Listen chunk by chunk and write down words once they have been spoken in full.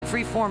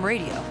Freeform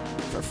radio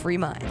for free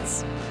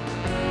minds.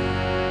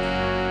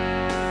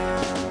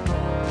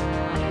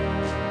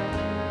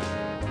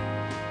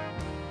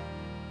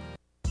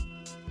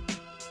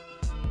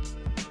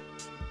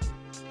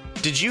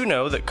 Did you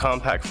know that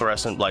compact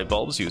fluorescent light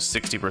bulbs use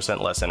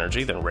 60% less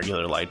energy than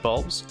regular light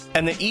bulbs?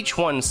 And that each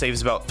one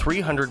saves about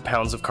 300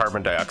 pounds of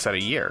carbon dioxide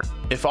a year?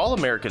 If all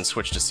Americans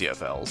switched to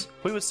CFLs,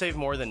 we would save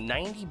more than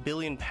 90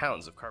 billion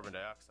pounds of carbon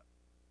dioxide.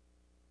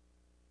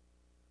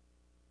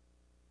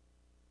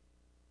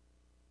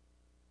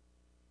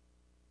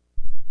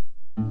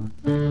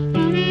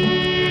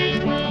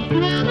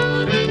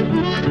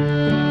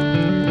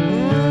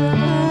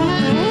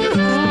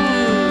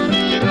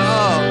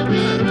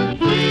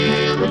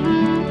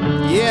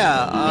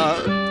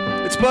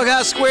 It's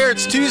BughouseSquare.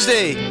 It's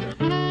Tuesday.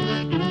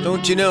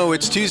 Don't you know?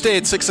 It's Tuesday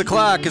at 6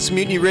 o'clock. It's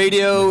Mutiny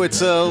Radio.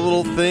 It's a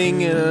little thing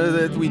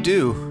that we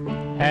do.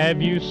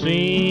 Have you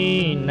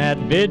seen that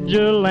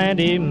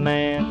vigilante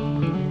man?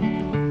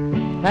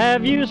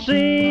 Have you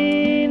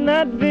seen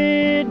that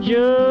vigilante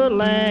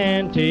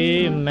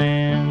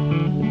man?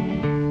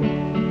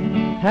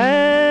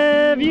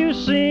 Have you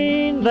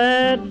seen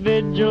that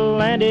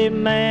vigilante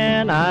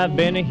man? I've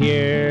been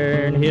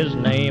hearing his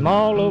name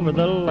all over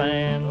the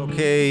land.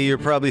 Okay, you're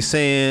probably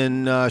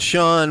saying,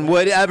 Sean,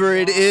 whatever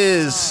it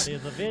is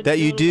that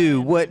you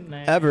do,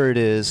 whatever it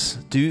is,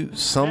 do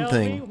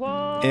something.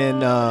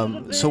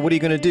 And so what are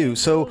you going to do?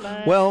 So,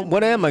 well,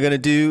 what am I going to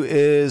do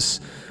is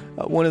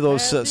one of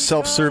those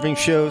self-serving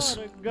shows.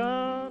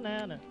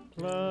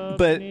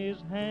 But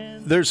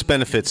there's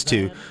benefits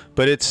too.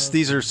 But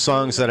these are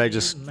songs that I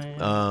just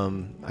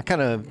I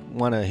kind of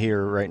want to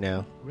hear right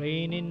now.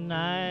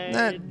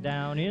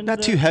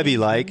 Not too heavy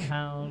like,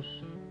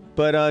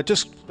 but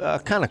just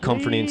kind of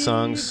comforting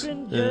songs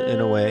in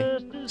a way.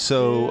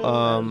 So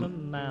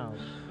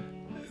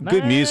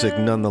good music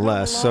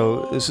nonetheless.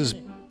 So this is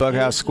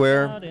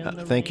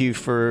BughouseSquare. Thank you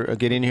for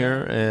getting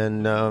here,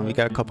 and we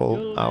got a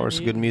couple hours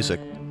of good music.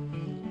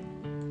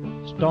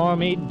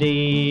 Stormy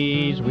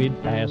days,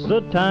 we'd pass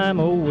the time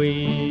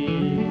away,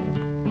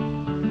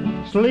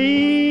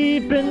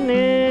 sleeping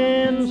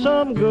in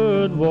some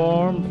good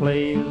warm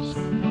place.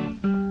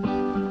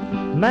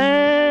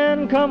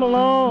 Man come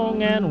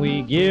along and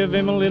we give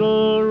him a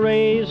little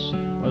race.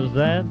 Was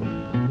that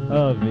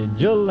a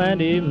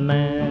vigilante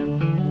man?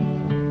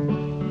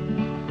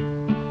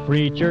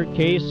 Preacher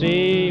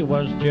Casey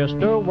was just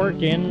a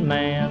working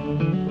man,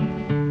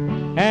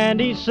 and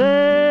he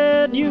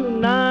said,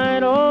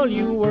 unite all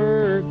you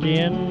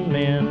working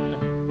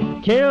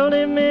men. Killed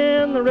him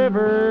in the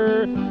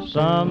river,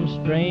 some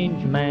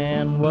strange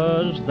man.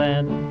 Was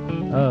that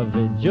a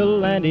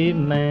vigilante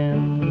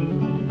man?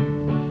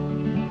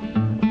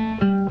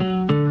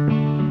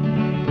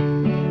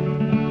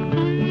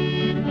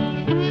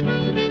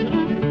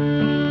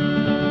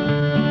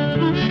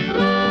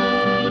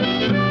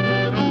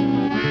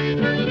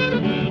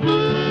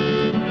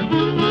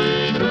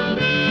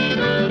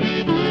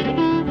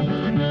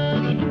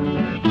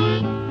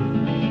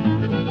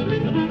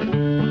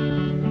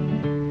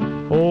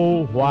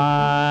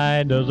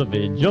 Why does a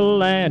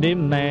vigilante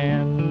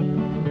man,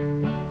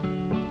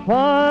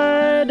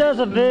 why does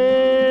a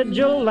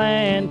vigilante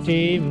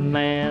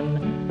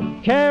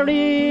man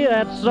carry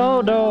that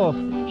sawed-off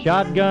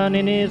shotgun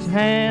in his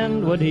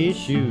hand? Would he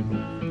shoot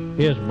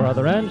his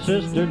brother and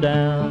sister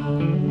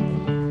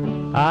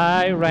down?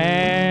 I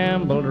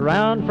rambled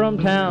around from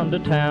town to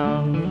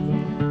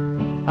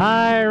town,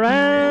 I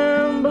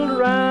rambled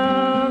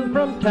around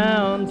from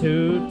town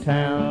to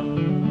town,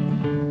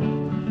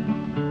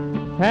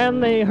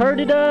 and they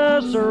herded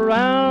us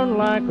around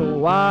like a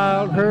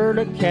wild herd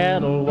of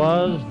cattle.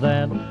 Was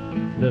that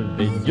the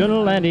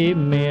vigilante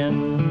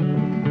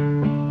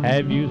men?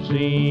 Have you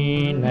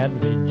seen that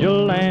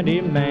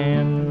vigilante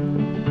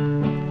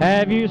man?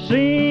 Have you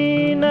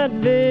seen that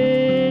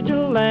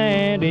vigilante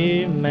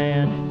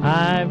man?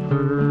 I've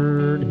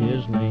heard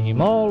his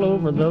name all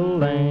over the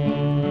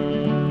land.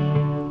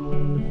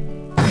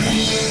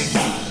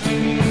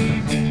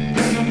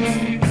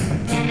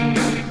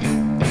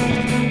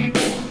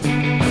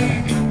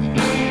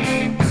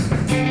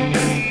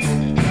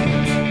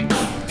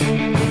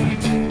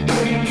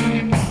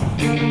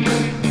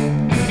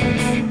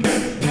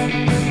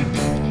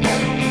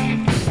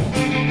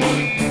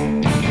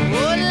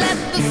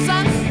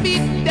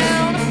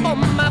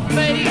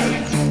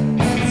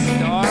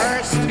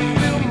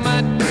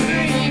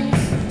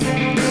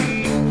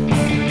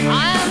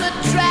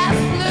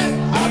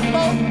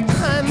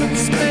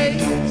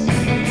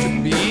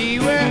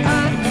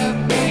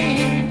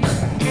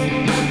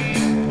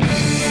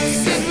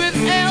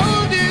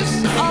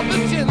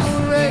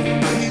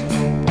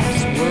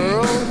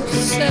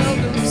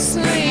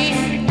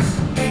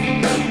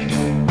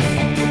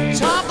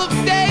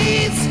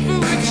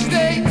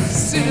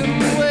 Sit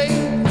and wait,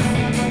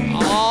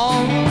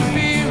 all will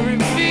be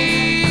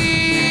revealed.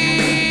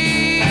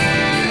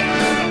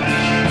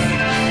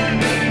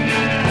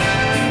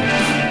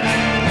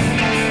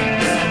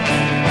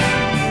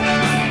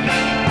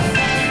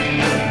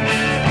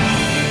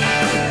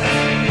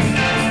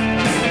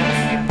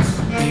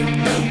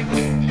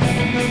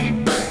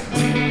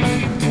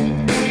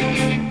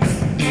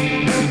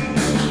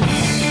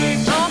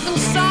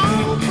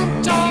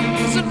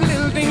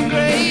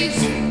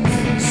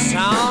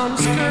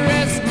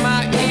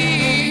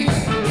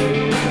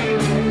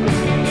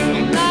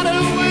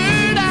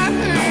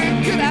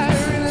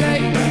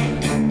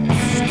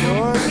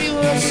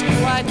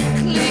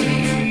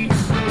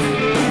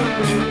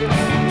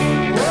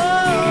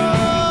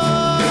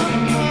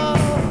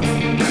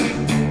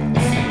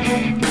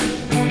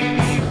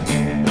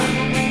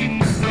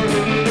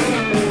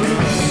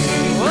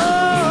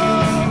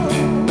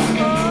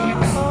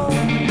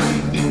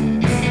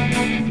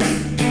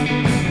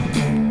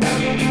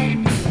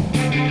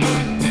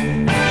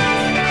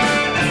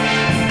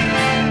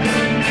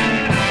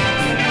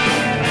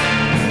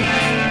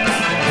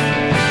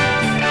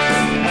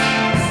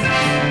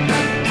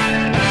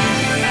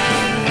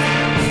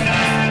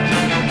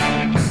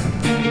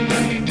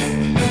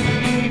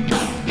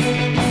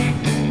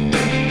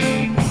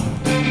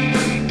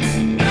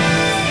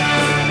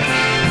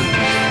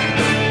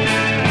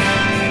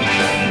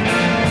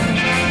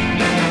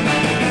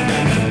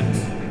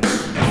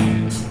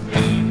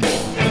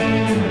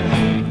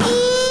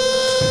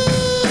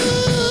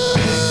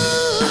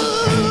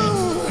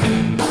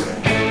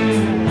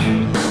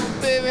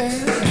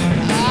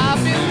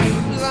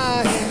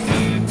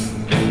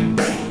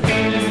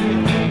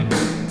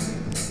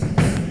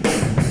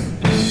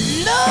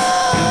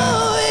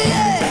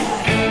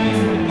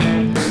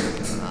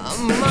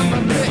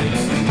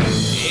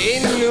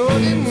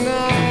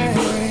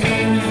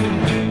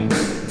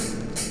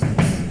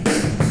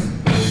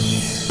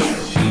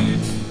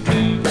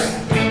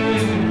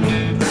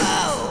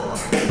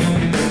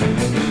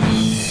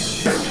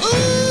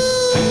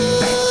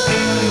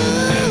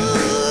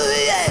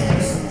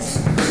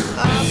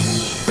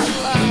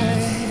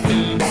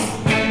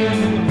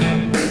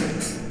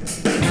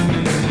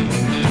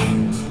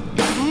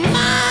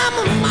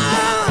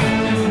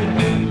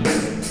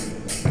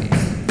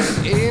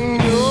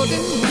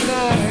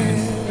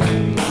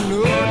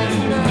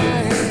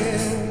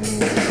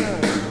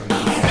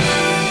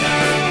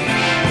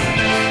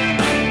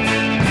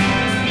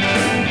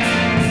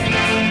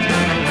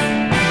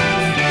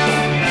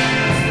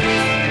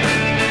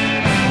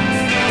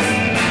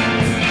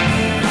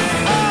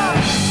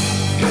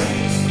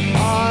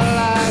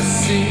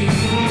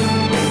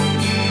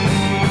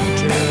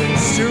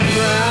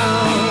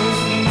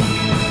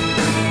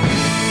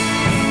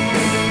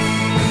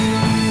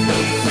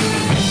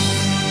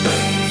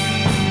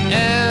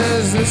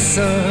 as the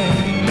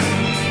sun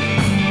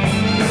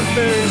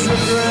burns the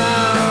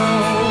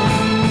ground.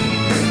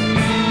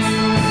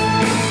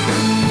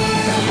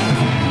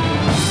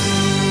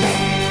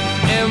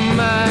 And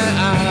my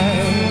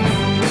eyes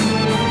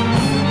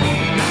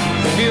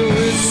filled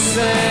with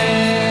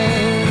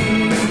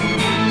sand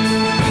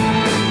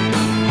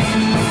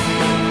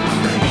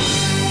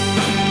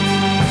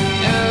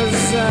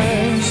as I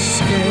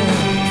scan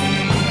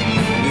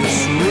this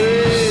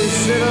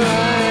wasted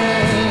life.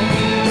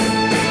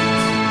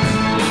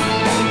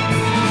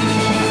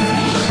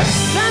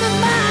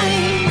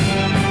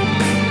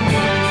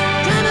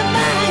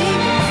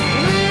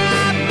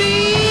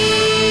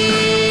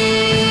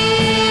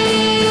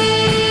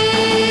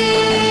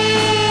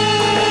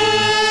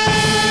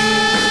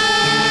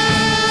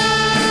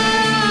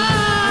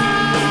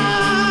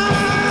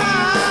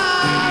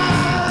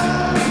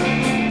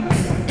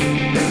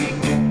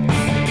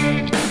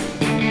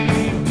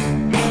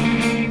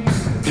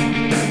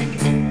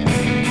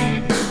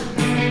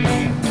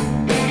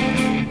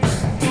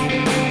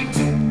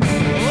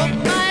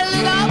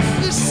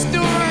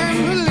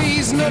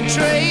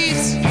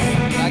 Trace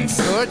like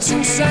thoughts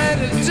inside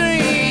a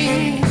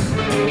dream.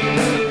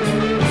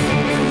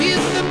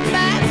 Here's the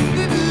path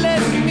that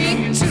led me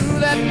to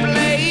that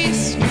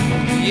place,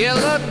 the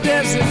yellow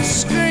desert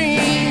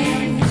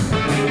screen.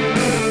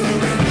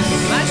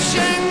 My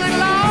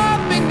Shangri-La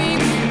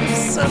beneath the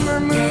summer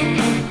moon,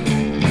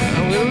 I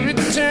will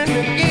return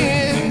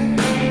again.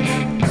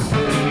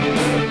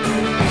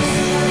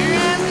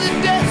 And the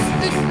dust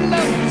that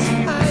floats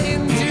high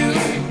in dew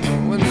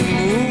when we're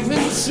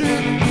moving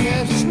through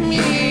me.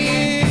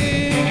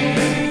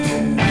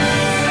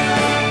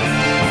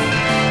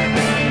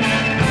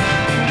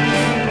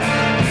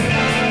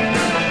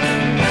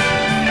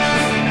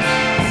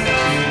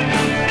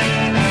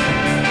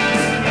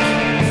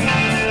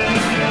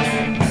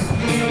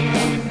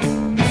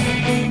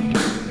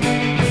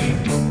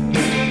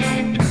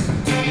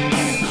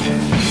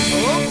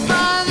 Oh,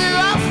 farther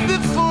up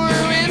before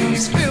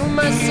winds fill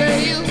my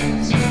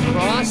sails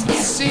across the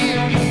sea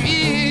of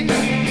fear.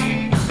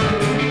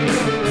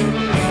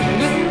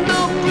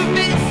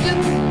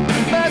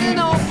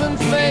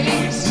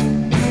 Face,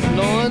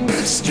 blowing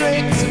the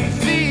straits of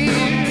fear.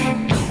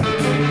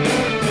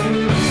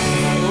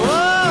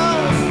 Whoa,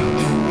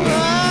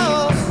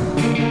 whoa.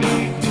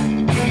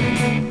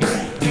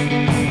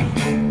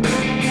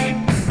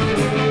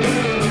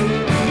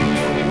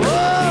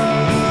 Whoa.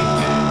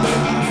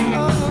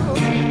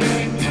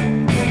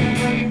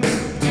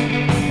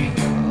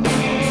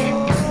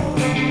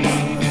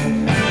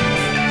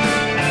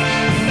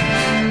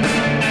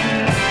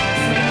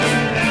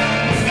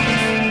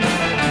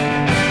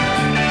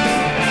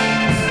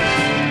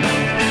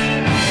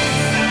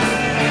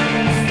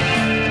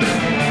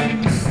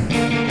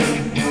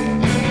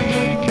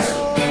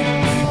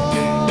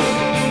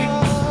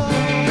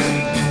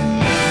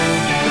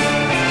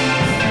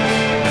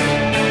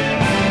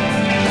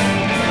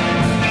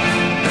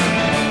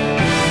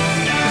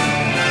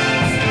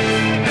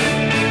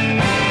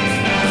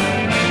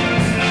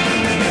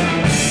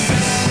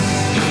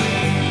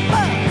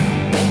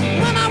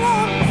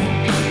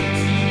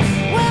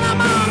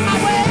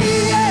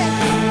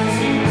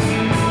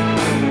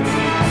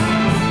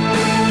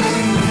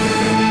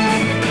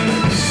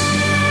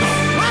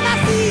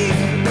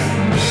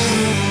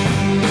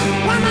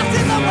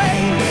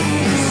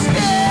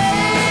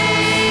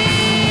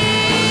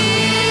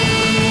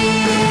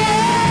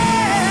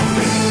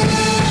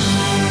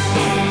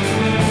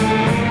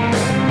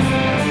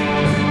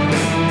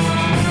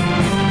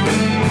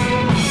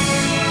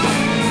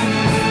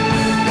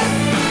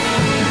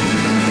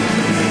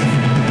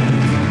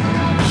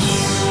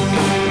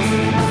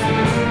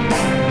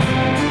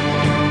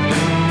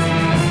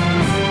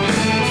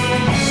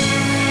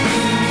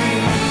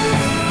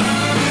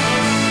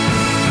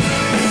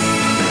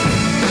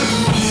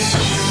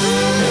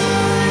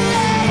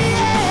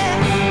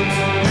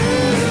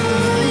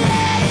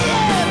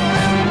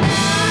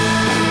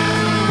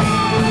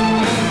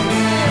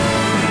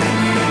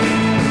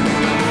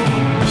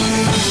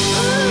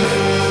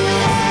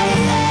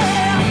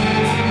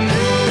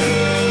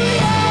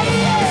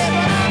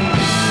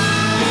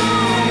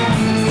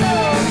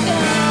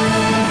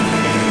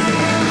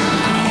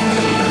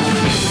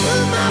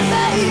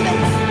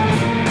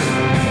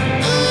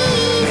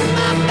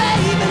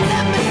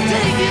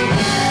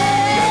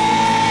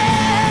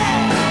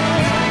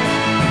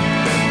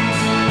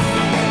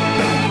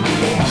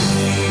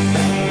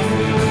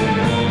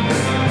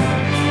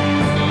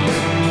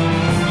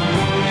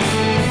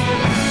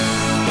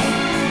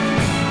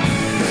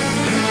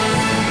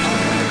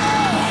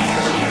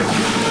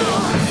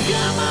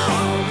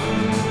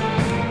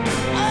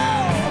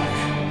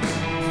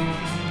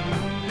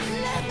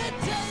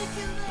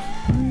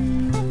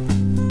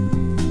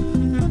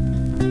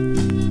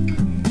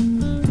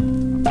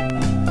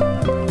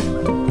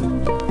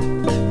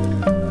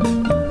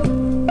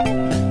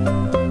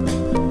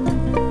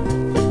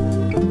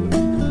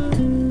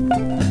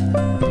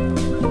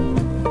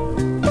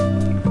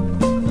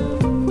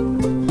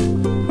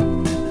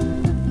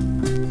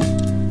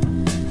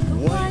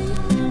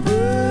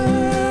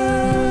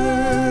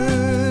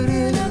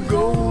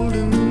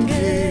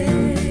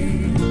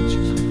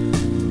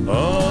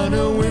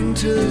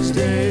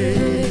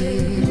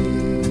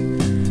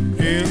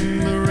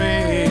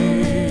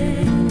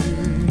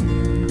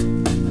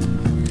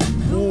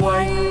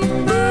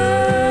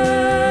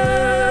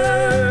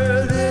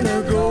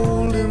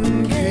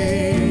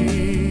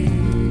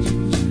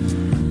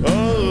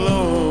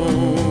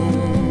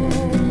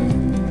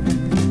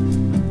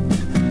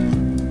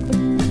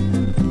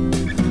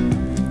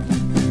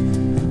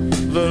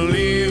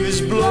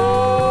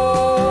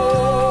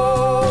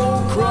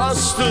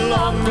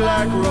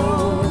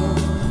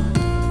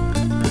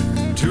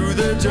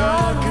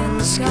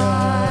 darkened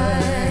sky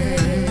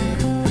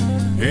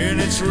in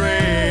its rage,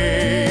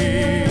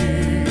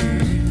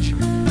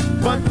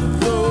 but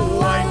the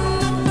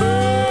white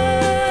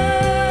bird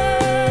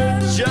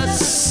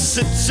just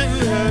sits in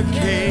her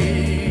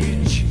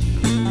cage,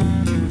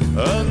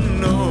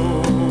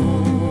 unknown.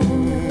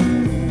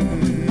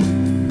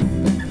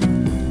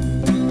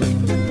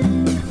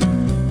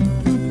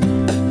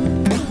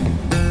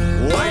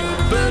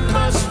 White bird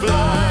must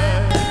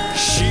fly,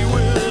 she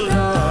will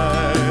die.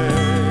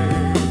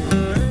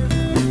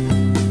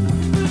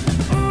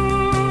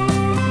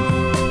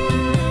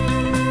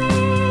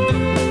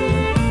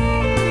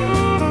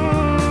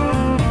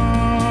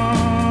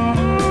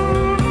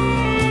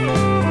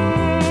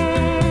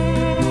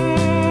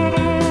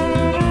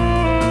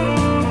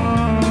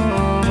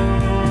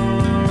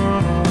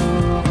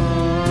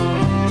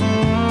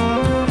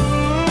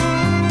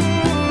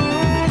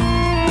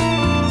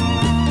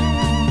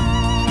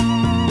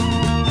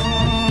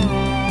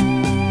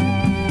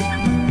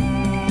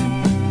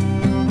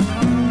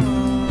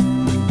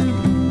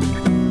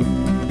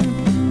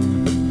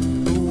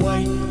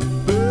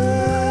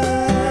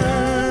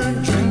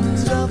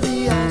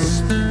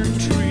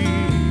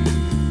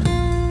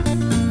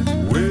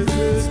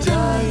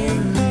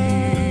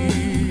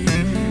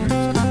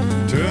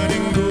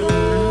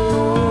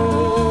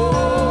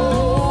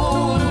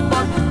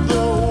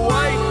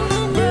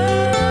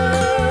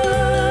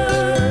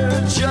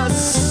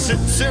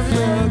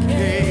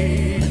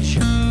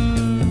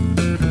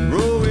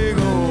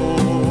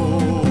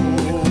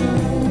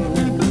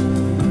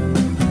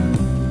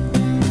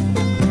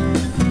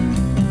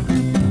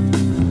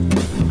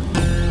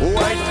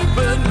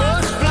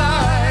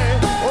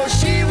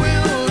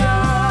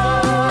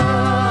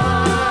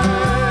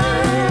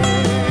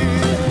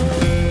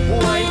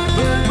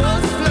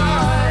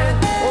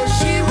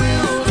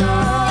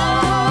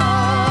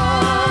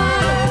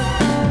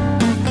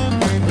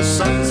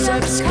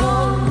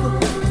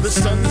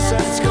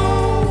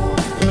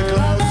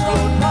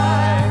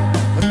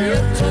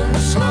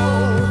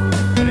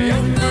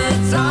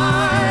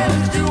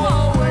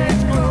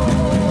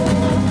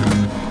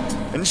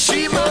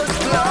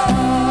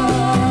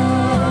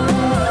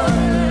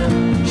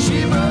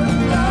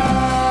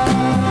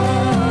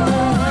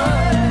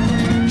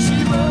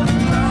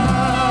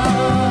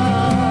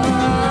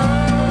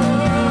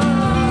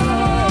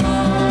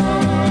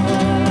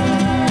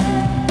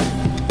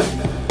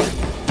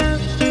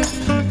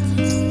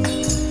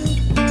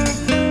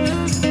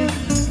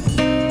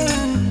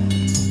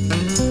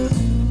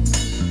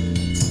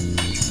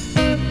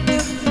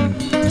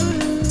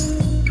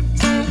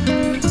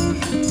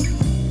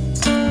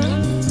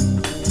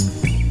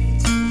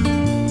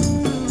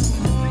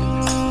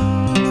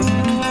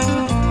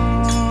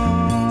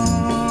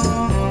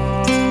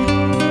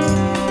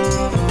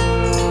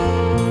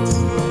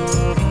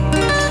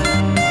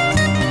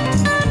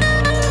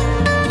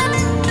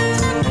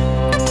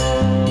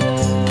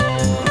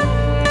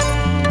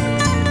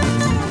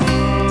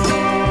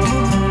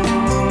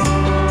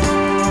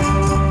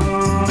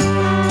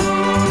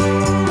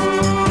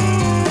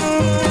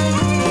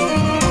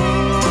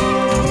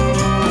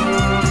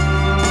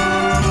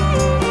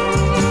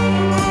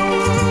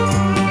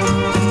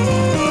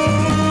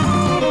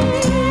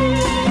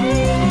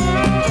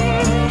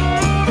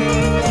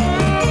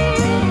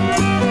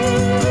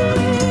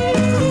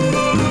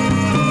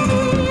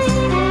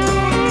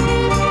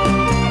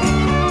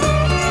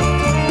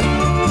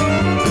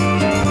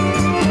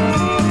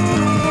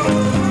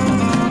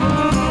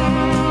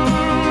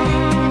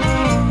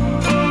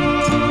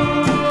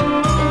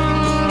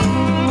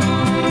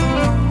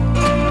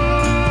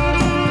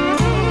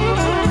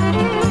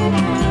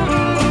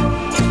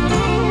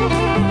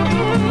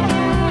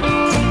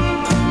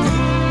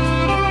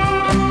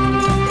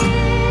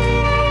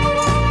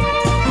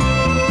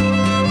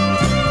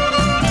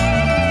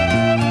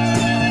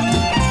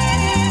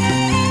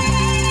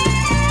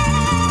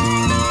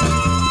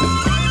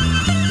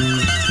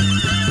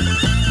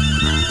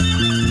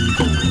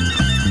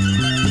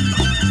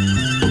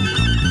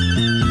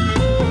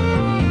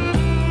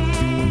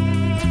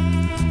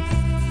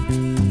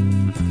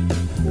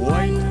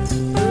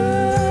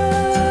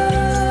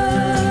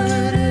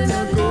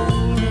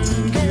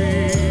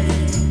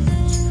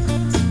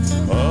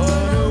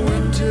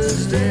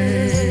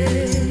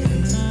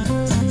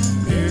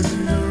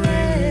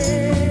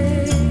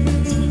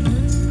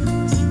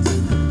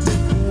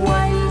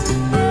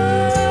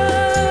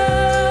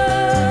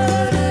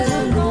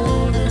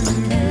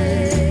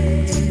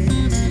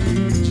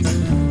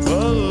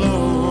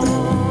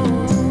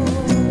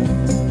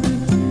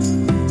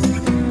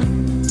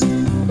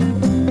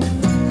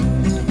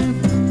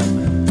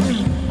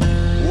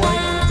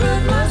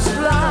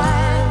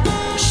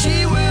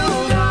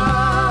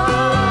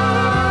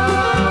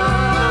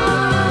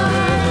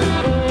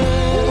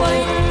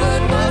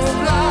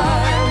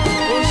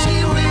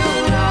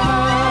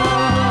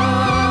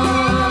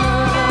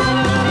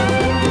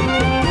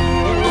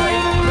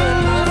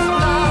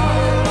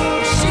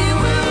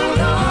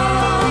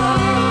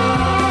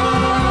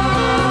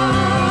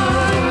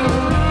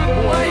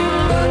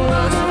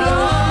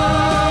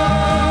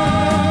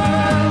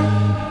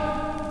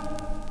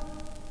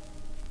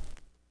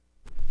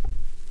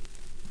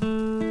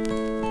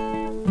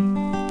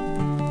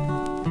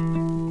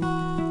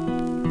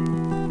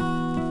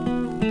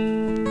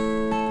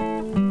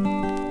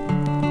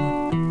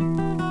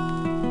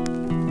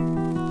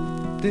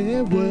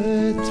 There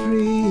were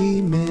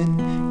three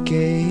men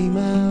came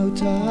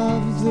out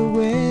of the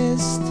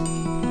west,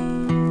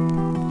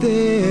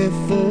 their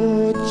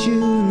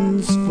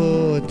fortunes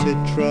for to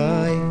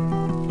try.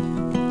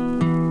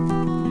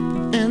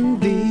 And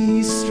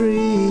these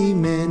three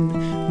men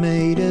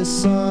made a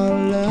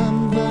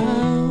solemn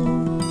vow: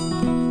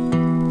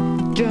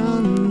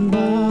 John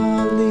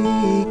Barleycorn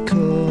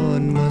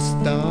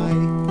must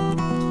die.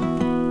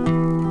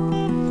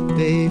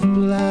 They've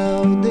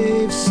plowed,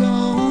 they've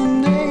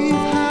sown, they've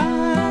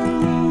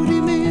harrowed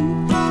him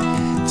in,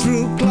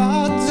 threw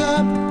clods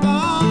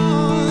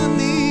upon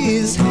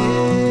his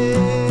head.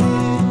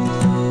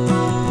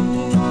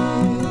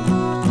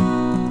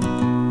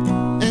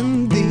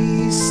 And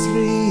these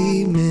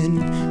three men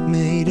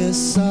made a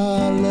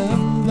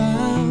solemn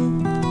vow: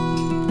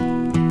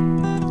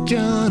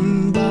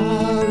 John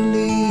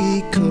Barleycorn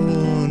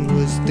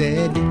was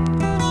dead.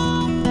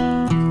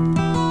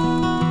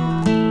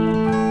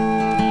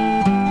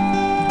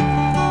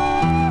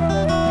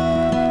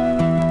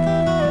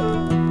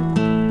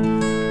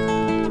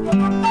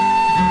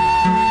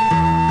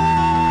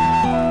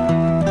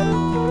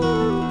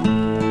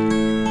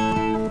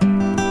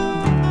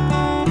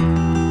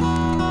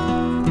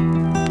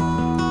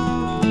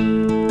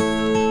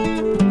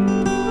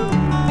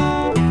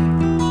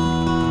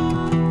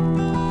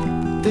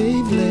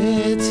 They've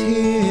let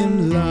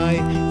him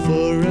lie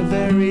for a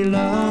very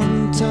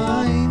long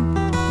time,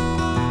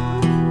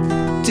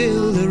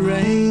 till the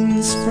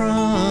rains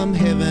from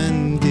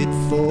heaven did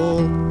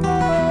fall,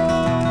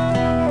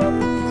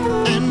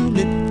 and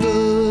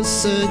little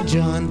Sir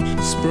John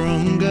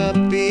sprung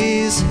up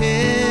his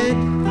head,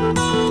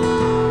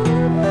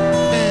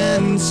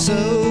 and so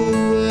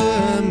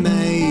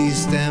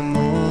amazed them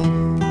all.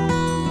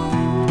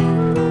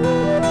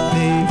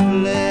 They've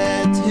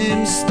let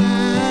him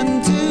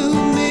stand to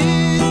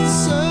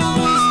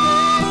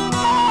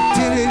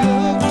till he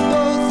looked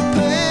both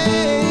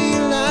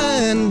pale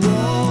and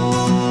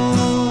drawn.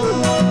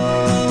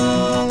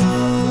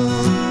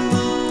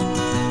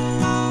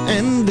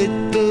 And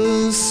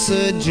little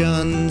Sir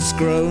John's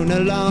grown a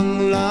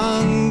long,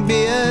 long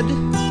beard,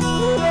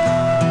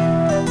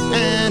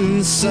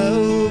 and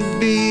so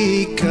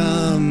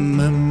become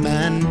a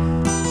man.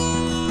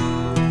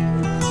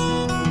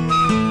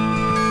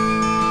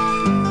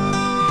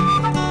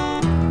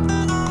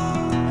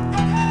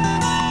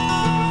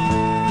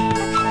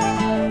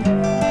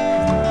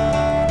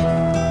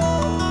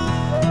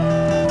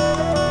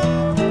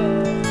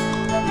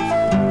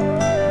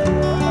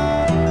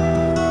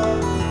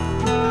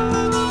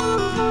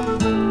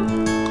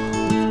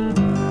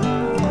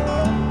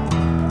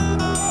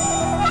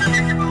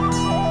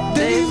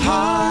 They've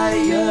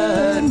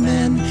hired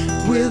men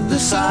with the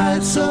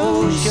side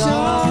so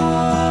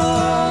sharp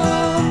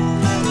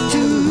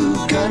to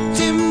cut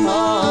him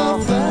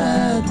off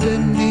at the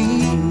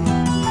knee.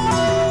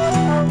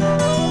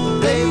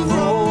 They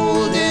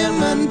rolled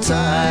him and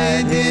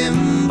tied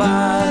him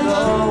by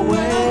the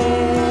way,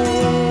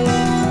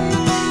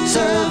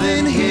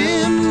 serving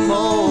him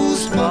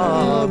most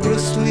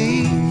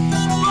barbarously.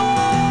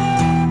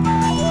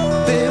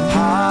 They've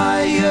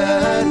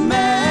hired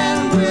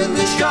men with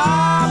the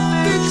sharp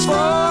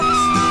pitchforks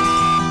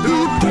who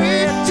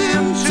pricked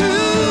him to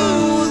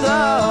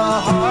the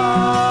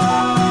heart.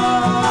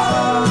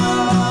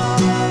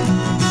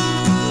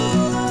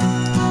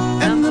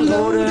 And the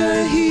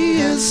loader, he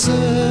has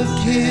served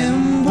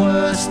him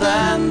worse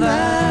than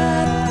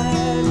that,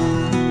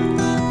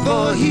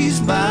 for he's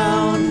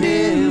bound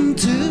him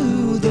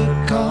to the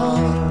car.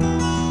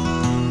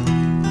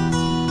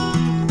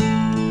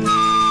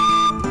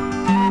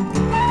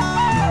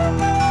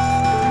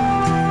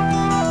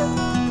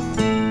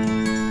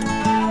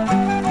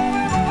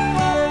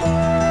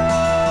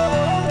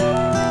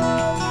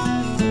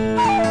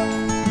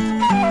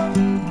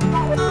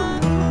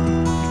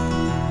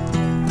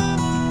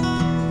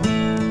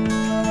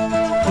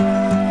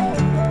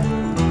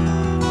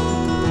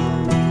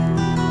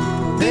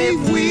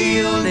 They've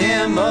wheeled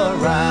him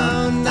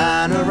around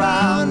and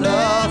around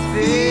a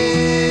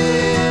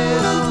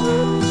field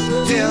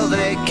till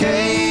they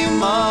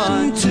came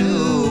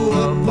onto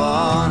a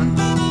barn,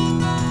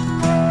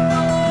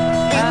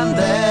 and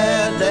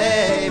there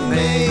they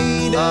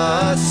made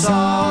a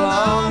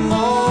solemn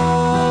oath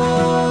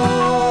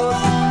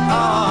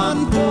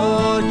on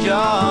poor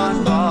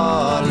John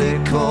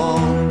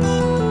Barleycorn.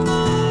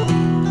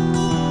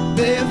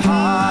 They've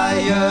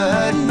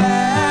hired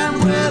men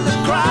with a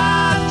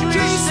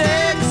crabtree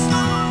six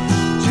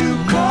to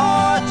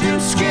cut him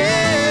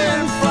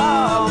skin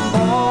from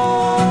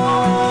bone.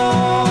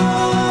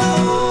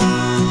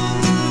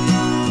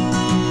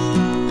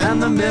 And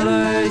the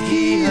miller,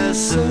 he has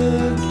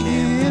served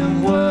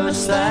him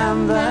worse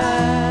than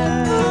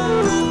that,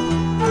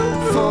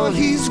 for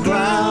he's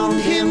ground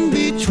him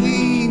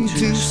between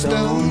two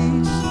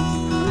stones.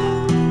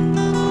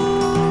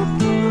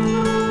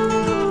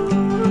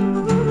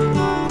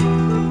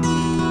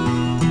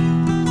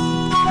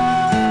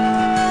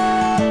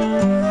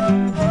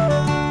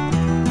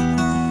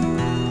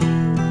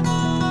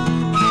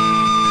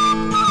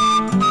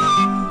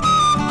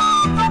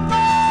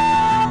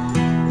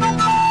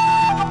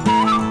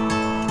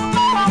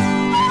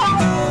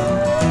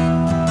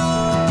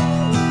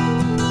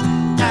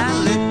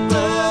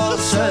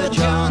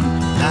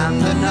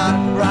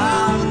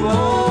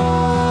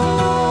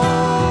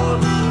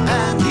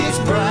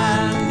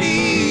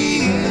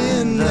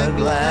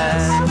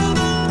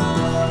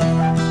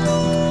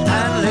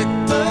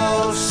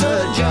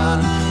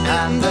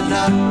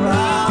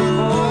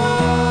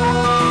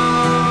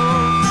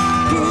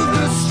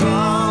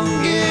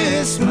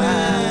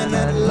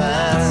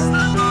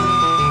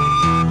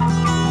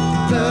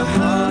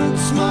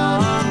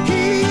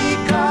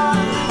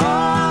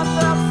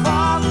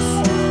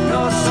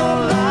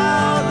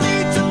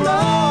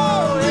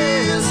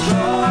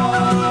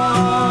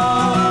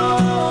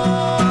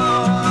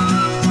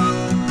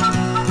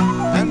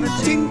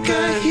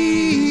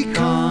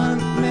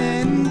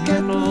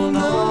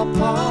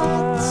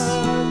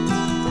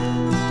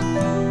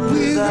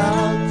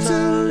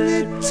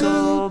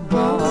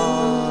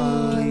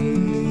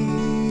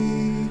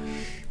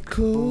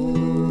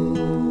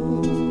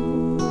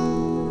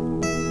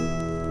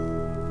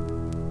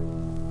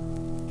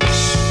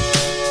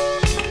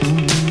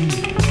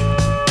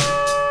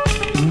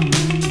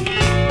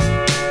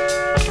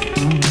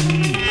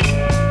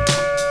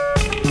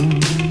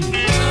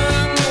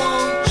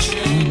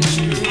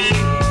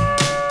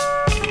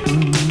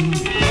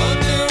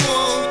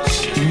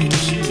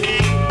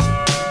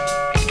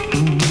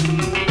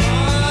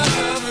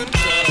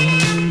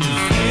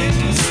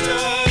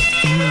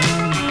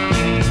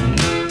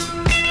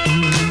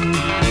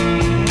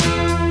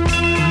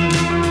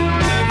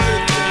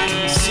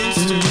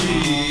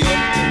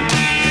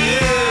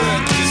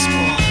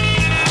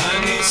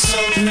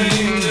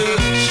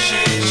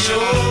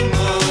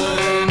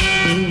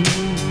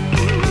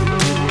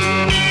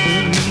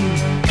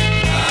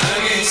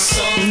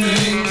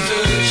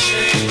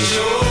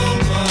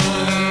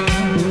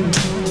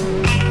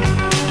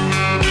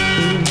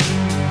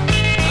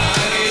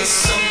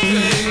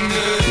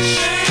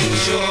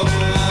 your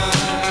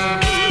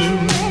mind.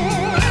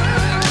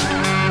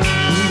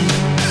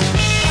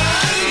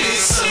 I need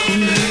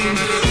something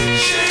to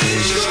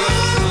change your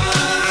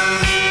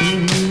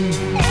mind.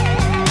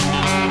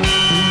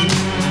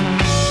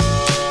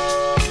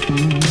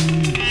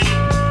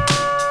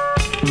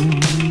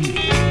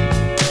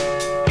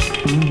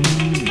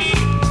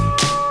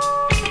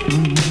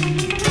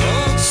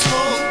 Drugs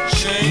won't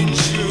change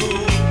you.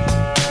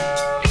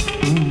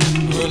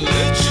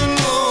 Religion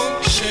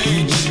won't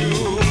change you.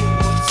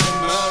 What's the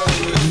matter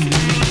with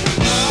you?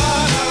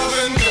 I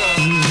haven't got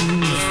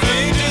the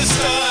faintest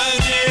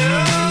idea.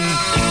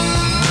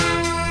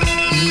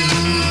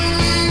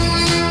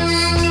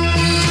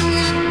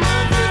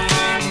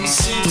 Everything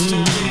seems to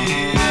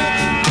be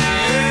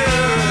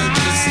at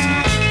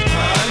distance. I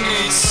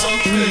need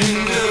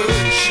something to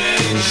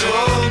change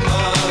your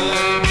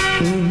mind.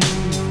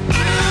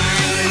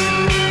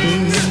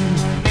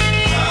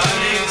 I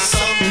need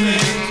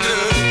something to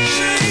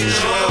change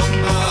your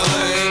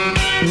mind.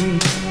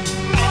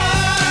 I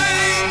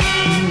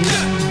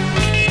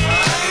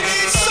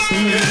need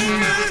something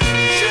to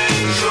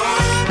change your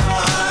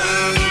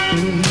mind.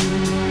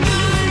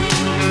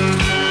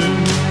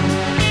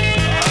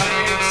 I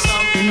need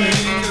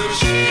something to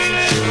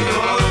change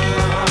your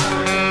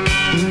mind.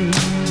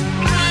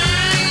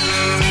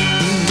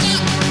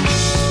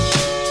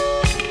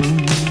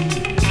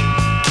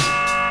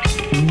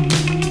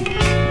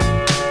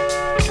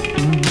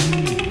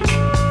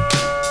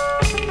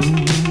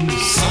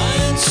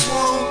 Science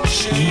won't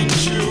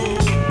change you.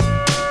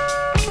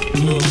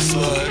 Looks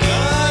like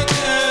I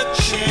can't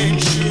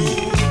change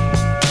you.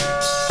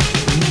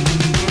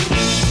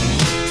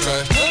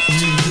 Tried not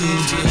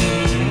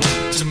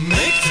to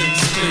make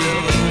things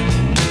clearer.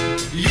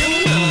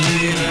 You're not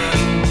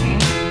even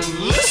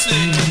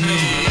listening to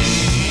me.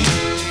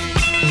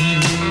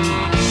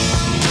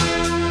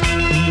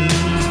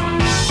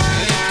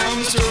 And it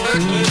comes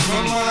directly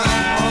from my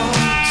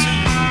heart to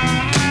you.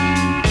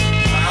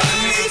 I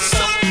need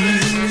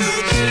something to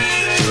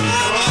change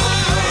your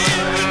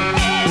mind.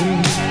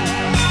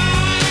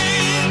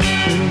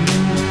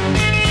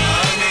 I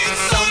need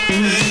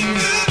something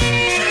to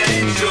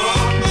change your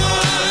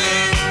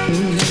mind.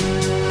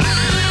 I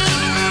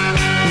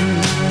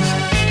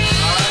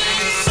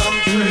need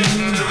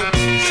something to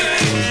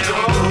change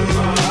your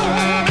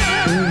mind.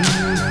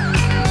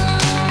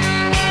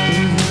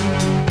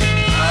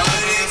 I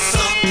need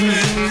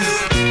something to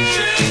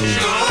change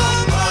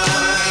your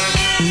mind.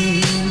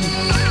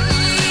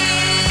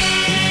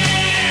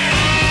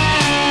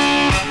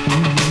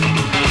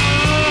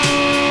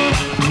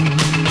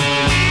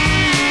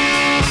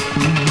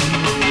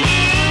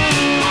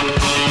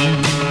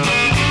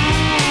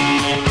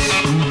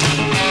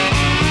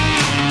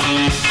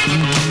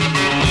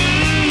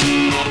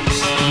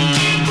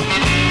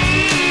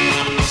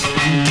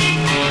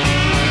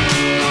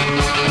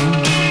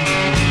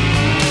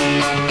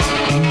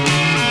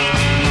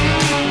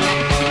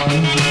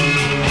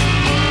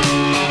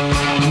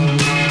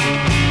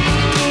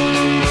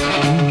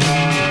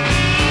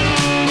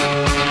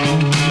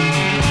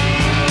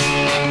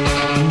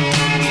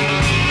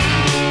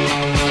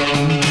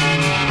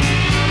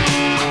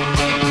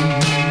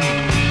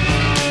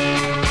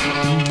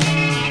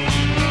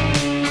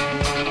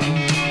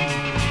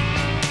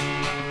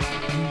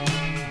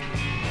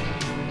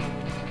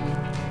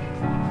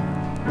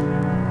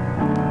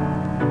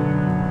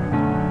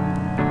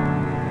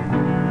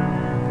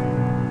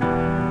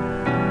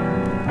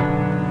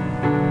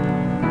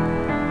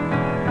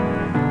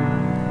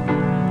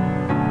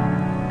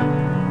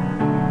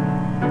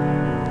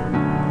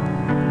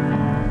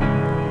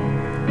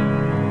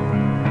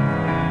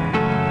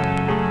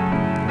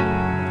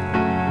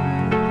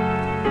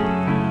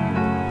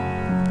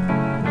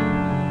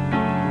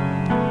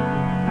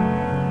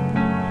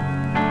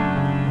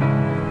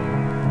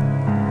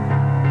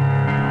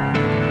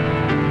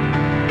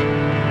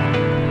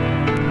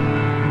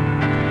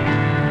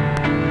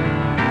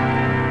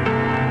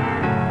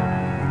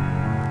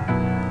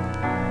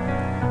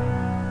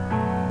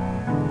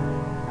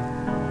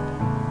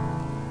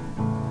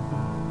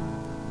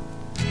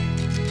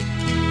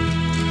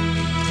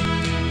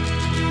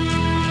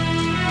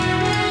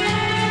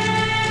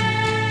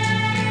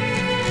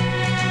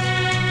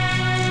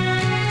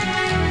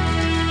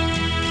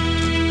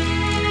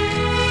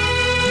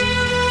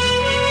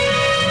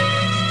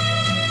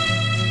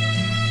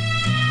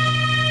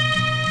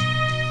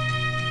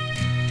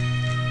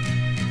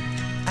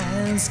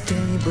 As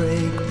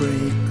daybreak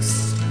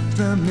breaks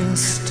the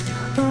mist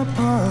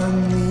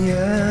upon the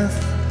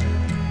earth,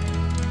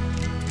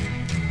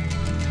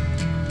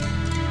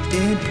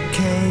 it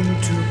came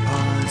to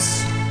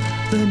pass,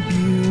 the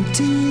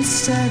beauty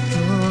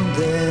settled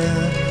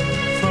there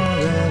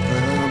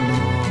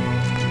forevermore.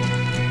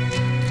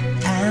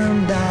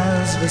 And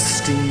as the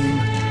steam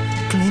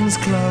clings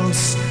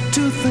close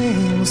to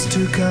things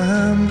to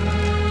come,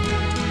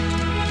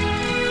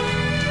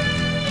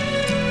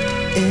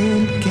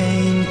 it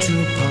came to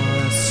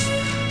pass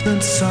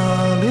that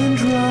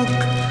solid rock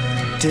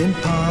did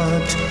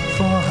part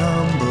for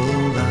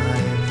humble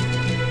life.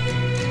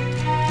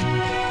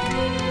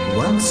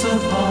 Once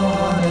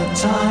upon a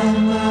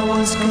time there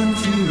was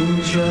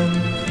confusion,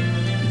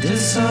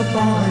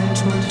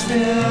 disappointment,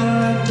 fear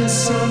and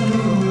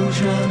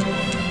disillusion.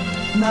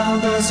 Now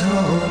there's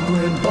hope,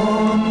 we're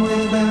born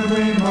with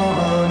every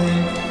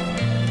morning.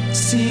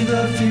 See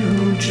the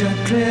future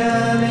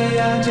clearly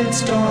at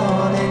its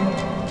dawning.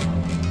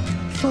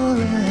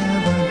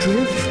 Forever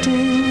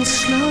drifting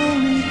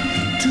slowly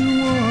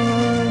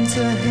towards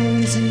a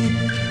hazy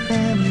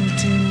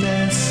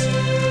emptiness,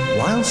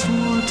 whilst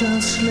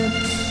water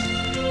slips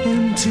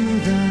into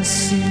the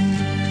sea.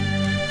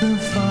 The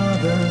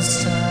father's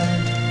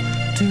sad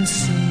to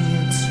see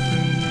it's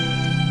free.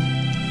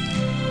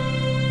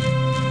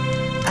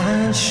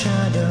 As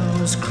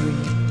shadows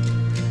creep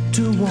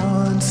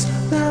towards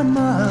the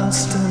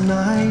master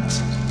night,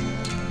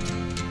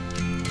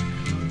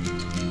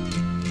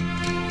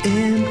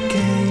 it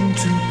came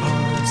to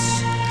pass,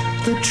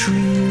 the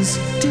trees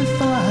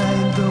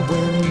defied the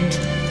wind,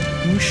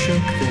 who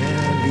shook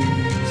their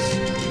leaves.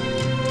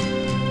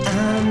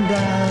 And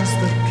as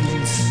the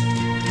peace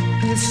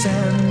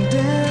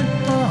descended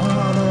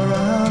all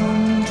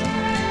around,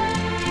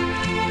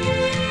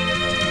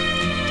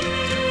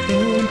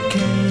 it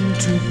came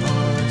to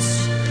pass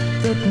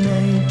that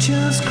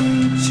nature's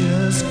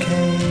creatures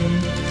came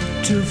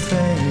to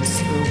face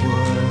the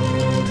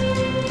world.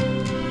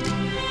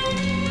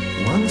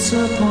 Once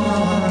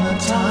upon a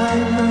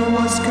time there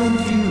was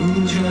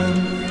confusion,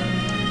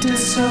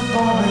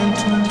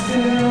 disappointment,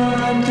 fear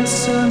and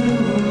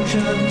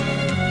disillusion.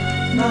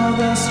 Now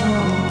there's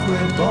hope,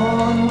 we're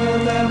born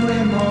with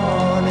every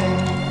morning.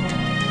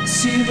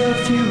 See the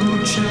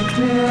future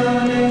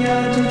clearly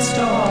at its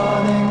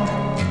dawning.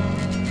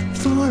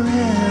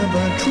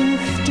 Forever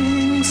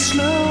drifting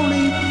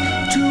slowly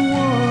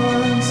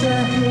towards a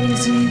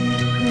hazy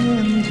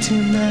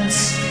emptiness,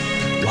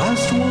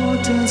 whilst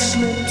water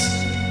slips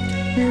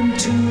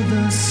into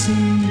the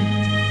sea.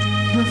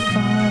 The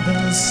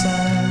father's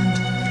sad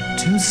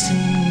to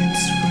see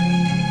it's free.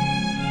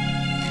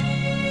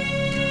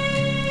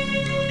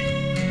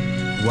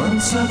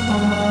 Once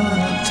upon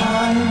a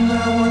time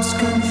there was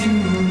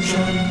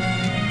confusion,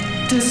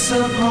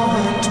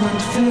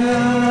 disappointment,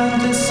 fear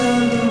and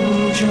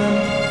disillusion.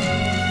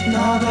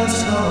 Now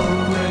there's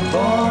hope, we're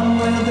born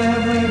with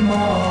every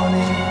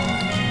morning.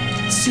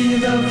 See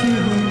the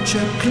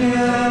future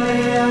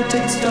clearly at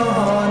its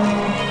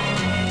dawning.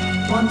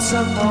 Once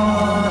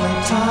upon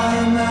a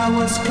time there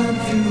was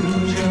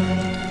confusion,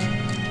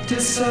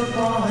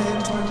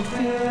 disappointment,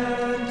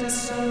 fear and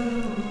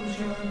disillusion.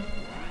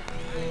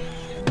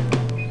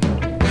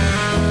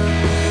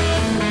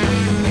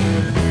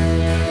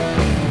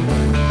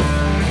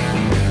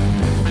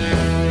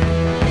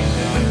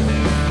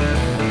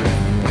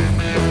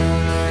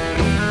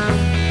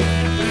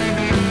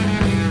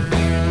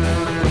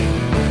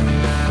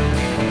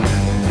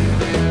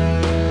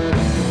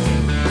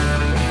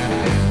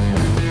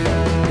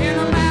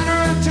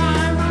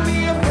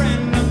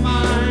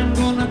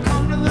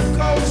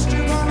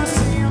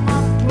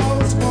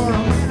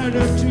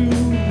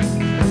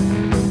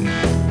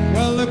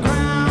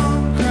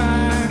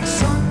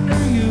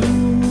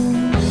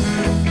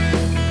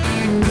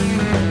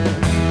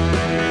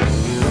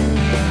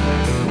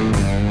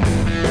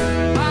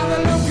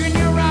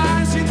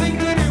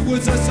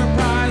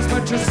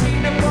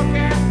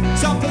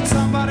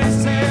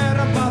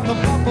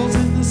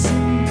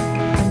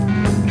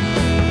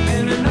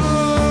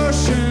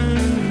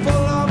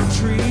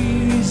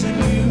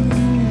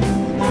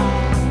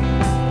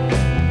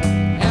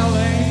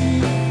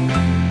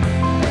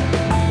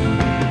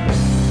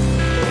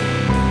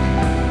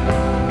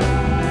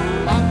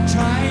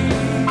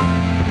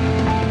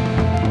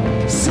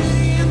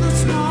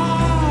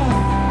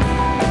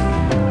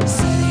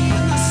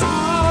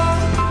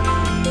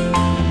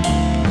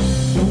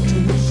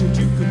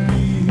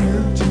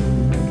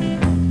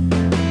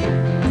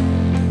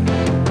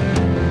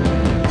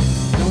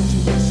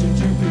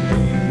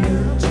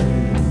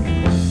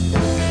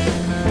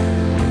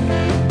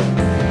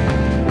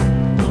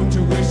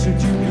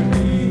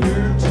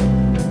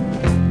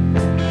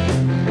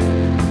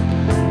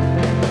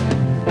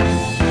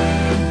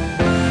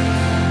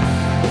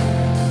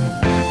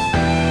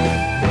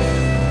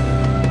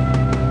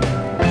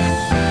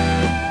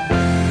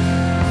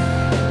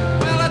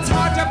 Well, it's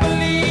hard to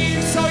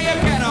believe, so you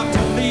get up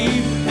to leave.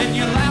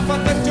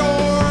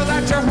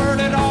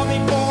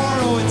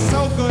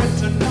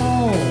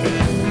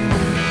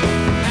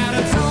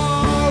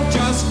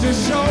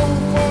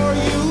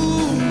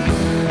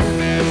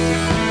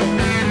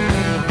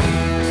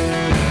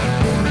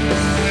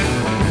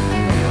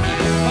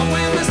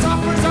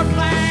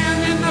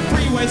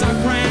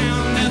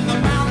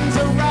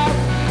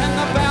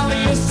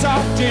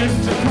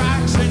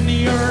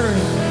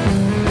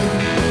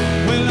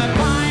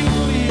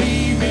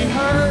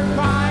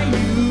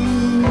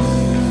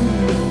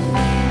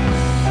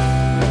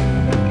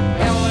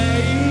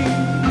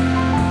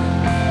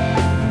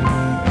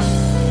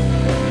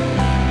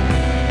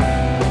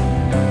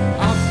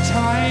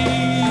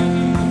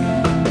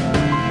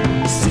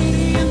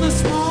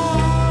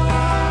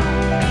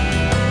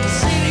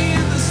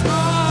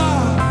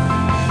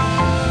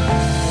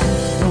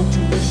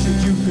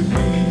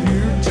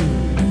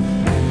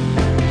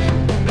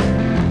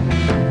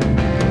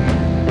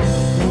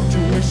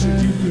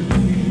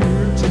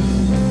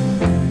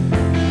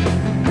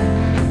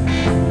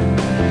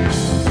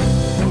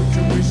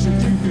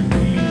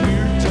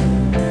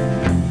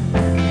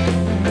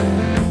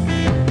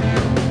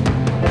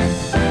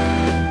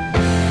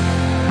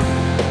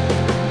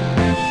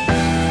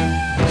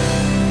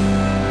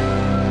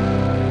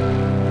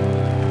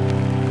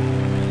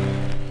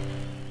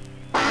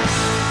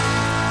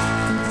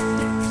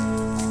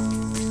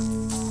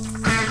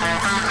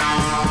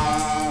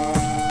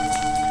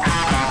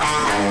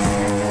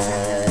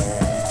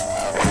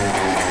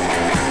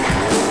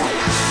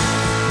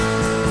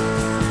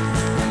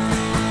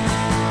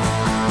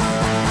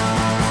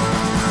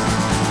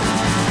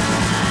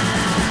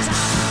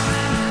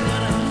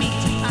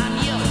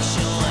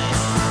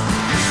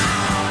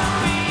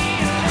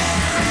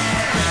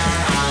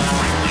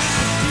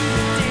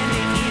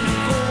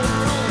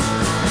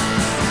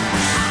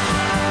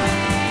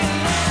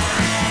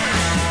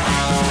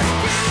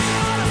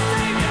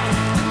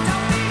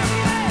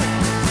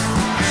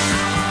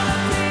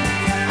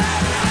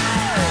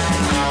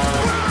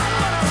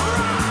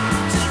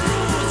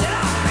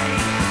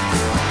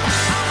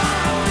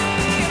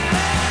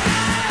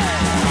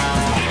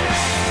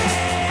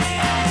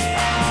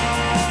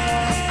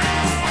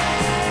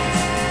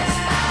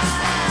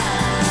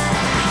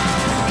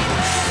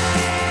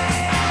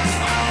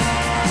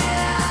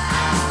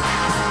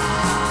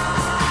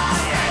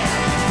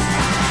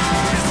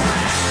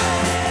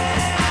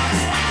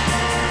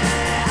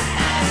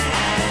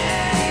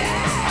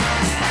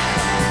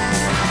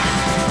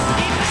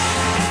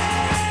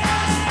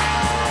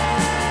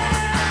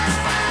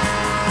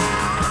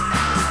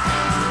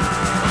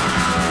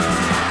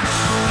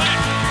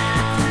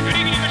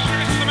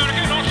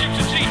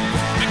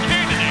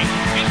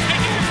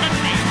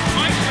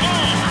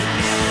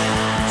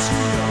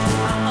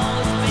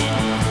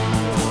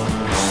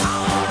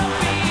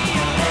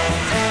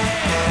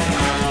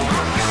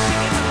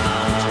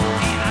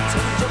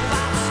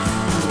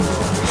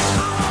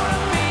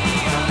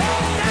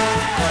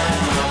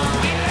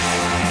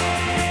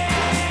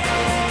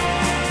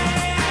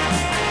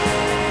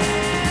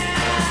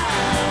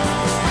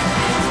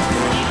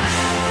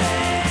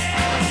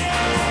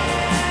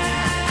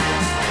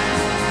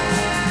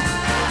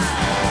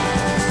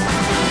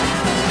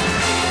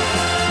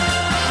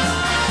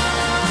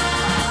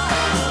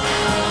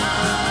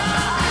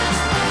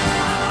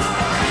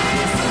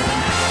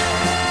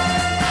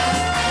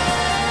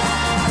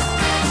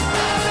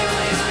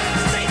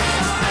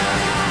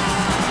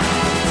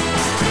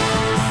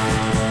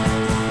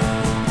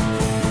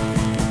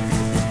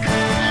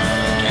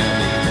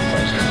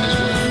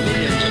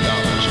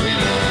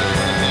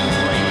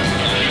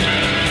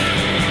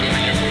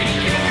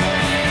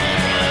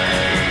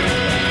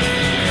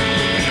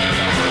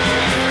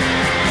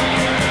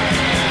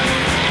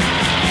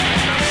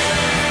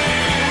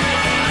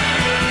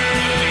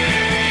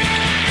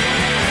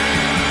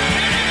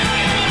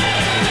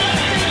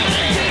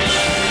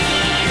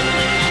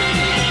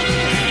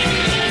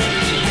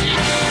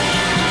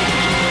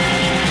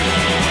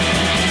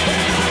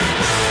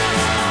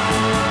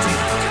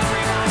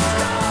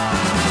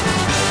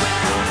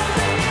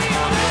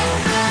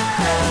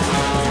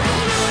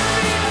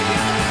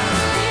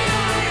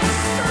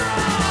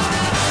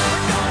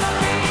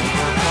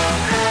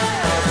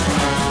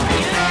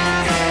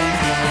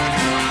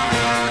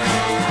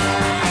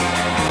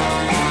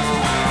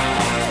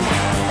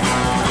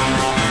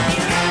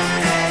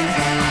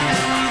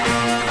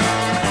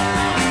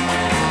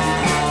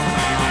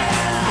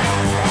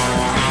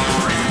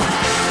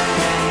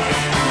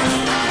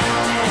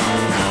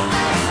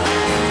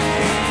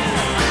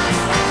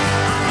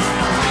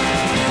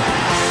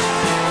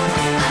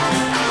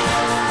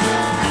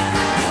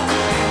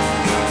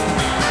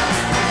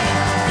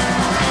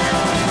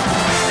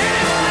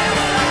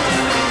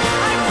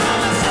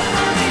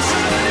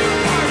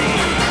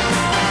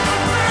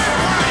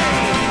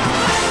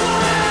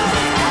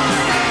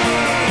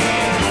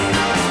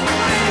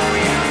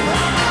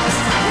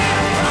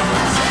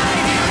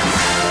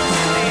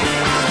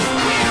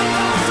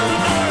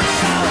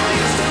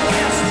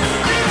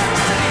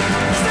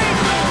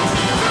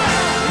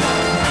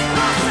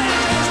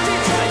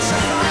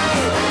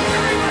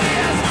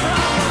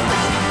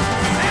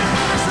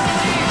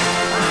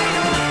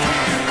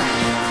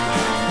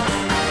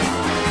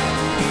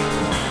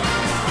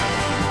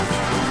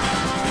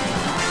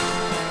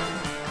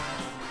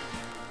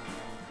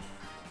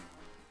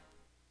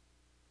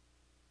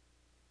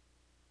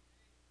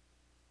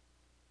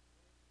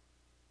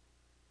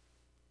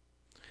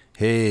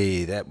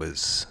 Hey, that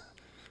was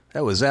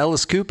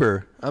Alice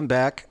Cooper. I'm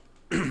back.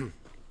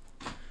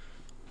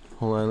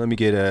 Hold on, let me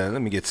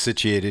get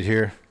situated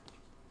here.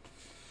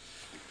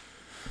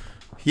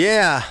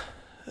 Yeah,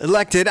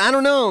 elected. I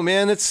don't know,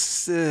 man.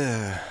 It's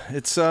okay.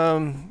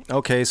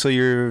 So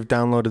you've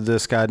downloaded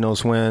this, God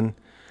knows when.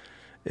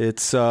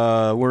 It's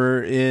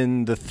we're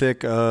in the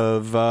thick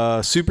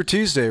of Super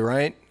Tuesday,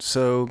 right?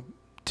 So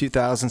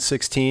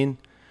 2016,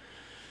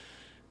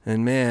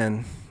 and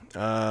man,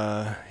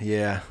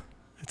 yeah,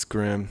 it's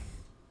grim.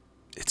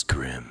 It's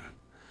grim.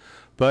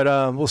 But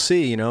we'll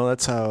see. You know,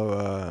 that's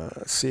how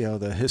see how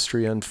the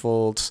history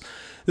unfolds.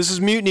 This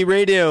is Mutiny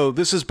Radio.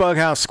 This is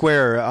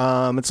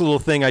BughouseSquare. It's a little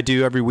thing I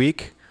do every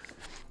week,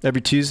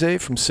 every Tuesday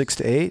from 6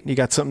 to 8. You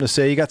got something to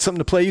say, you got something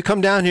to play, you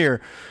come down here.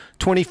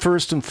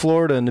 21st in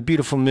Florida in the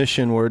beautiful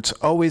Mission, where it's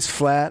always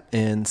flat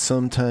and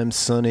sometimes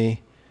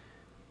sunny.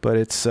 But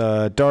it's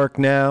dark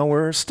now.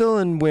 We're still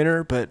in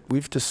winter, but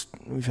we've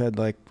had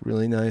like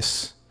really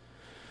nice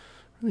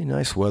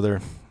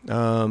weather.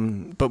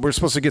 But we're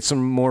supposed to get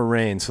some more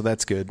rain, so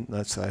that's good.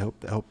 I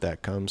hope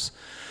that comes.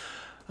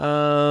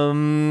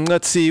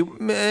 Let's see,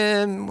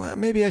 man.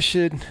 Maybe I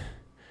should.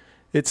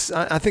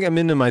 I think I'm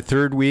into my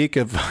third week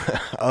of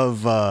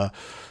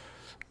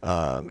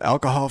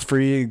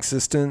alcohol-free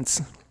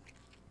existence,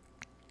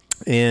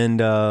 and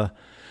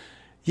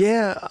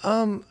yeah.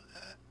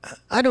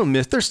 I don't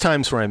miss. There's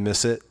times where I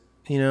miss it.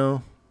 You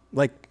know,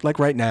 like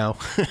right now.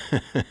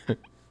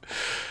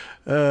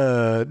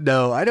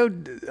 No, I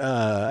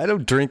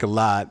don't drink a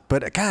lot,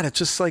 but God, it's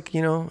just like,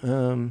 you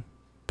know,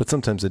 but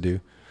sometimes I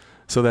do.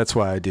 So that's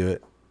why I do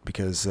it,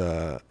 because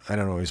I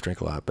don't always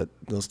drink a lot, but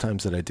those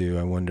times that I do,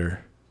 I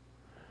wonder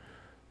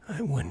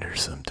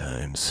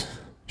sometimes,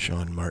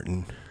 Sean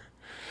Martin.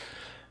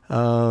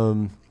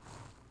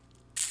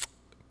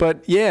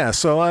 But yeah,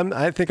 so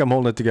I think I'm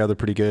holding it together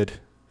pretty good.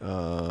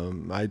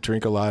 I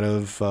drink a lot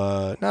of,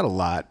 not a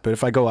lot, but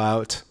if I go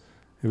out,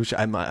 which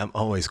I'm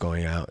always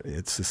going out.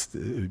 It's just,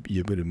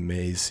 it would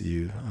amaze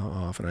you how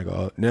often I go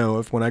out.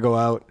 No, when I go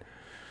out,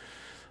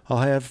 I'll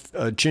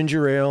have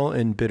ginger ale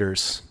and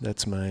bitters.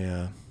 That's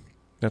my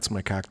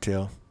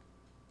cocktail.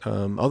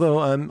 Although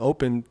I'm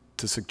open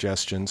to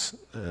suggestions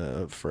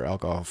for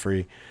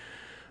alcohol-free.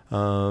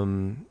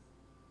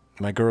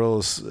 My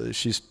girl's,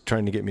 she's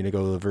trying to get me to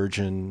go to the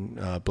Virgin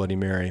Bloody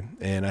Mary,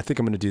 and I think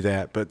I'm going to do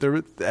that. But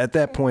at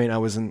that point, I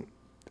wasn't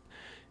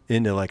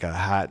into like a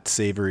hot,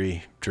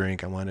 savory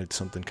drink. I wanted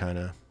something kind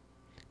of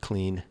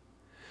clean.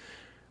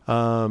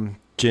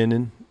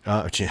 Gin,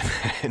 not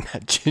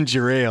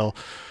ginger ale.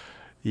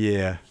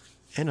 Yeah.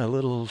 And a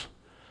little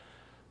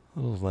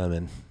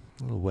lemon,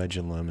 a little wedge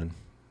of lemon.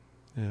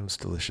 Yeah, it was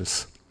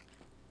delicious.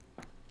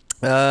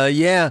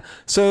 Yeah.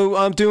 So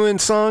I'm doing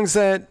songs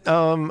that,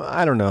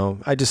 I don't know.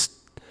 I just,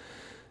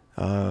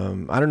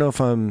 I don't know if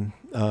I'm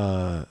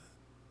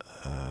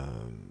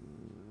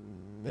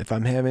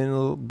having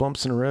little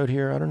bumps in the road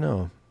here. I don't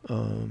know.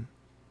 Am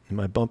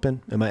I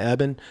bumping? Am I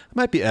ebbing? I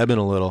might be ebbing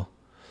a little.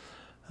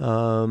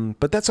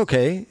 But that's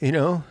okay. You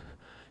know,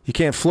 you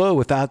can't flow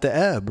without the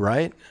ebb,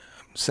 right?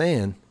 I'm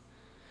saying.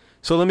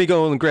 So let me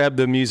go and grab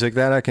the music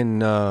that I can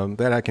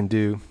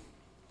do.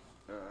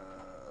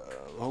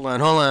 Hold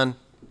on.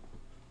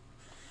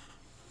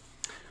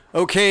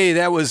 Okay,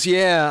 that was,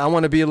 I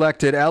Want to Be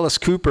Elected, Alice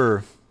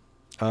Cooper.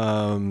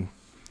 That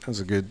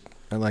was a good,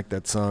 I like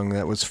that song.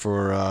 That was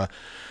for,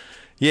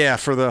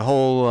 for the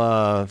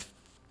whole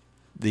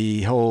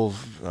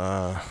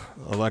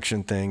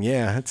election thing.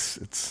 Yeah,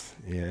 it's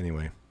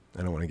anyway,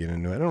 I don't want to get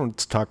into it. I don't want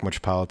to talk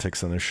much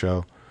politics on this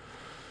show.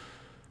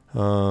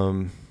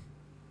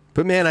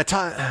 But man,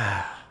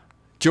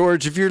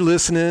 George, if you're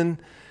listening,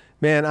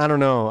 man, I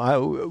don't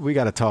know. We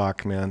got to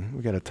talk, man.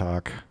 We got to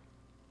talk.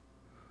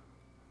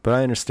 But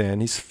I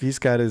understand he's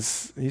got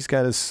his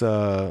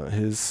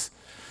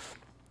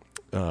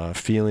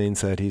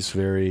feelings that he's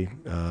very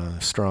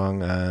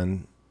strong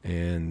on,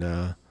 and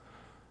I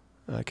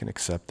can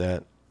accept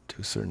that to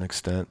a certain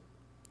extent.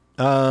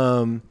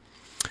 Neil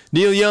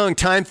Young,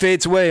 Time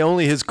Fades Away,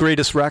 only his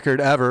greatest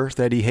record ever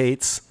that he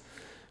hates,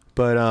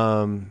 but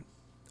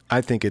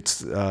I think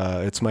it's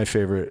my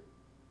favorite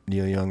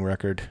Neil Young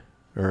record,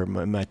 or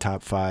my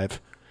top 5.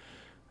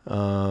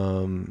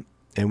 And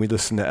we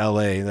listened to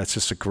L.A. That's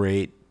just a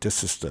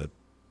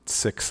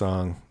sick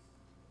song.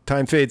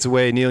 Time Fades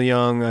Away, Neil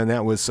Young, and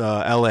that was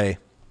L.A.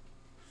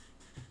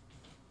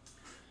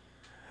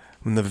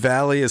 When the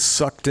valley is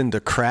sucked into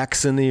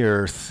cracks in the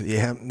earth.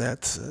 Yeah,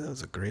 that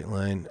was a great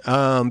line.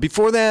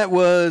 Before that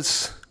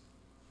was...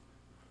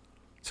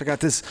 I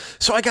got this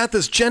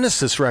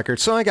Genesis record.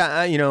 So I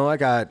got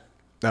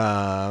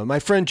my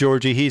friend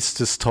Georgie, he's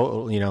just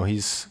total,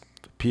 he's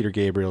Peter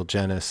Gabriel,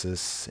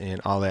 Genesis, and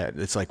all that.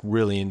 It's like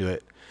really into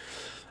it.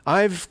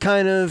 I've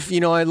kind of,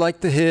 I liked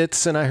the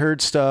hits and I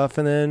heard stuff,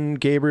 and then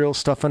Gabriel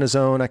stuff on his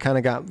own. I kind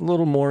of got a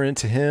little more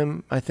into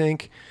him, I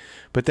think.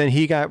 But then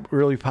he got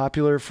really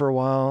popular for a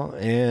while,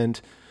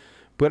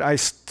 but I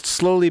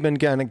slowly been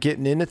kind of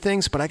getting into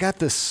things. But I got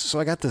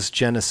this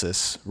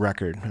Genesis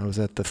record. I was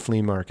at the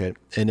flea market,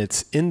 and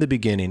it's In the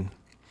Beginning.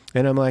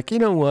 And I'm like, you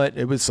know what?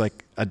 It was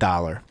like,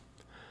 $1.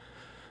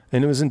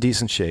 And it was in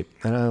decent shape.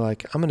 And I'm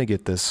going to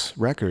get this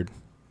record.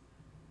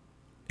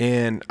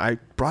 And I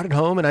brought it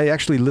home and I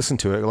actually listened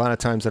to it. A lot of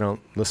times I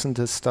don't listen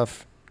to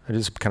stuff. I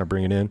just kind of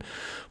bring it in.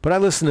 But I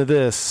listened to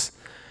this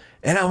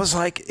and I was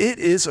like, it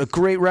is a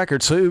great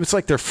record. So it was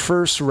like their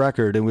first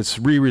record. It was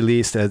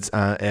re-released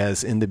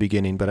as In the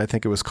Beginning, but I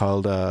think it was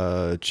called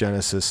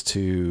Genesis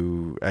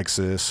to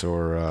Exodus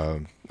or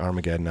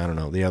Armageddon. I don't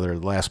know. The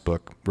last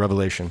book,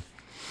 Revelation.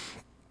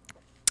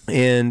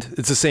 And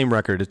it's the same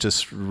record. It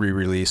just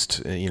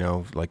re-released,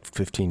 like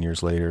 15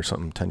 years later or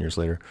something, 10 years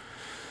later.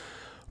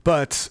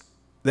 But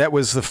that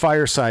was the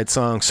Fireside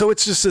song. So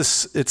it's just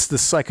it's the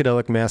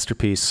psychedelic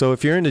masterpiece. So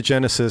if you're into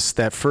Genesis,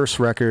 that first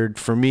record,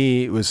 for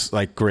me, it was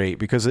like great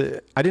because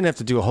I didn't have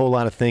to do a whole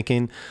lot of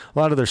thinking. A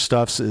lot of their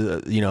stuff's,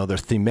 they're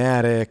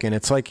thematic and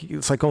it's like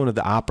going to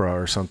the opera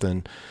or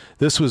something.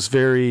 This was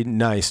very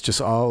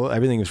nice.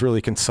 Everything was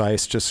really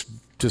concise,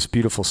 just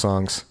beautiful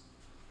songs.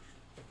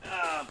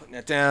 Putting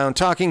that down.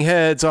 Talking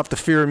Heads off the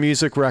Fear of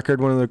Music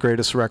record, one of the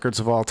greatest records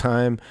of all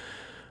time.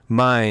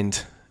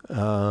 Mind.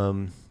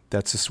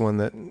 That's just one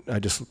that I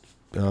just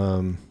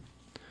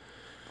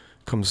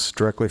comes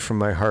directly from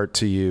my heart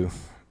to you.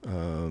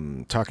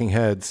 Talking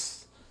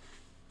Heads.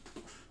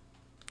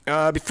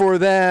 Before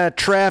that,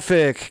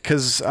 Traffic,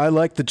 because I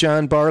like the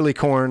John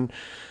Barleycorn.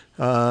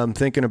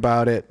 Thinking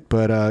about it,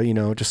 but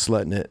just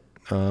letting it.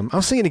 I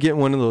was thinking of getting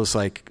one of those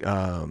like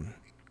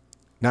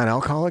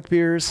non-alcoholic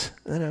beers,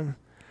 and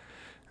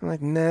I'm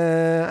like,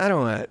 nah, I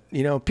don't want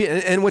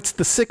it. And what's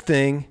the sick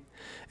thing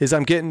is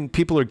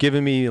people are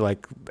giving me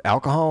like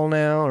alcohol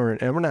now,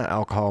 and we're not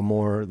alcohol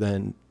more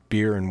than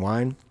beer and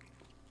wine.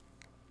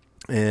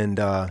 And,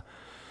 I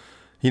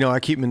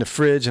keep them in the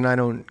fridge and I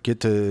don't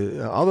get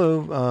to,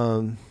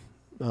 although,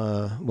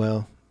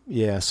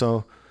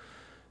 so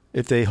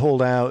if they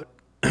hold out,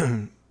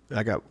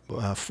 I got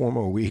 4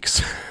 more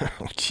weeks.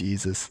 Oh,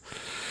 Jesus.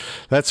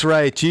 That's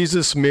right.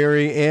 Jesus,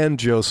 Mary, and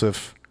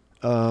Joseph.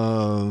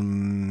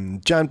 John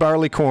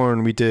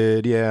Barleycorn we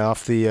did,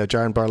 off the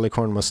John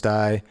Barleycorn Must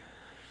Die.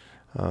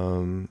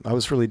 I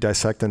was really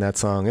dissecting that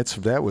song.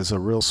 That was a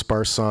real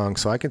sparse song,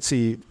 so I can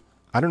see.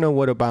 I don't know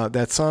what about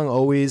that song.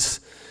 Always,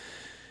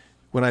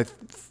 when I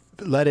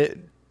let it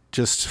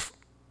just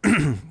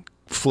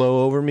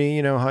flow over me,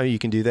 you know how you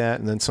can do that,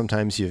 and then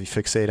sometimes you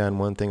fixate on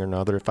one thing or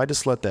another. If I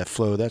just let that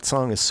flow, that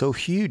song is so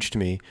huge to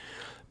me.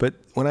 But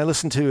when I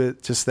listened to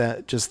it just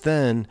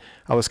then,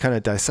 I was kind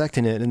of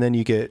dissecting it, and then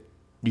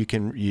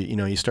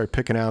you start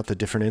picking out the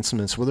different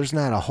instruments. Well, there's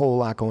not a whole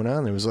lot going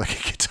on. There was like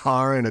a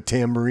guitar and a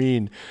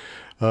tambourine,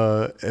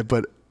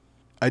 but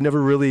I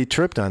never really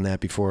tripped on that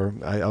before.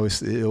 It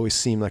always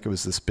seemed like it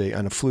was this big,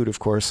 on a flute, of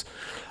course.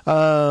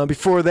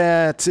 Before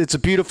that, It's a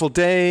Beautiful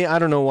Day. I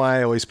don't know why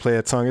I always play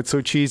that song. It's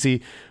so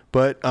cheesy,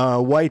 but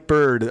White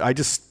Bird. I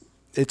just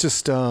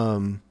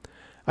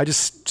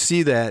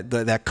see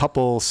that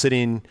couple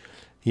sitting,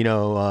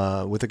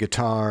 with a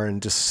guitar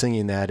and just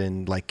singing that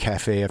in like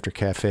cafe after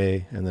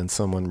cafe, and then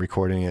someone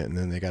recording it, and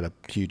then they got a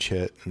huge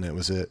hit, and that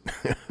was it.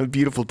 A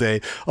Beautiful Day.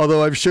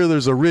 Although I'm sure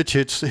there's a rich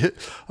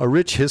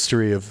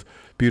history of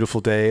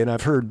Beautiful Day, and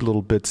I've heard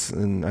little bits,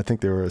 and I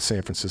think they were a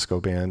San Francisco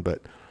band,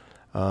 but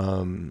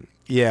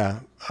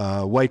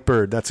White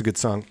Bird, that's a good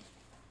song.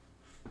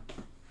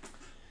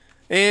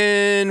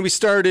 And we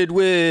started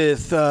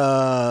with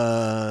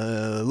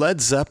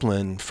Led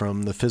Zeppelin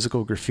from the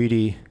Physical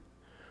Graffiti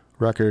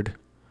record,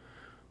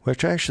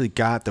 which I actually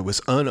got that was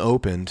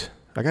unopened.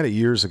 I got it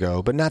years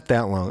ago, but not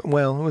that long.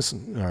 Well, it was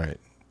all right.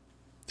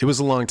 It was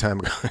a long time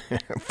ago,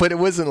 but it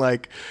wasn't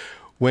like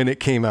when it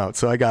came out.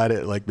 So I got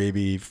it like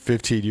maybe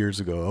 15 years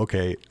ago.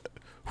 Okay.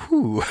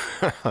 Whew.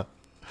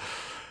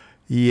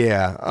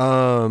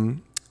 Yeah.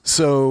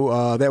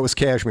 So that was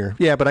Kashmir.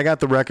 Yeah, but I got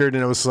the record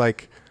and it was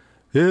like,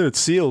 yeah, it's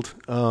sealed.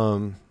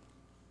 And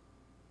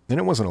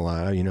it wasn't a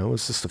lot, it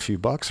was just a few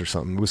bucks or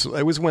something.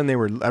 It was when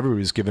everybody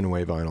was giving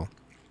away vinyl.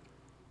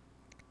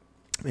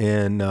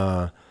 And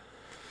I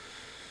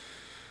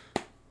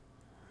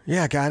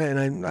got it,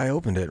 and I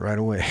opened it right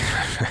away.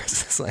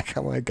 It's just like,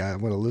 oh my God, I'm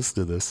going to listen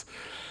to this.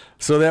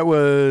 So that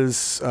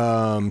was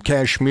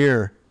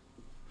Kashmir.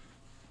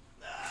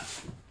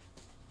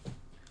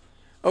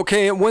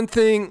 Okay, one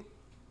thing.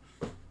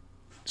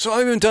 So I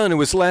haven't done. It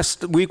was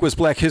last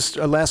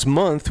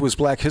month was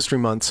Black History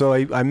Month. So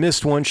I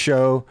missed one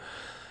show.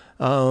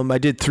 I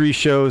did 3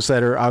 shows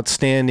that are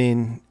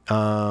outstanding.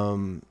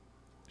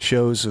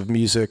 Shows of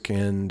music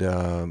and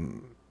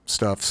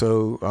stuff.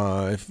 So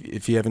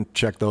if you haven't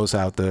checked those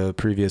out, the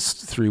previous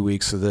 3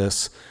 weeks of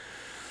this.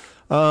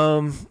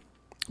 But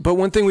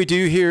one thing we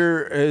do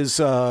here is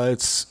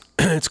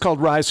it's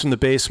called Rise from the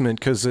Basement,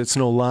 because it's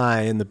no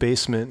lie. In the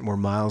basement, we're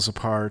miles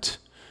apart.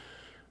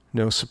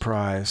 No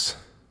surprise.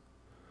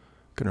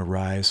 Gonna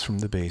rise from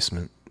the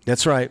basement.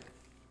 That's right.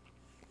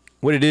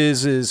 What it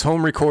is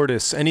home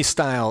recordists, any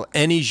style,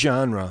 any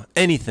genre,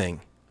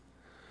 anything.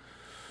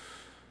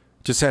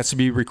 Just has to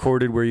be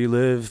recorded where you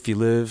live. If you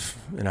live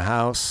in a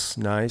house,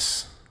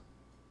 nice.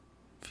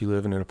 If you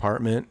live in an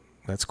apartment,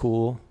 that's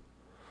cool.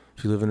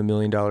 If you live in $1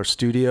 million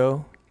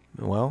studio,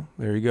 well,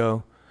 there you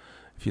go.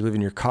 if you live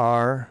in your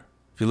car,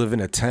 if you live in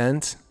a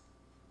tent.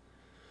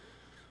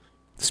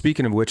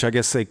 Speaking of which, I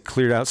guess they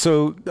cleared out.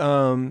 So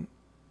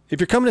if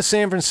you're coming to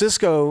San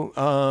Francisco,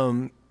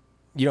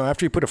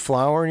 after you put a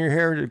flower in your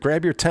hair,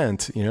 grab your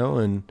tent,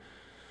 and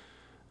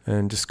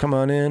just come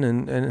on in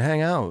and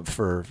hang out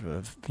for,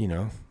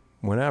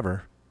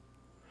 whenever.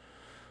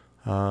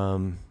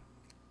 Yeah,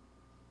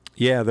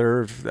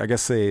 they're I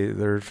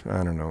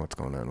don't know what's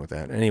going on with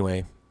that.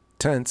 Anyway,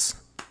 tents.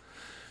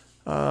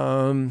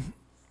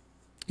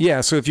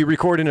 Yeah, so if you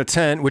record in a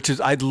tent, which is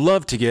I'd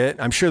love to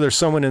get, I'm sure there's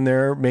someone in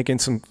there making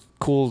some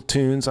cool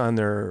tunes on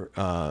their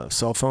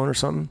cell phone or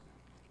something.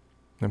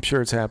 I'm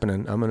sure it's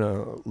happening. I'm going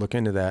to look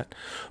into that.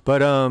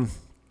 But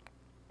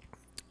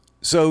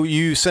so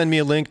you send me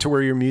a link to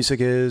where your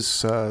music is,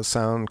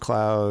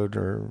 SoundCloud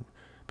or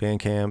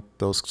Bandcamp,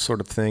 those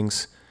sort of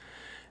things.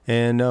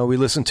 And we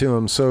listen to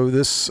them. So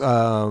this,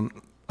 I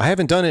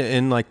haven't done it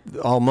in like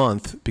all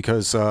month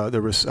because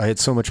I had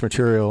so much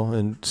material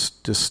and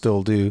just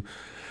still do.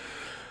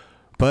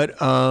 But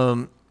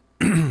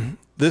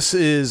this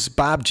is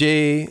Bob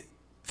J.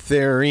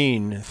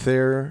 Therine,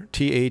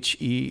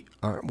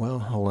 T-H-E-R. Well,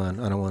 hold on.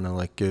 I don't want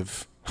to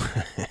give.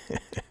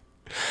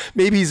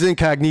 Maybe he's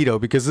incognito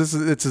because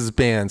it's his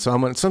band.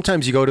 So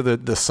sometimes you go to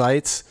the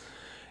sites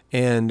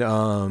and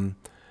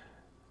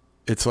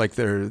it's like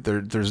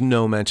there's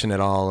no mention at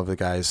all of the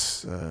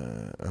guy's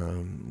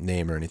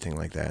name or anything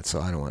like that. So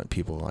I don't want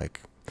people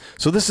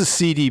So this is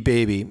CD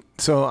Baby.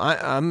 So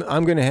I'm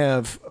going to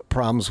have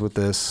problems with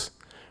this.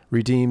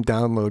 Redeem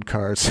download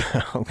cards.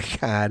 Oh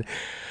God.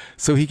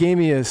 So he gave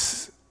me oh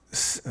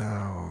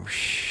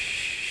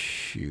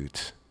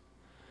shoot.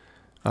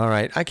 All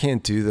right, I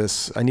can't do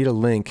this. I need a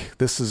link.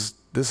 This is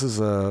that's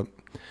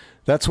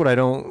what I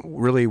don't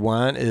really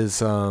want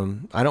is I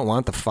don't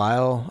want the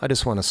file. I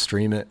just want to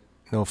stream it.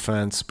 No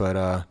offense, but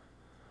I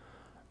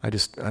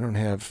don't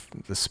have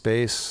the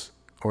space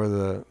or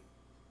the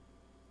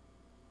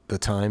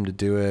time to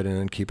do it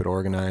and keep it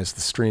organized.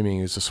 The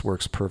streaming just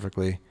works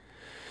perfectly.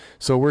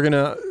 So we're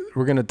gonna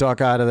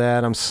duck out of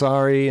that. I'm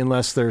sorry,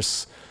 unless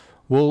there's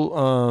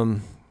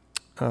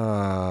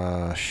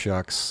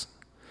shucks.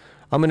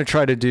 I'm gonna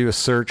try to do a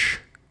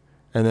search,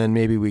 and then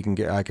maybe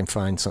I can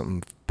find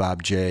something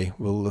Bob J.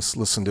 We'll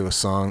listen to a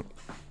song.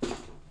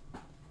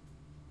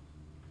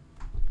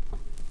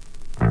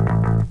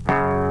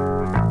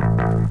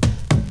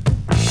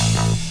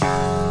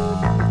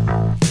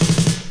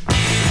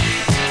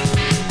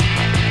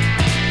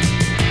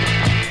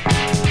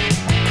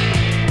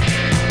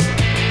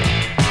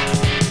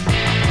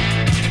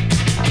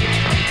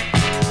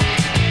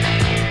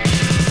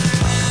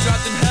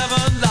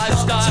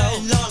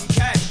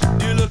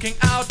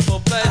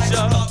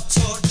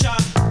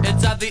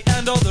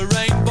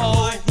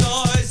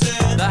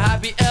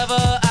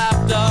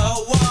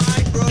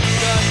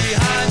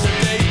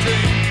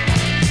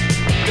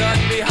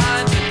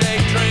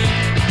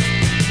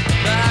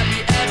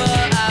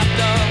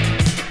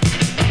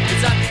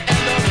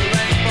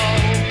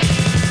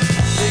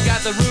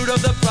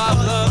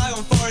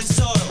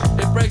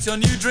 On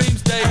new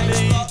dreams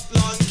daily.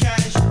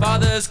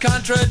 Father's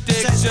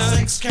contradictions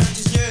and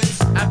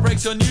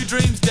breaks on new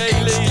dreams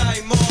daily.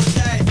 Dirt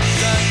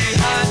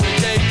behind the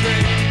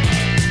daydream.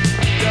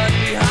 Dirt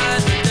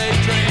behind the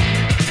daydream.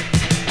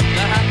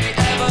 The happy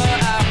ever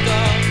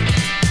after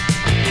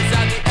is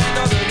at the end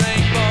of the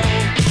rainbow.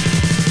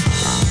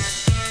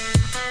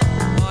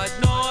 White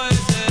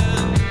noise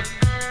in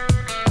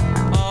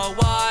a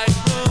white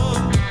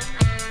room.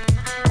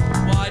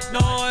 White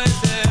noise.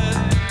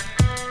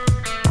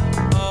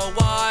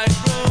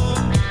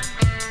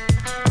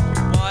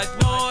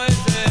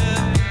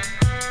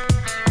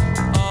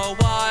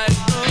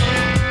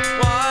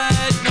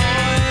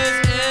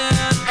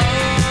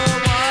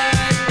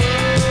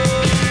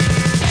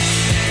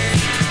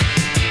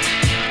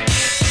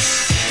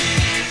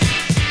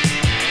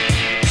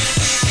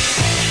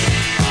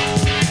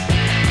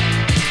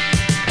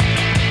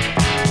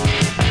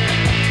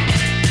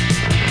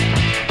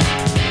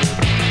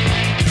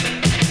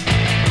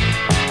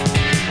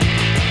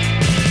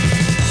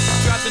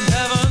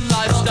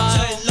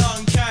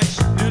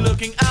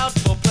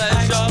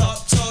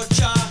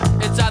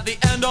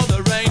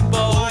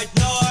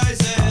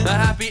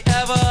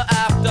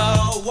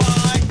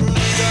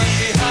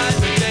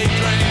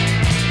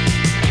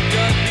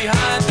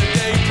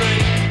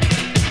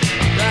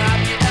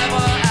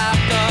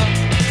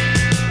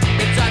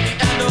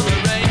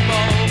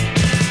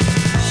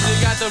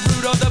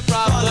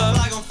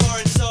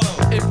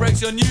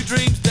 On new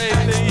dreams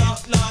daily.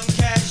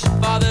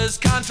 Father's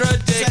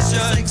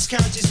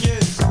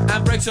contradictions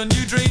and breaks on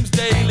new dreams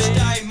daily.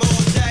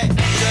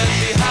 Dirt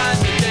behind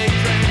the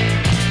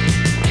daydream.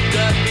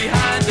 Dirt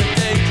behind the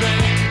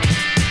daydream.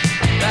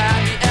 The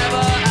happy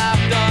ever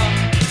after.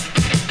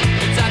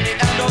 It's at the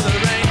end of the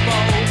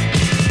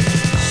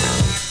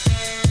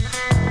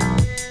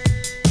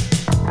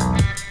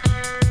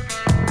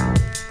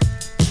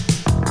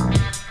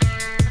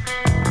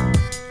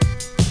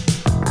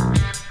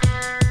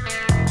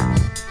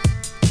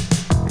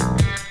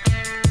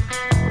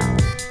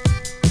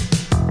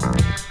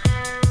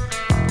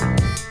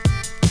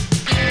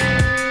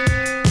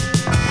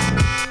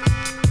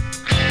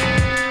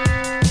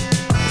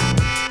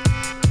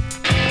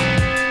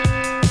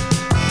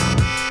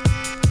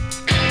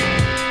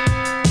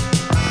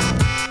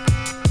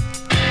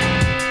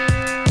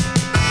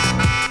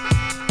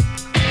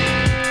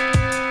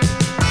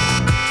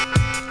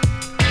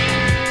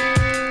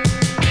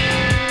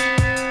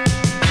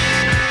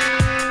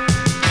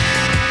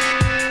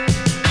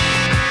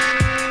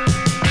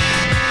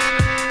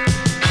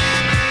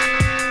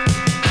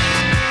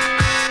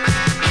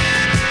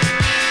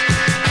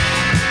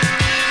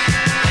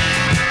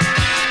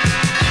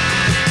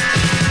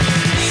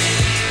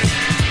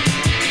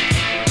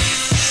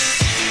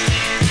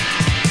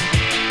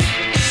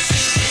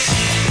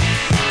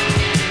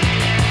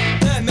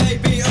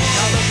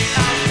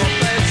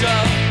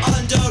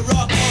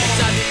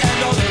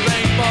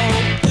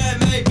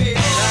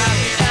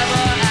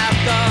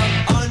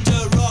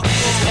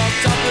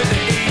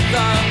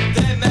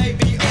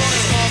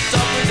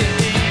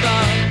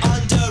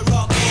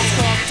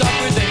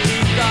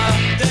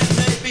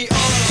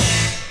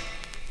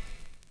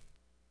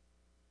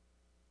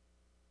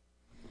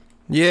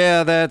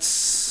Yeah,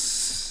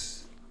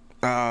 that's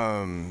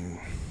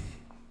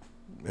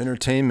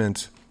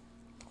Entertainment.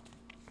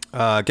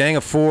 Gang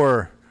of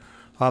Four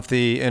off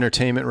the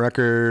Entertainment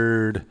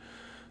record.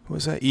 What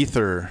was that?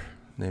 Ether,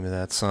 name of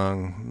that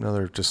song.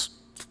 Another just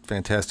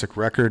fantastic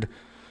record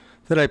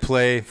that I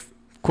play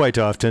quite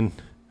often.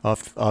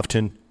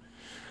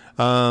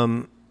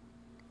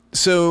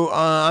 So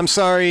I'm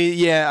sorry.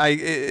 Yeah,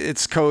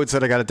 it's codes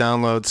that I got to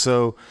download.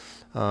 So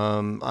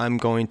I'm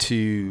going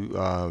to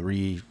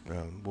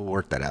we'll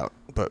work that out,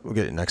 but we'll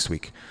get it next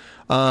week.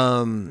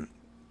 Back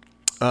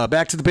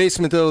to the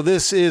basement, though.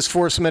 This is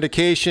Forced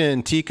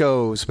Medication.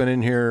 Tico's been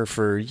in here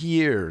for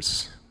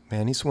years.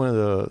 Man, he's one of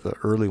the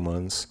early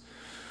ones.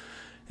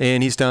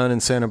 And he's down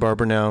in Santa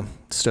Barbara now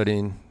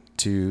studying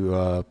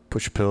to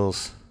push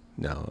pills.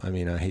 No, I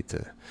mean, I hate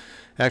to.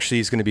 Actually,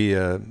 he's going to be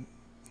on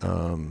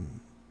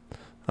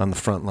the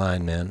front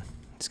line, man.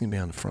 He's going to be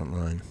on the front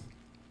line.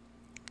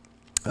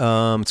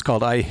 It's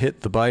called I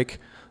Hit the Bike.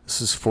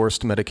 This is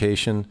Forced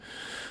Medication.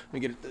 Let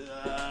me get it.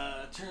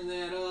 Turn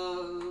that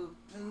up.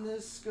 And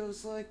this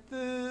goes like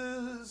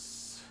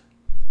this.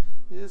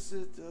 Yes,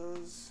 it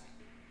does.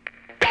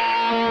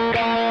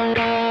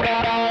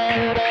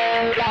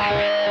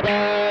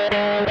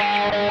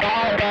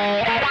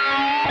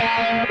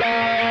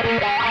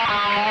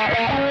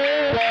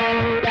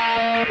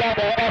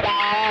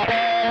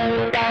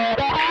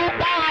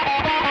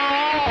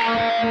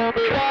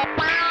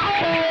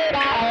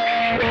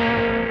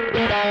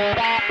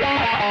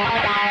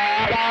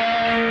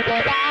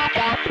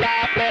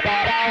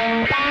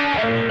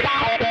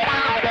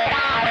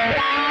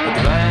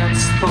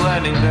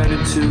 Planning that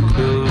it took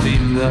to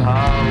leave the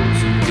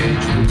house,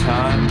 engage the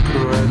time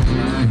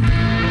correctly,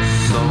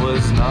 so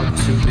as not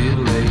to be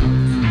late.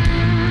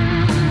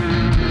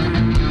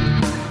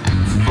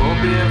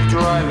 Phobia of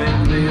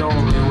driving the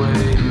only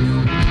way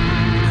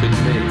could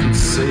make it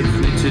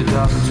safely to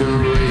Dr.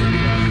 Ray,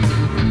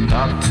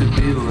 not to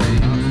be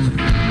late.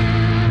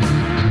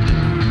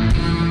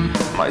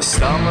 My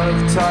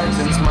stomach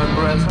tightens, my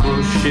breath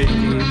grows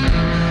shaky,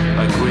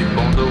 my grip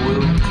on the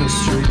wheel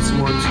constricts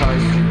more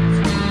tightly.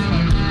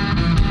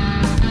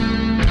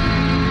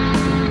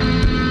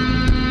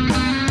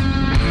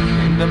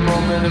 The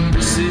moment of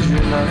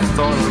precision, I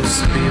thought of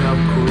speed up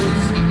quick,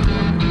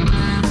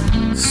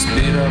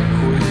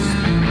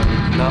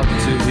 not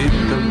to hit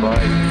the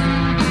bike.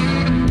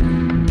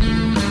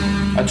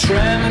 A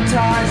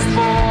traumatized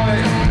boy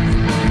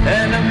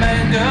and a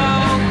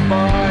mangled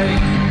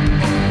bike,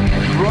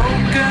 a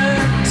broken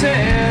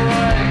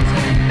taillight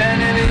and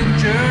an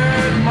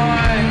injured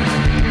mind.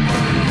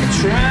 A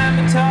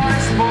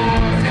traumatized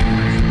boy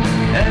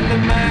and a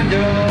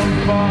mangled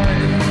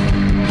bike,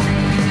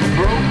 a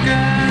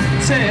broken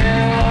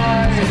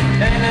taillight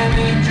and an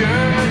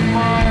injured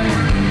mind.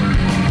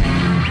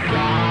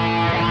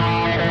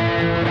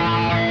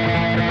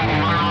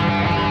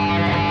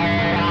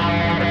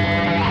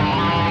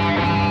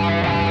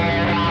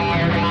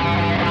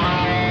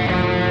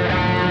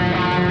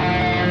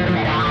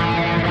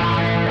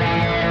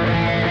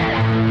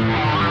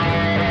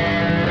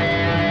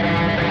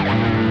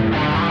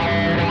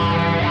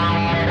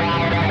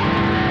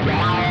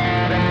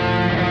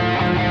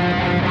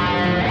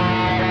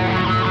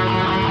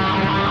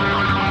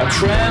 A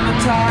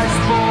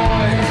traumatized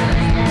boy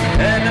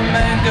and a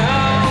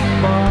mangled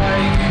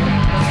bike,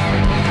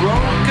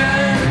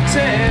 broken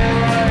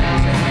taillight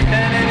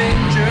and an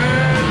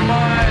injured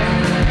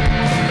mind.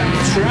 A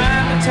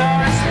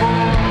traumatized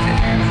boy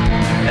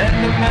and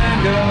a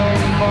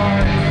mangled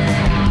bike,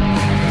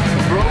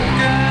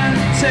 broken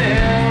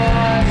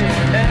taillight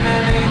and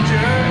an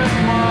injured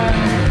mind.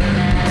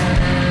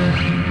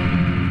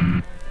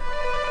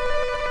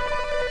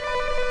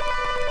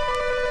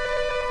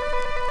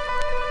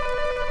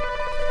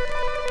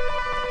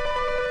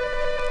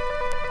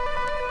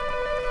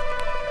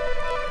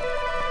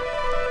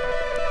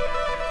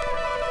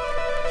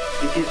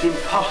 It is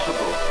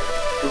impossible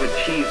to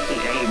achieve the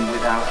aim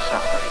without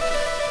suffering.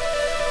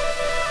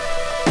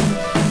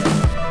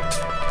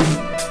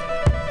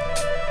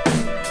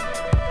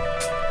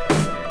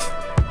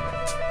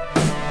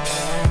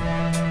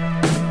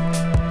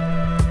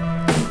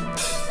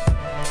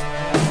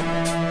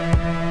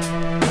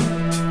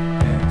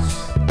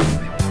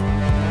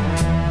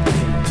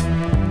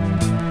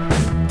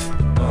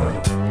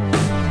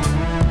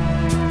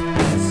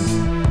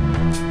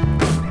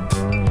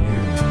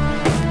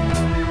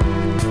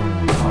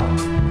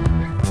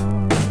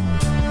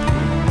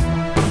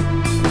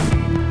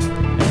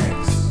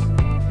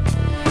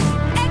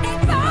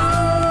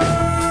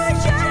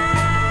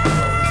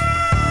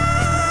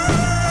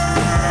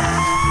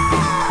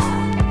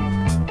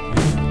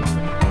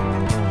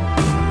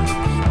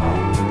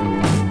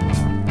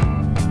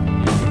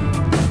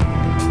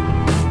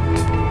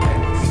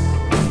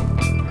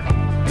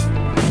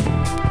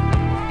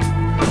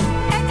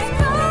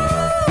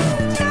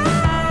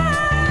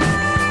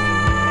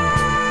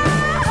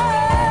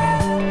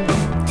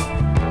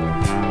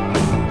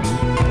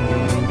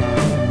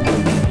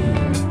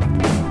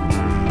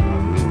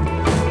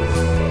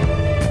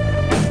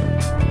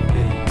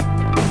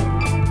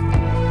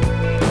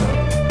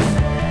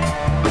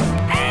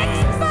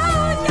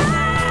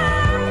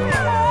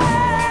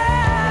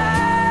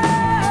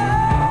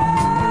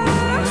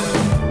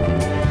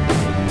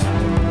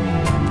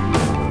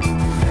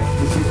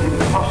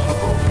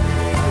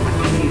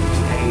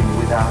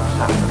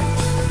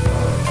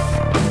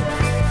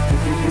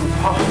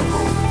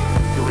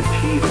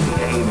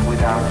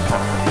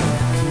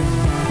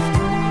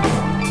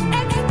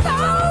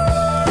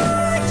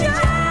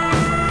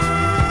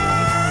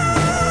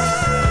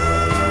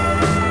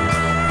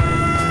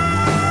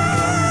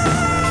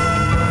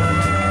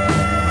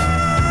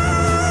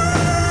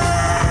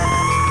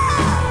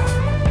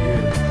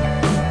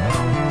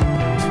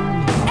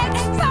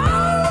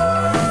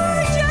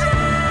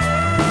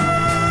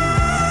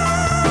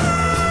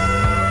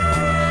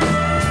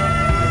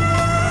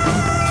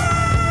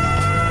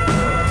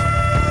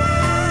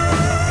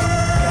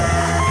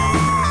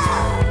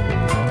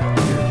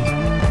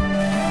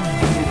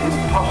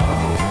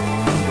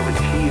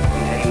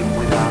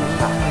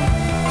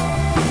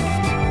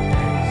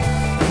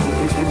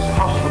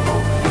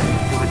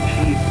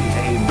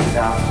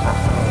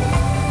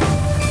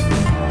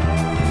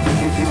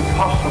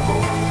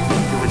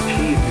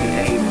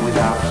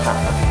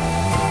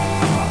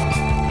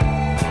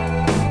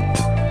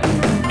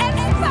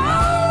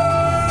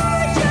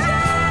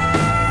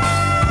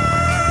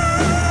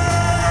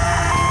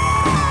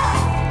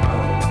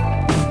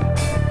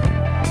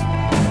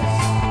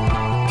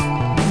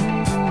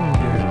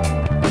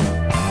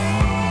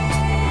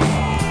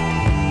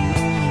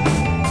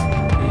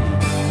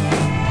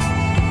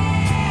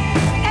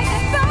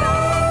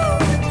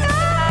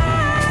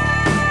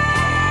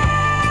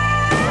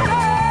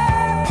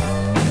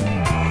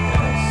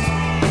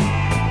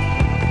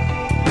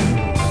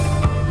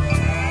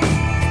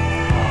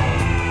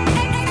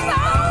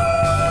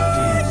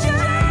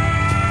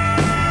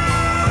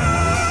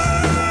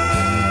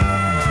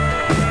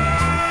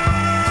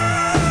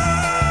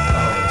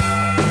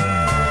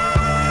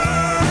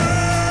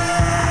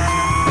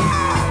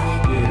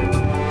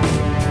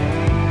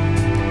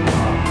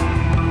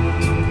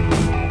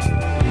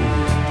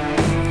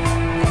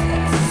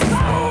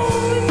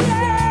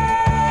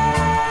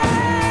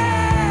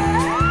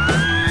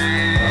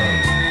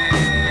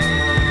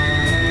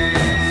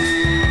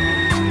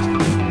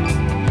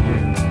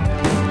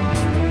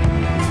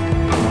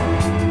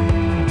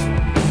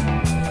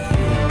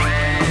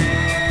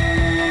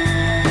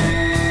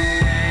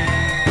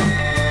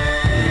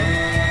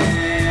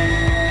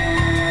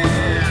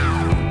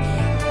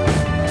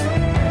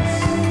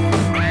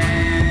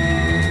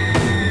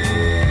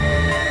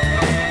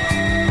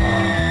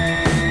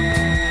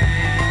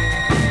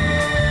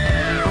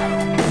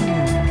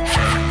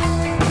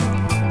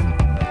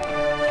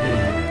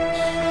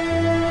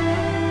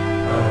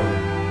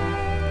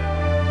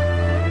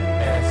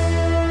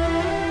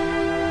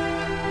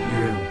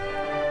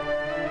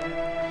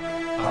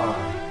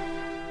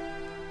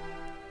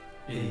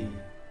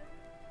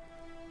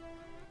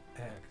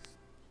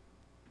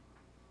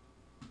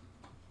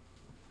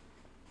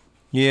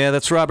 Yeah,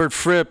 that's Robert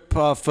Fripp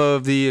off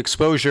of the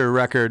Exposure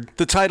record.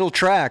 The title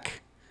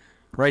track,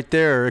 right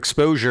there,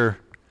 Exposure.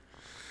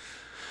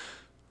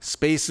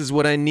 Space is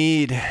what I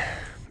need.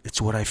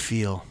 It's what I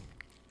feel.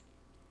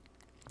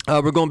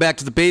 We're going back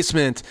to the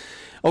basement.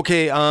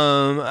 Okay,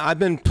 I've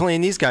been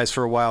playing these guys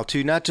for a while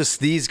too. Not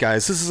just these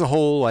guys. This is a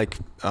whole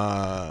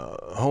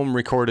home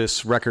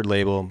recordist record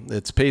label.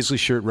 It's Paisley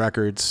Shirt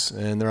Records,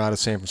 and they're out of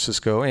San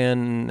Francisco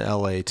and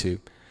LA too.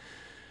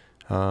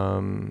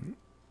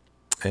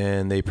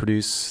 And they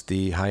produce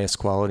the highest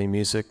quality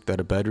music that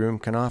a bedroom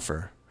can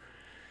offer.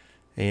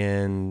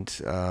 And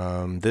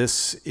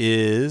this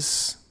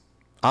is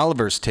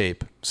Oliver's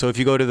tape. So if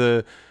you go to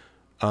the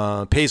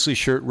Paisley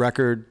Shirt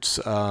Records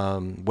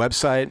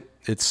website,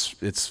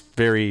 it's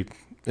very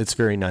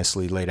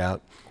nicely laid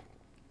out.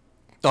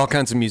 All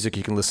kinds of music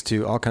you can listen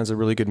to, all kinds of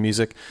really good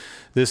music.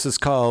 This is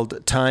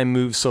called Time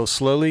Moves So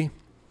Slowly.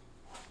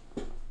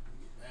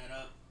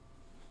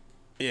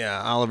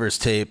 Yeah, Oliver's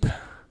tape.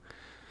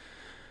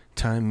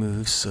 Time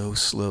moves so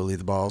slowly.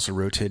 The balls are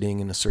rotating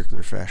in a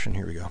circular fashion.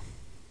 Here we go.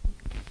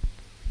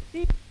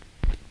 You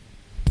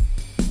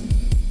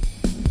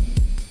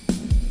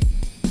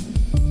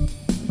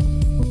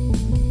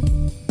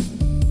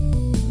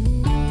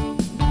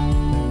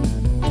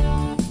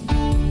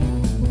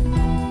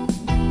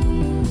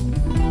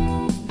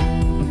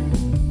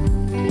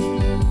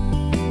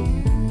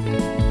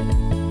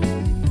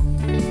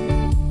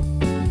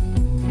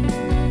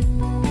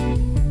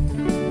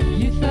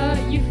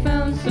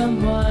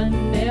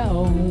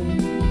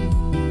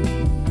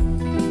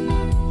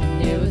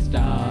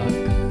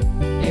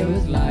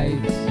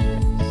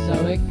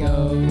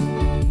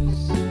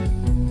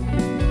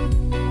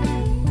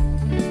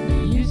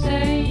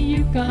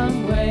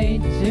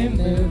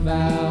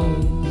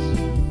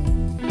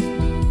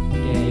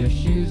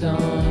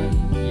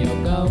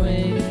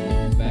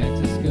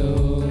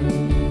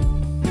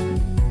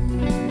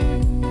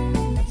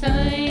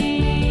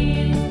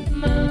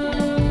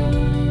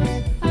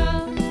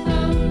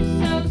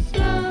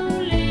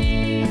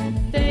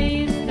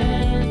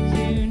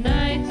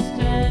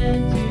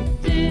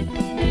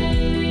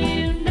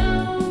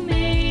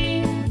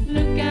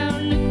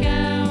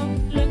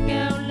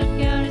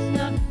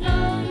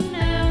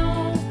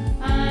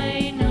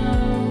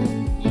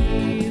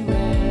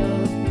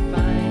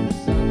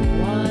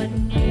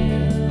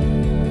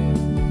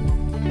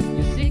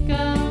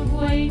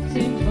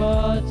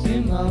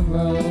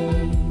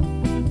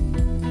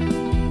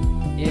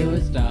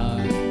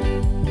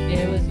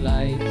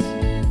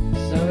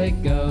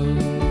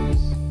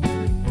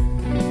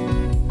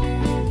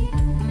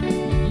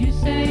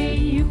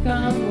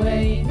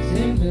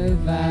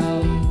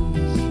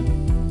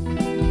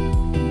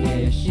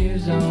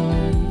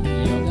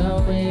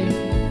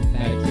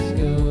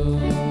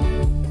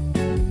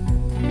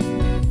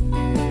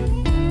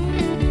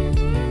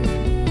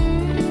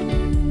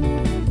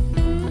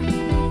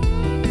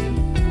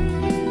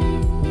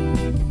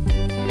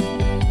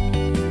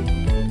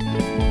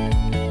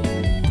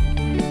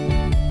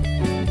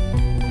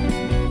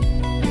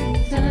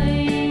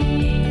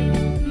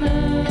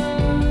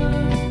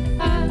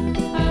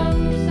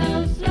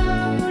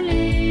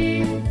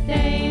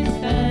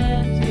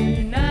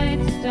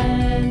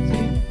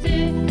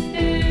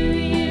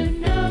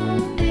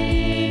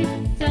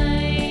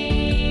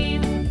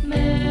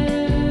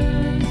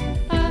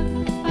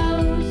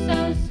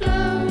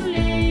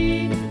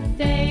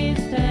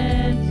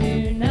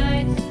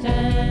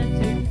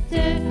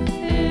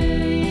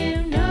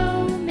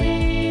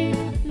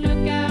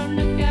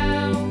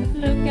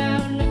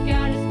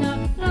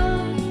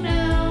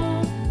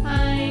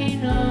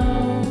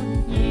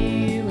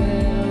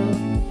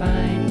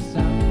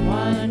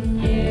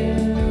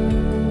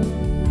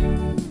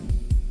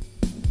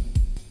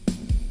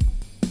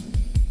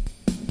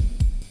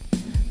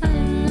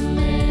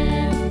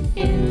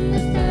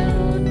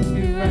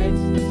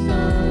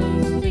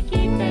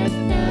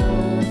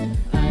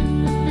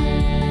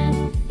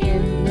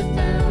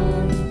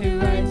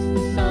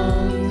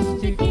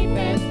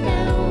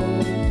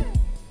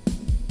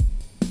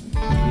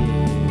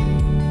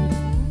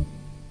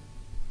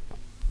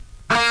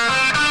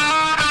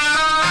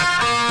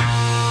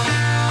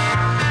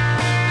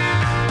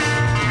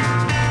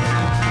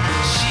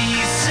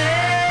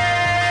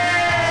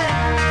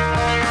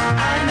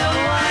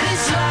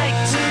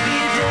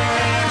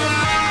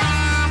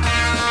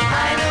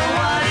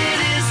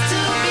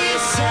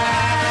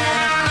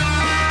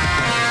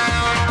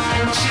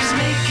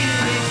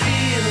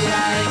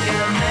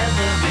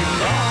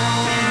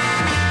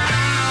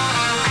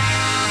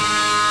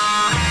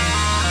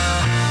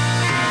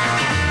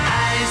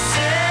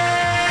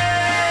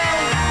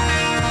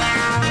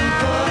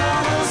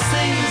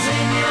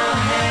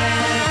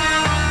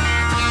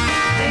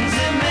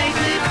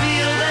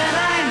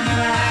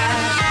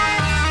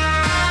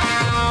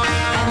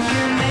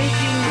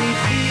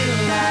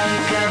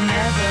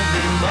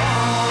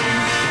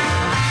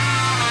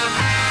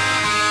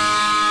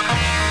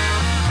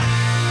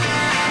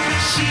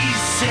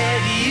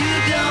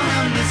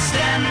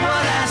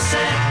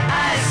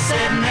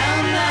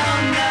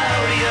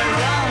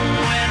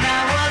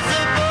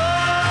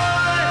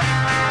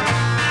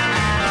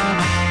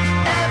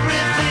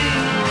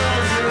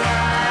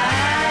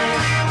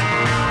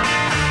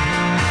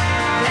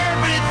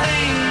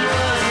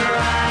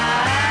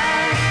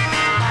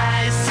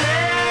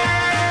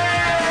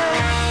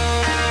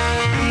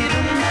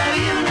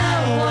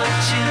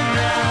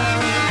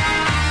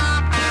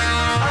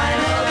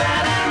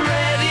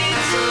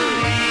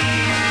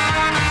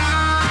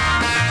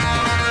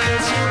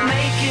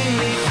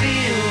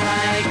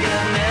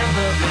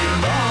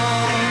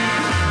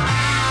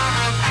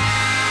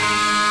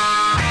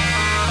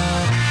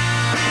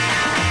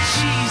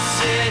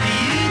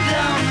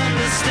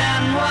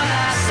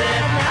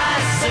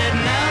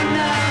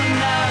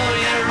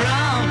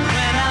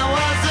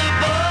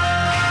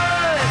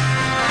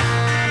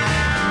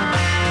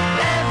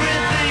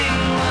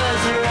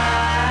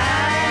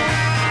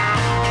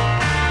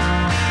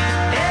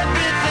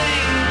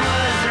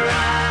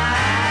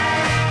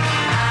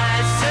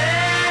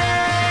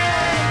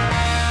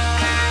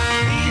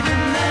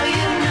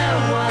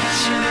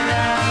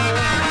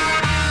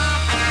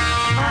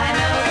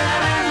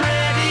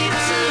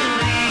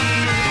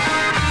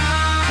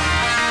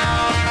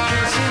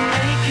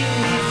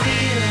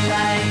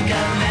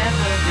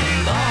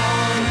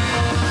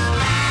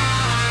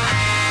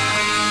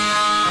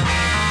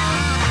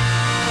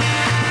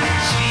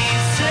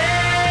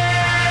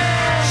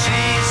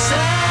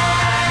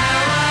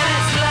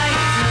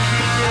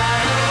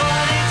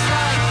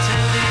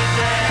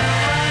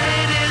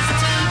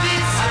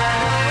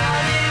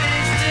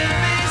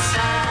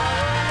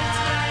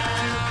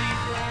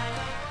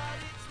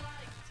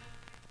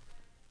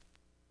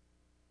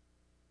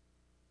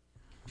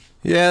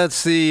Yeah,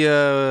 that's the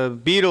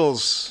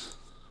Beatles.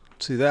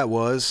 Let's see, that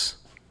was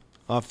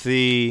off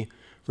the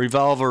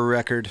Revolver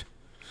record.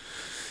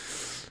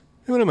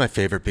 One of my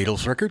favorite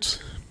Beatles records.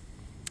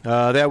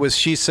 That was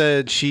She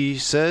Said, She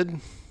Said,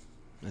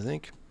 I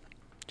think.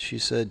 She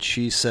Said,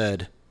 She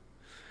Said.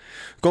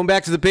 Going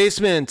back to the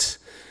basement.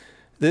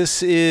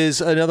 This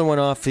is another one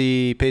off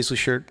the Paisley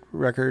Shirt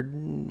record,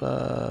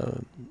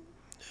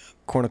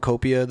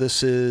 Cornucopia.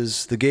 This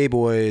is the Gay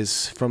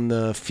Boys from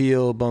the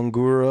Feel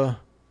Bangura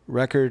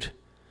record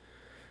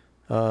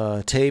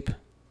tape.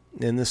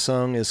 And this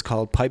song is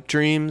called Pipe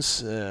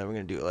Dreams. We're going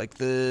to do it like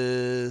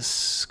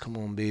this. Come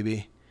on,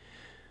 baby.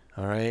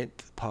 All right.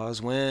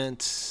 Pause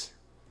went.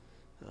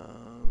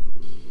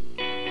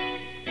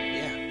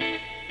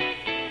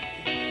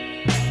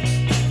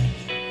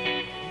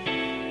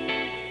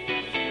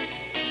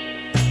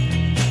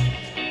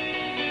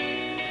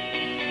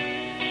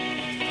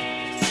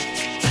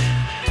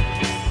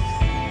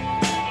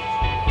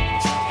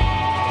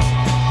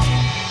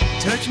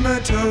 Touch my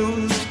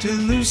toes to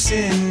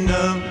loosen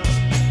up.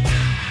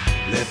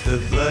 Let the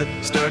blood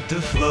start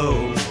to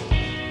flow.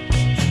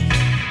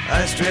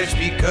 I stretch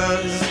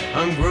because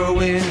I'm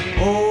growing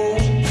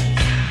old,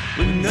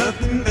 with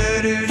nothing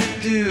better to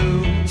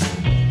do.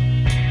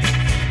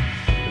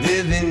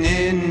 Living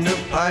in a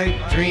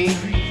pipe dream.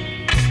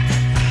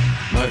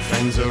 My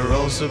friends are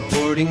all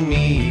supporting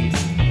me.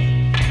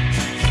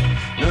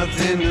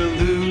 Nothing to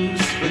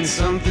lose, but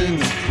something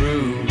to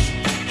prove.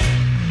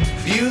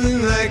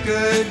 Feeling like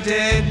a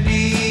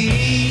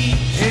deadbeat,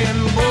 and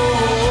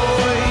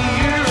boy,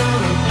 you're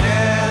on a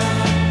path.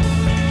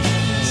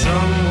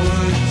 Some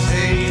would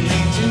say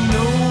lead to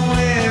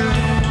nowhere,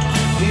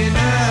 and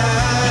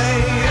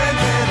I'd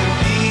rather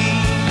be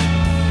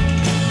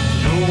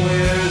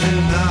nowhere than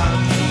not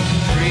be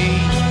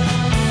free.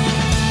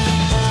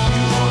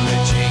 You wanna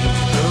change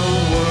the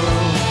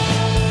world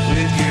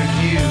with your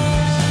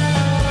views,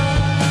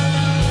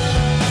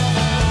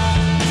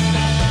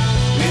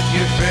 with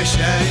your fresh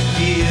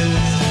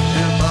ideas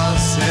and a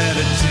boss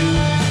attitude.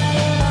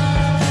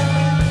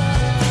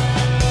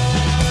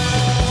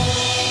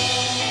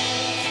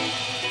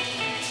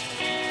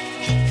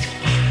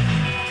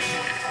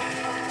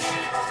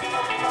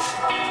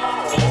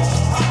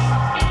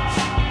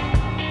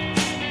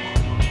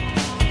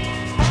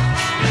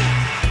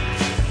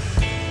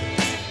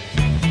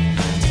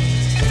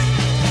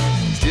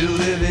 Still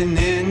living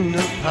in a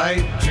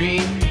pipe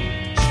dream.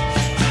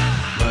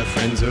 My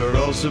friends are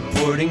all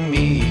supporting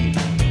me.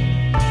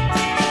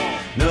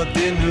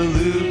 Nothing to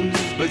lose,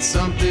 but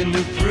something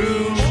to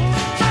prove.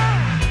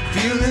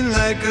 Feeling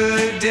like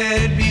a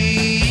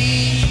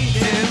deadbeat,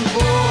 and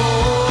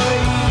boy,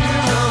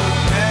 you're on a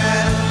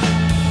path.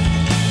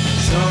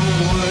 Some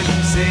would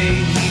say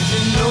lead to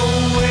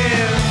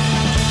nowhere,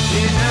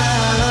 and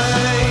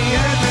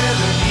I'd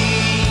rather be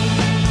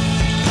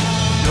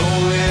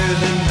nowhere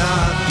than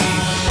not be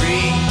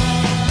free.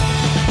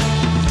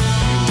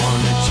 You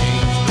wanna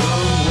change the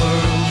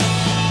world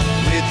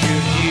with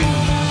your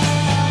views,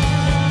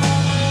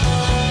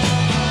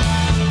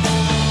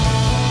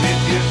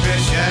 with your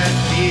fresh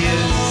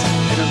ideas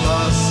and a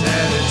boss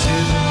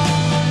attitude.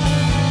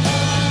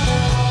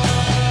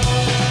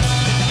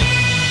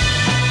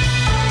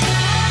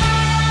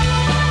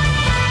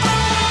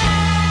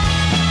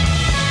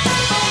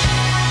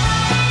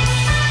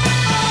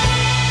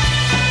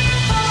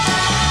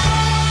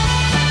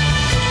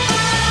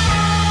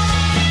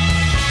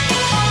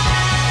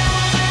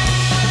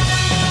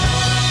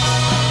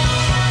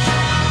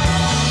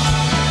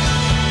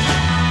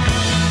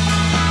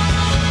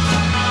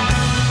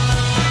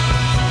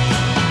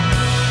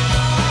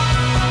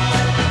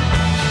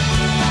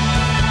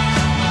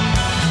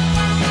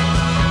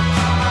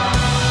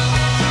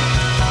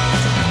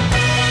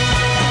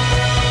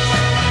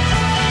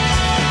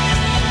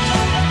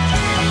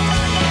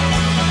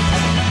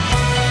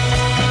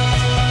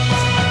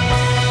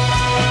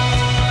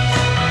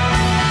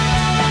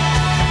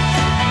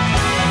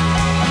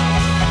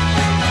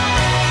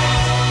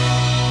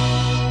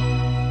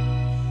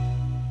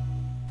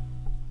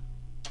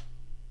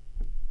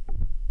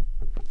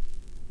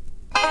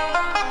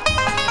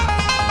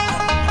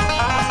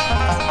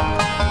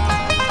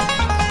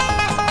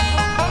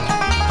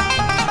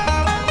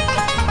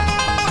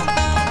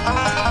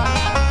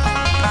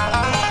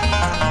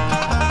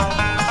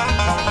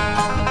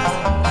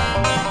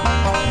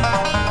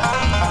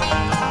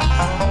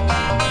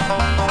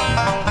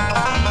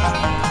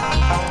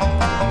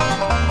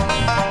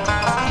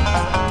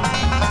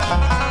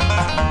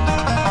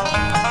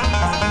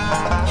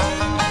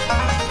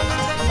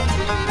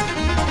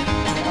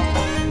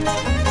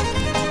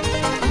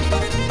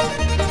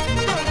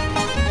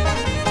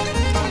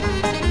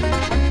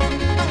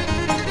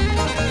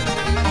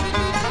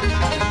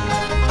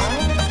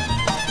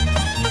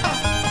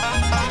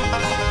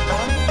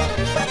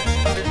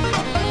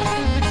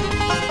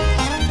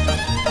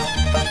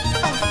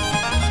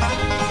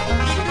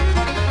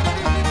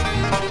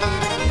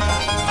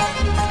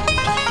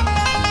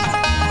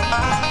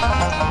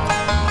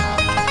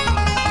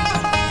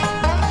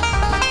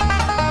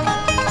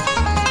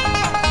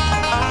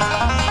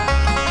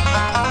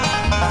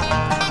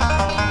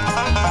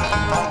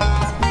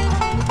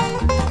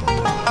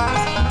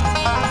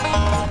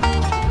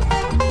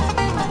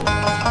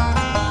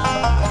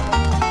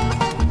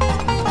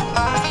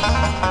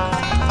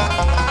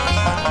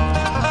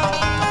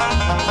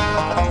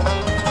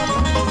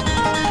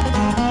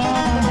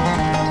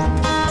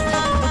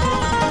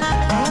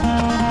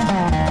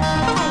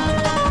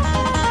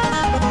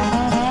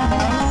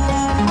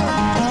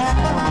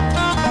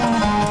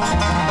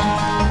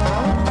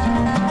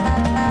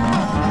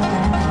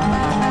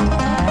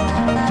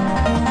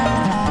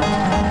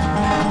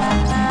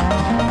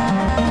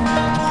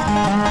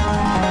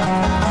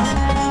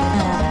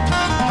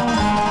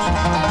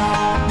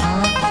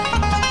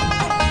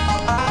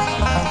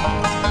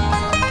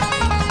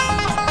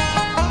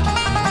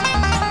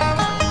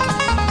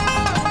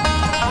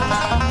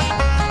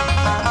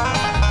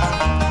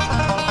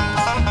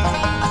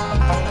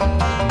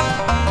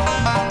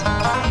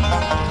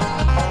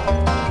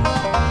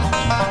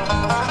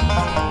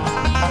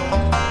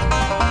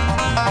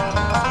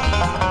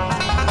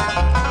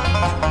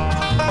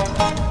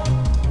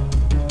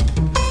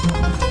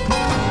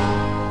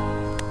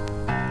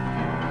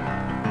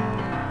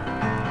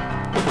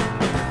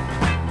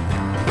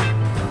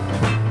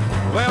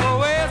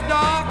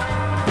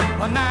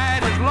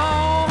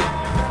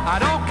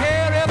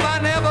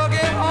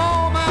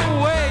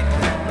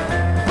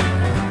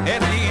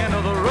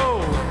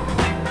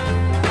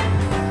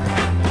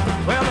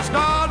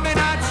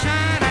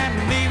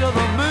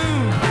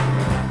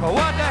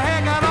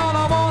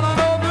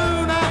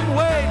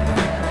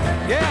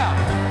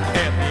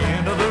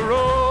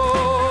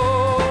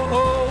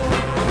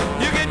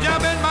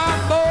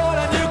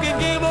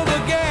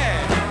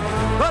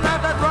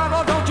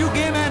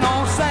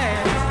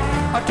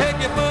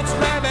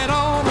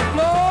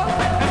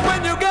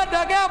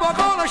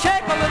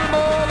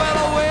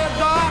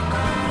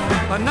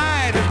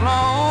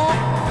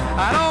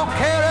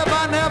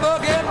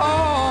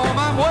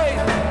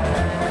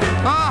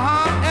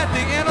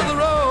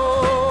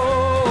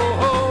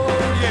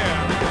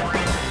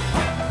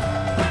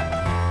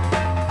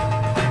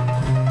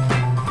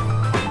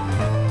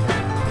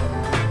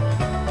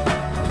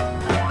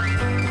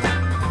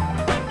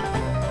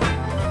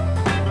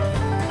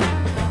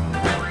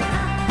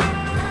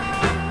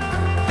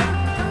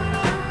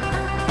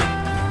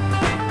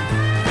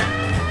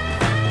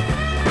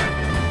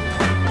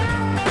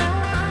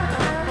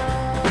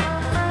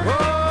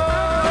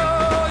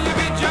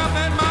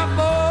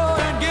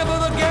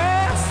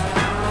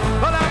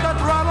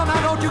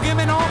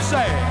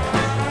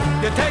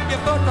 take your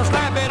foot to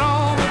slap it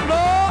on the floor.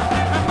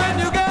 And when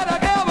you get a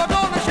girl, we're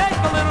gonna shake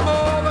a little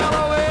more. Well,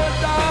 away,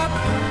 dark,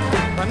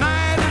 the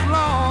night is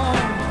long.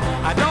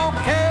 I don't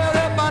care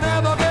if I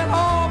never get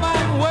home.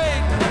 I'm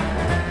waiting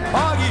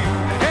for you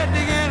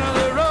heading into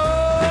the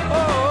road.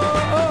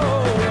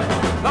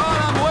 Lord,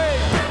 I'm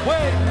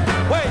waiting,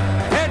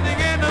 heading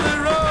into the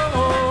road.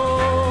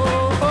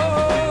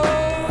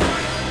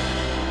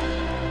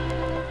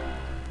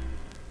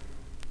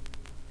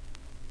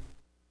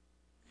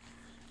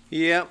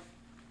 Yep.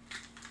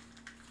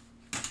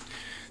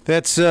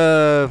 That's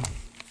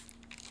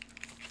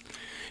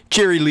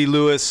Jerry Lee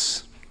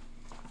Lewis.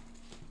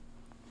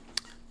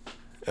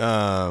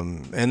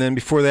 And then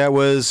before that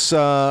was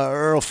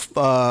Earl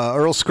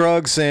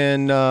Scruggs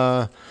and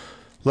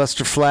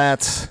Lester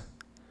Flatt.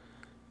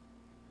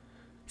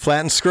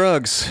 Flatt and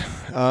Scruggs.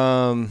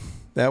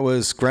 That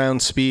was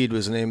Ground Speed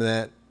was the name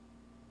of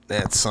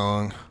that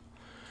song.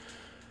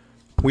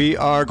 We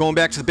are going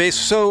back to the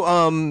basement.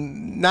 So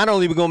not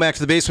only are we going back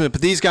to the basement,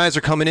 but these guys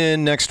are coming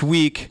in next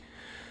week.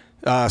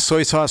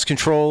 Soy Sauce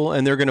Control,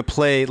 and they're going to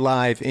play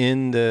live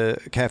in the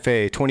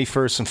cafe,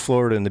 21st in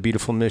Florida in the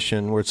beautiful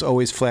Mission, where it's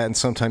always flat and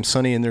sometimes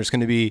sunny, and there's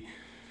going to be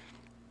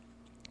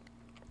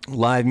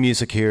live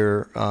music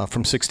here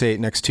from 6 to 8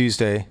 next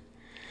Tuesday.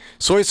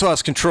 Soy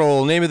Sauce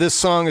Control. Name of this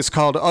song is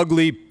called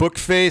Ugly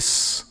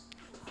Bookface.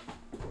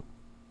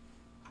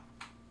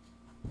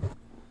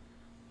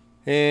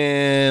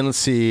 And let's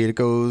see, it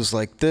goes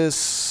like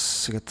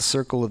this. You got the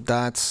circle of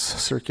dots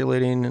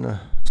circulating in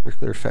a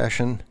circular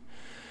fashion.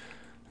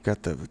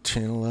 Got the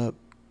channel up.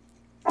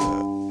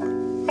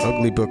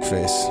 Ugly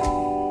Bookface.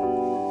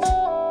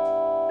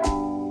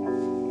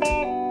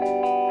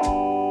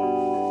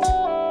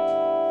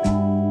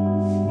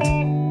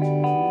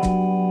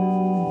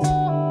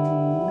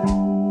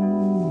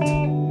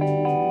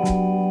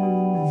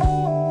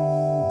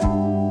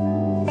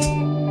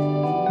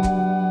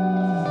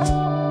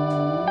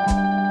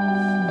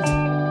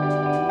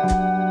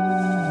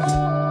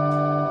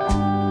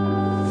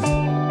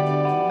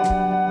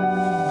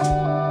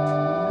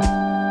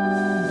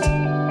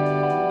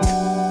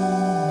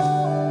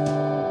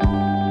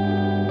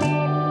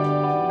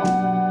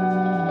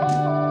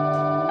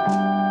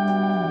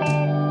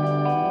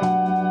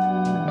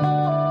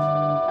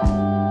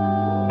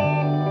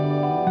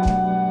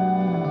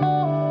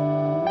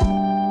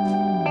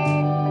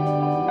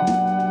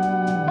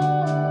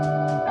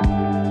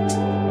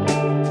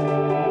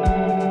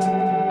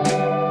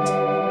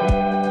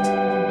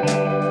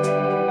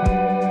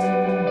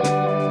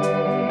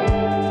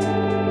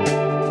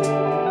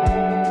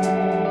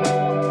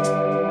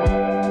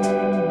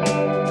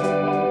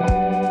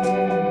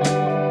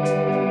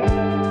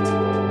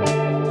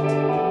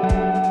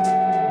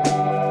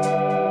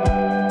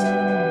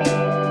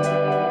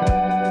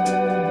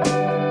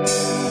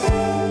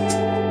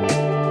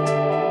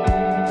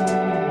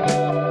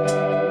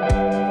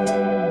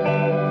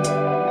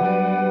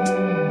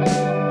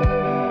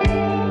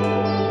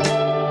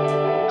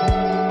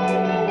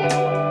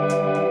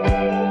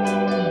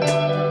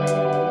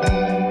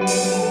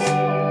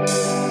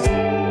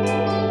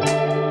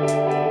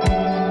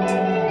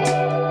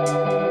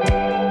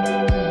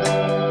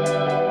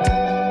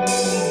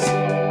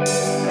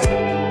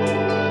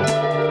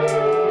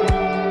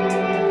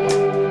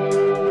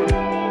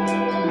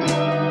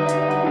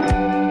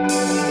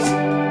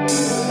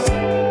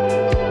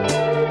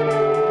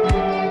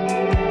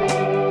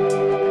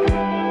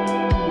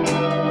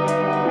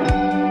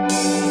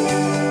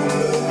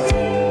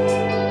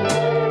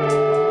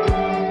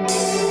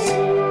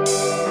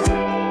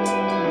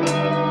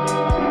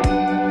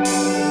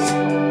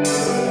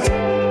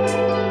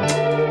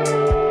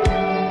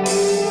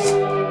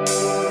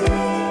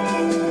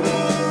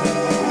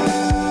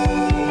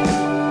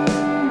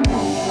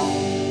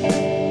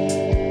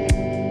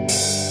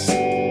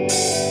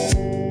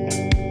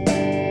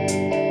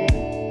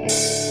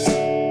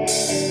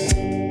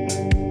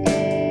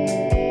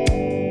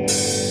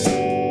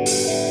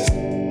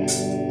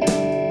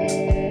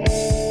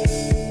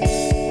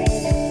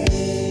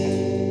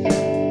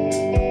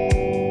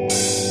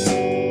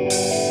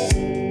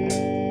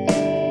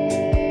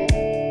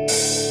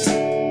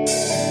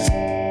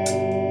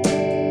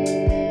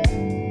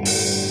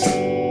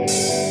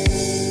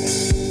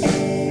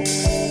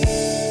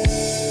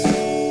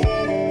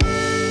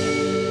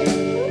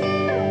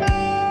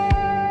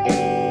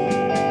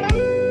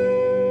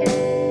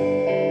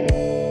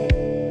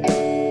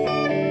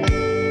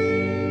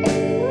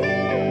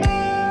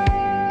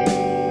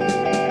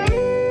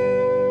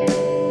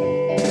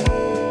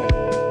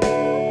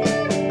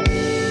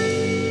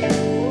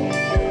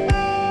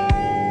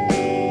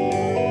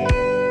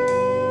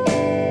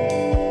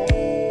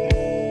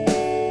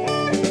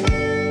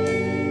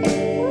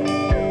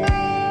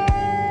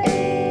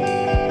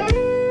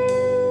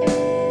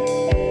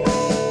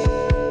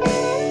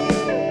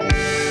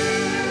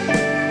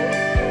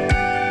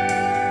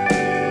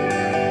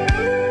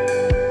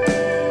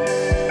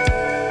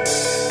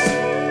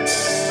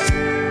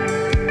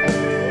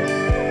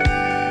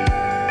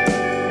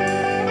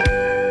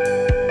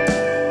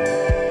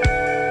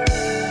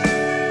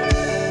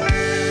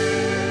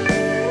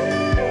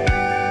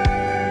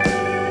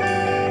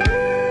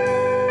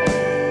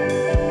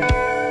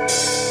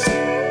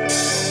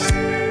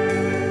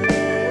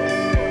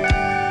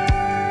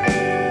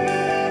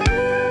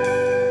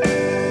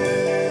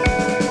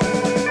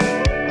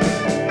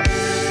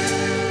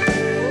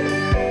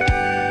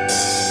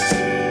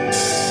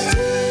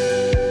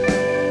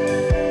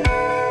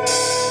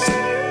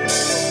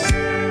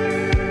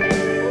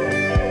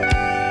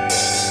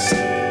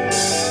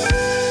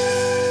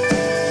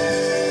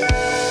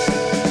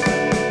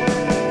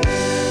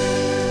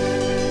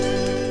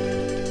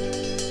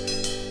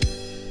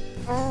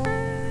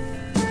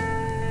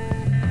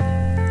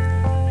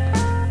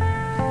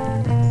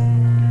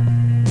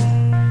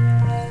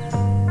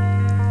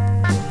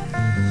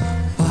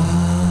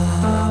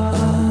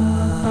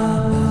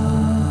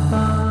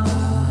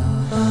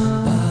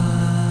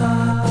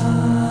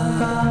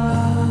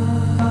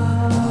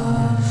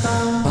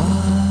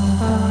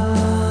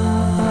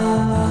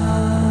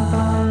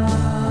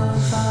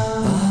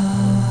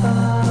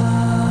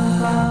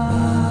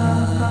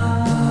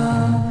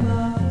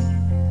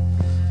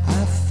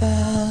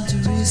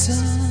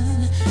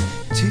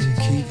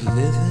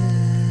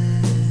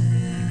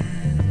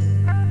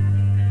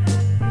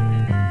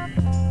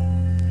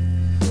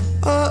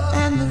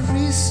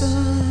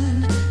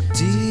 reason,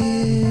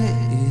 dear,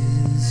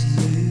 is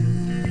you.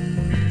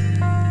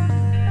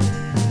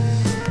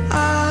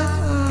 I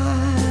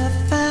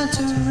found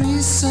a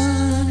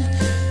reason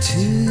to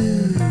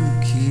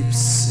keep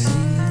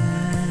singing.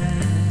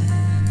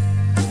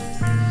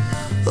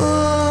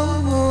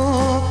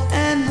 Oh,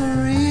 and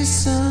the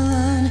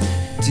reason,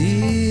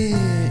 dear,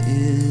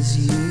 is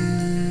you.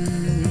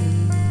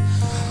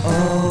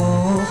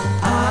 Oh,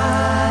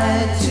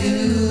 I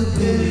do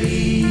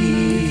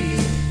believe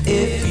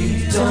if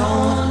you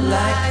don't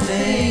like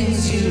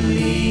things, you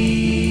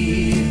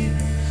leave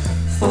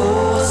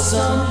for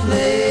some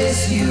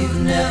place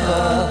you've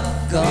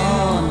never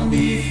gone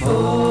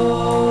before.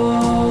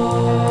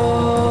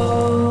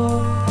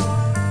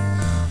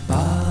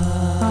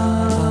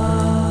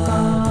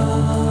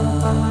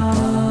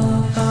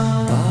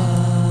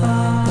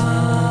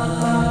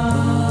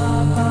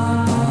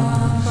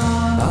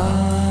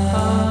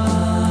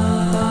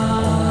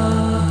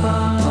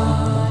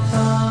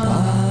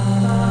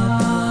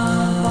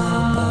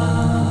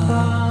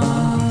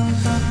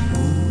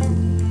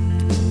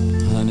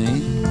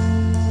 Honey,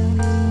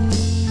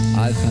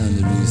 I found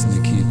a reason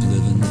to keep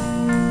living.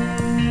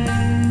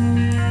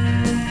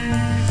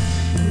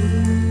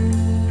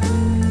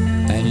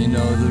 And you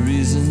know the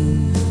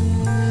reason?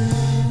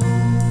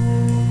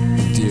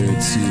 Dear,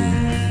 it's you.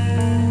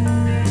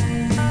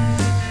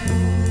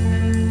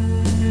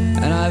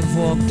 And I've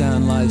walked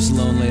down life's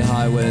lonely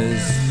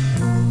highways,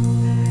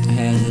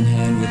 hand in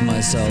hand with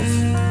myself.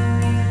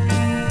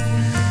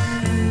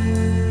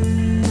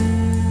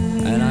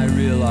 And I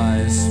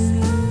realize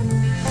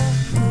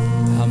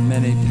how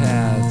many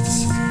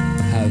paths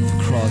have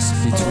crossed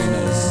between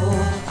us.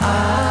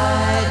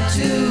 I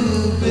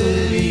do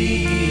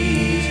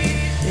believe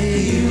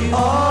you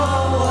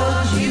are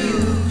what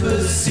you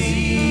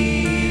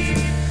perceive.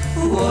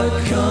 What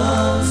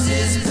comes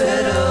is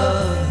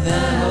better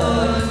than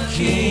what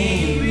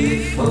came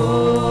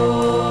before.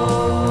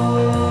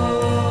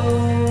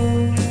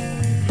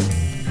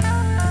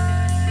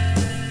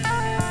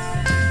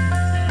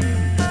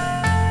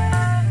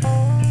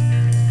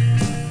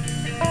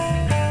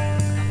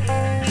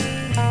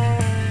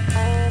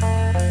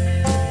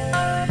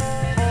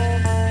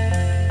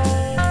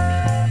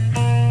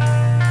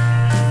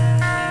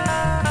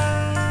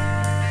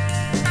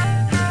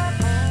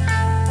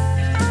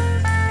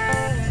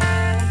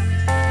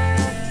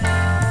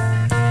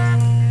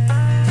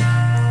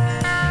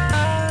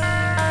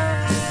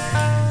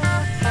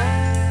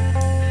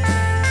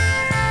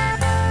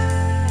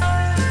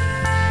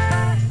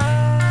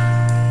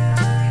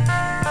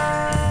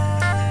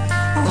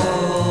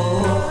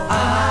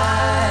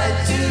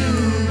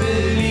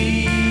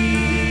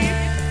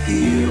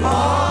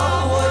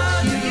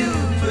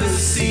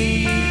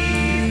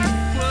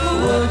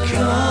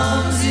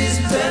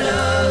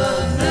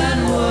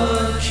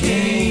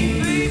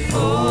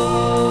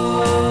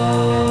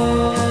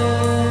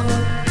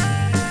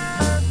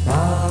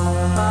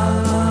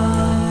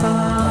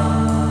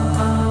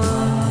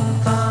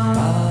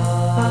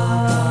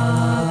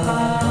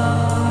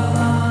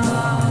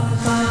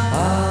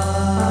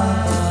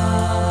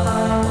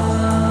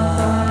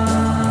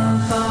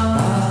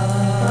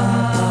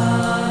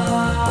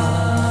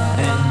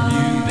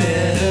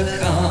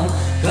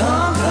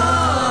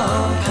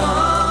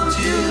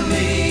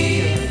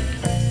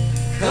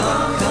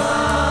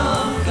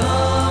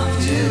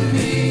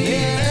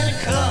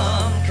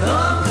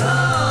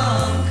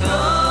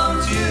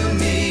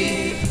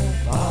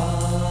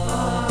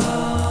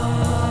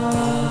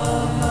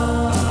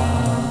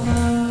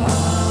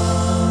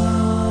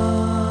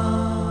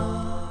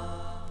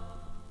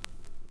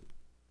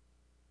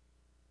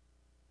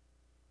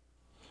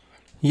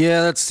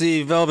 Yeah, that's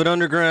the Velvet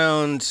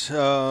Underground.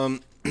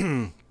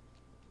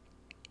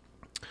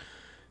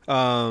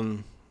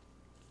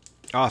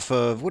 Off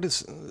of what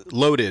is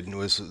Loaded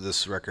was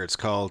this record's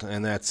called,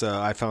 and that's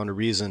I Found a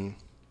Reason.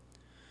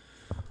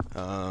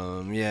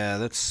 Yeah,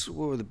 that's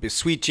what were the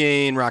Sweet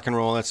Jane, Rock and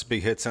Roll. That's the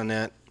big hits on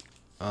that.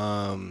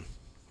 Kind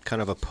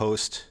of a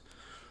post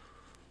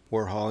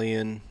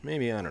Warholian,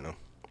 maybe, I don't know.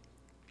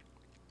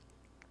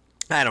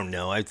 I don't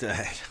know. I don't know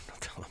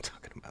what I'm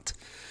talking about.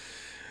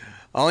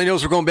 All I know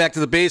is we're going back to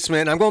the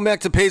basement. I'm going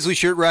back to Paisley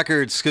Shirt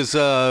Records because,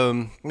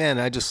 man,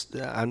 I'm just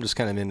kind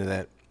of into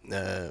that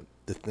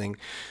the thing.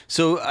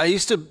 So I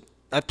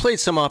played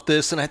some off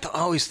this, and I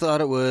always thought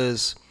it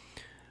was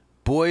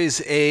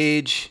Boy's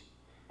Age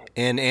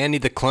and Annie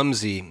the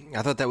Clumsy.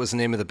 I thought that was the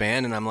name of the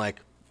band, and I'm like,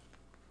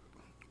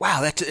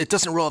 wow, it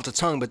doesn't roll off the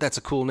tongue, but that's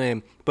a cool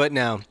name. But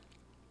now,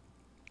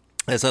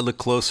 as I look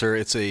closer,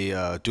 it's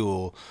a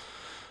dual,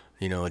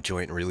 a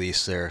joint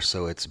release there.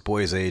 So it's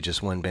Boy's Age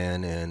is one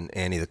band, and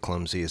Annie the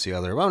Clumsy is the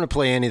other. I'm going to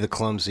play Annie the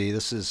Clumsy.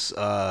 This is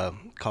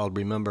called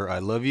Remember I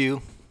Love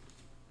You.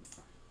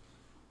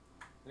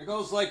 It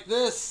goes like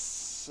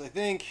this, I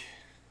think.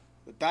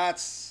 The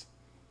dots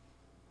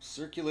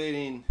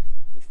circulating.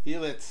 I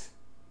feel it.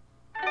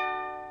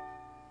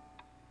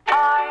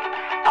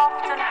 I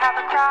often have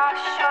a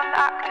crush on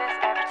actors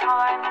every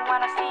time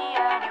when I see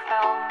a new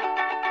film.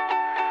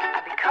 I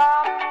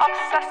become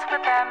obsessed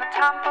with them,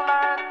 Tumblr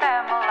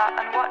them a lot,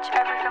 and watch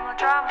every film the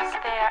dramas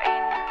they're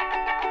in.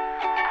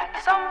 And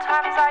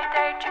sometimes I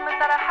daydream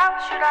that how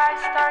should I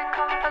start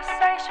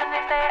conversation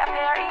if they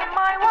appear in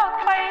my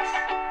workplace.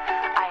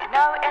 I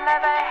know it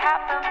never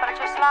happened, but I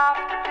just laugh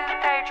to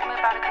daydream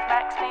about it 'cause it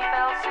makes me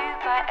feel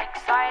super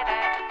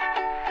excited.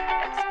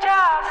 It's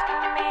just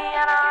me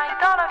and I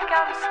don't know if I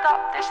can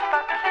stop this,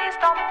 but please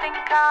don't think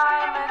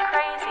I'm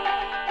crazy.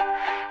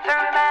 But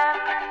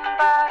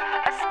remember,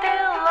 I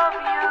still love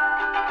you.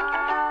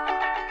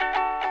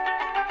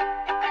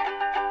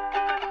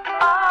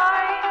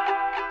 I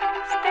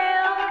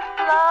still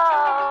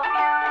love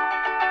you.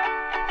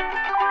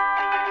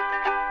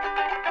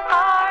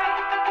 I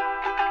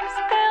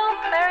still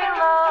very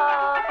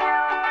love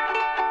you.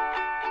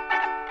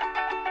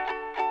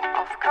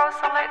 Of course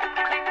I let the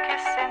clip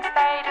kiss since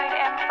they doing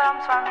in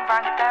films one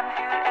rank them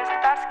who is the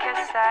best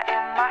kisser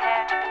in my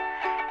head.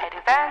 It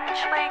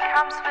eventually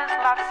comes with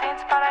love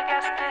scenes, but I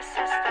guess this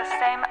is the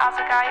same as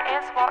a guy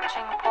is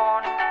watching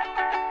porn.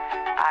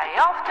 I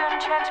often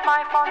change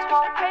my phone's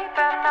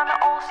wallpaper and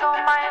also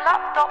my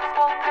laptop's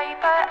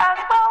wallpaper as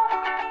well.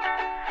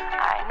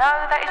 I know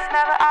that it's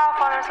never our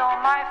fathers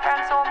or my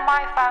friends or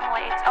my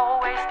family, it's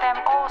always them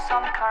or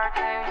some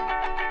cartoon.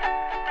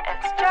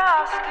 It's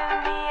just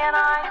me and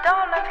I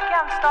don't know if I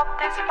can stop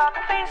this, but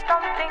please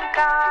don't think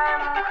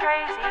I'm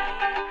crazy.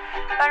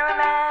 But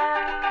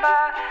remember,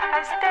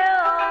 I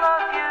still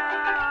love you.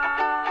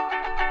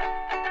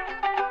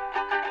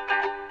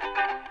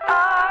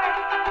 I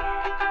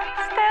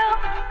still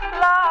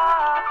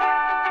love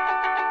you.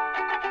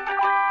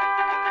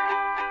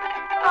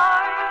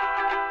 I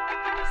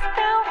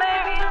still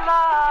very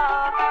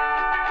love you.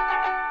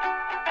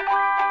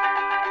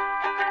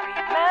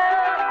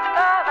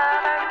 Remember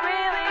that I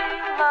really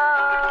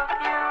love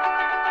you.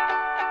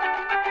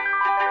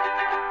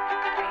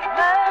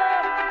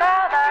 Remember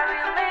that I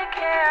really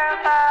care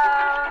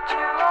about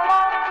you a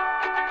lot.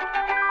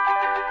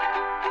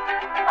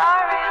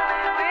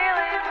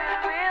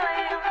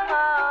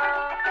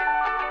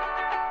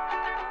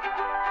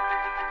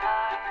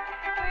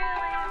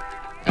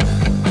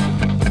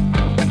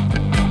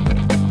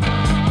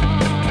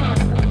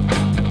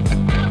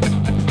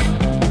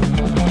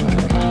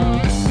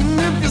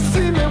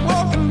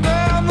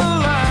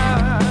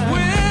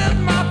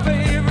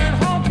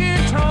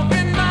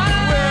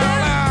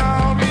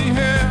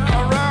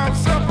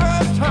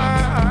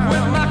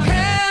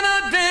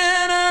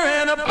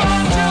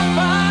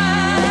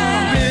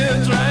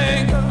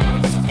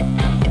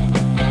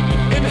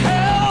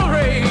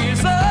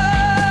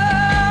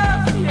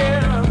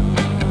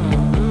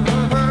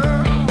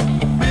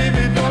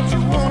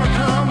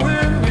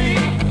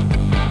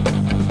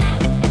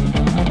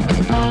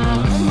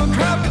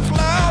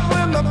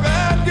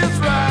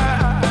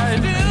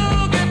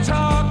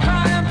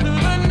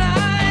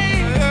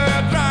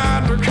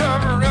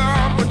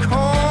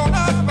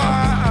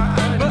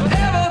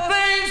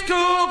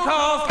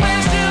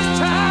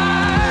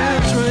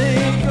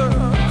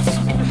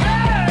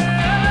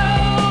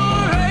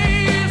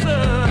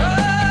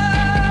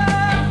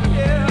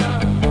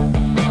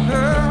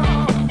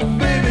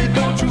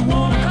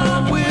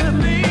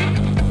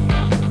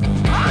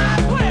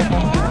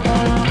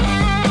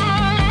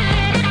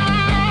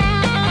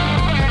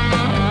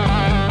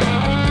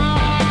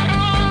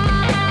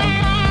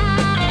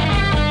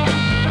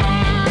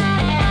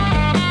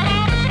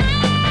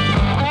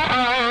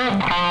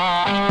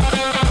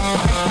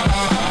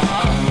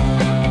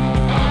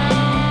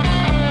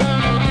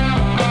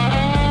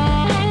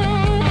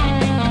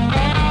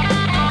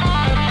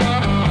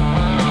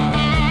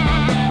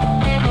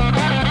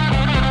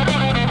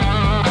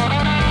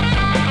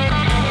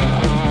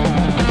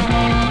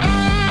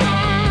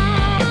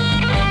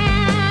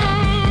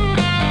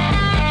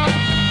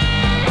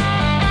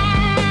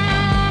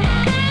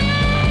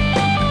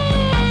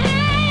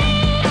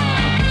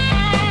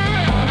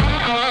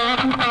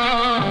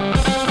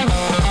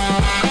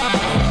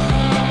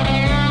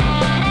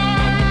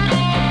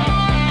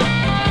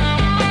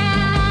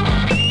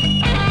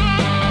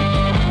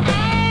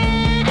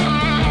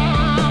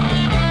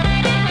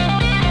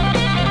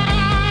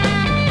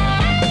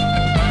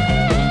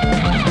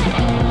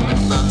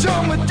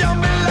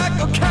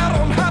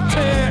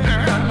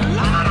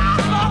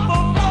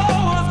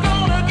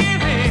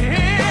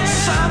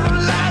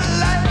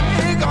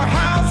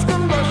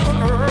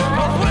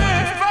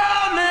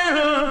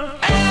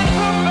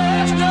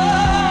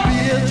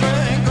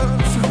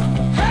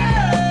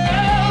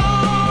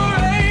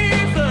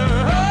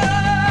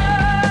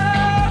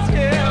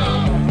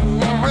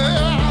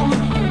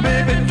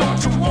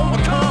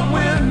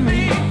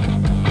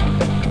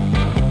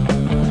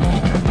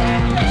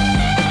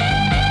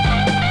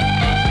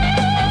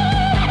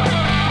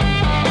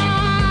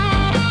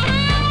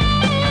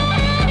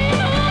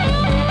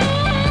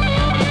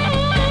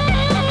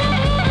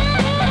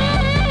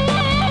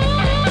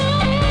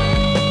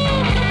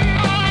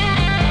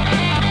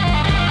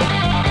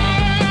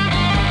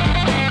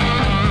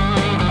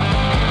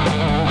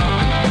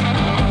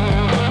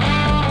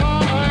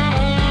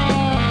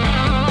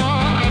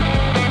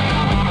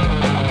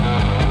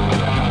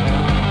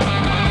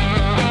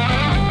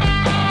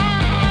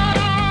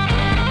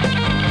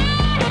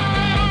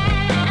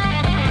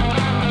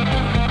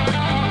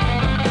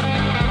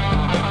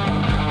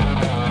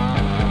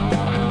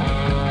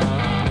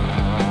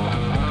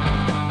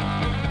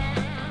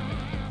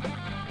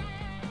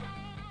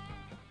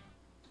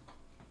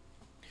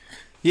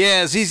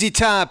 Yeah, ZZ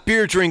Top,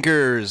 beer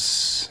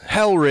drinkers,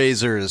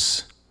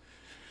 Hellraisers.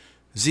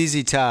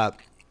 ZZ Top.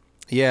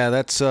 Yeah,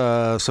 that's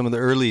some of the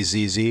early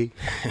ZZ.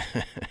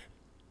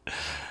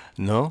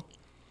 No?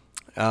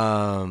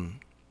 Yeah,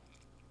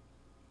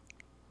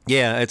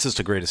 it's just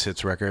a greatest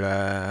hits record.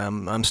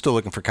 I'm still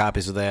looking for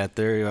copies of that.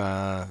 There,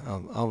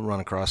 I'll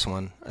run across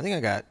one. I think I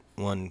got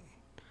one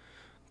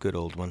good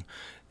old one.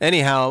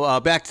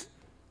 Anyhow, back to...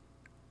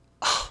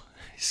 Oh,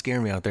 you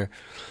scared me out there.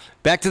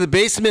 Back to the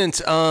basement.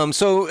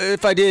 So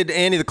if I did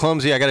Annie the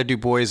Clumsy, I got to do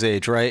Boy's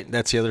Age, right?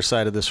 That's the other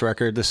side of this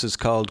record. This is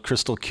called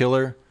Crystal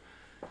Killer.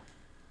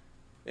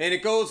 And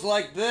it goes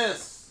like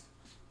this.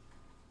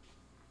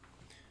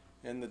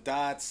 And the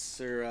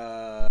dots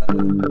are...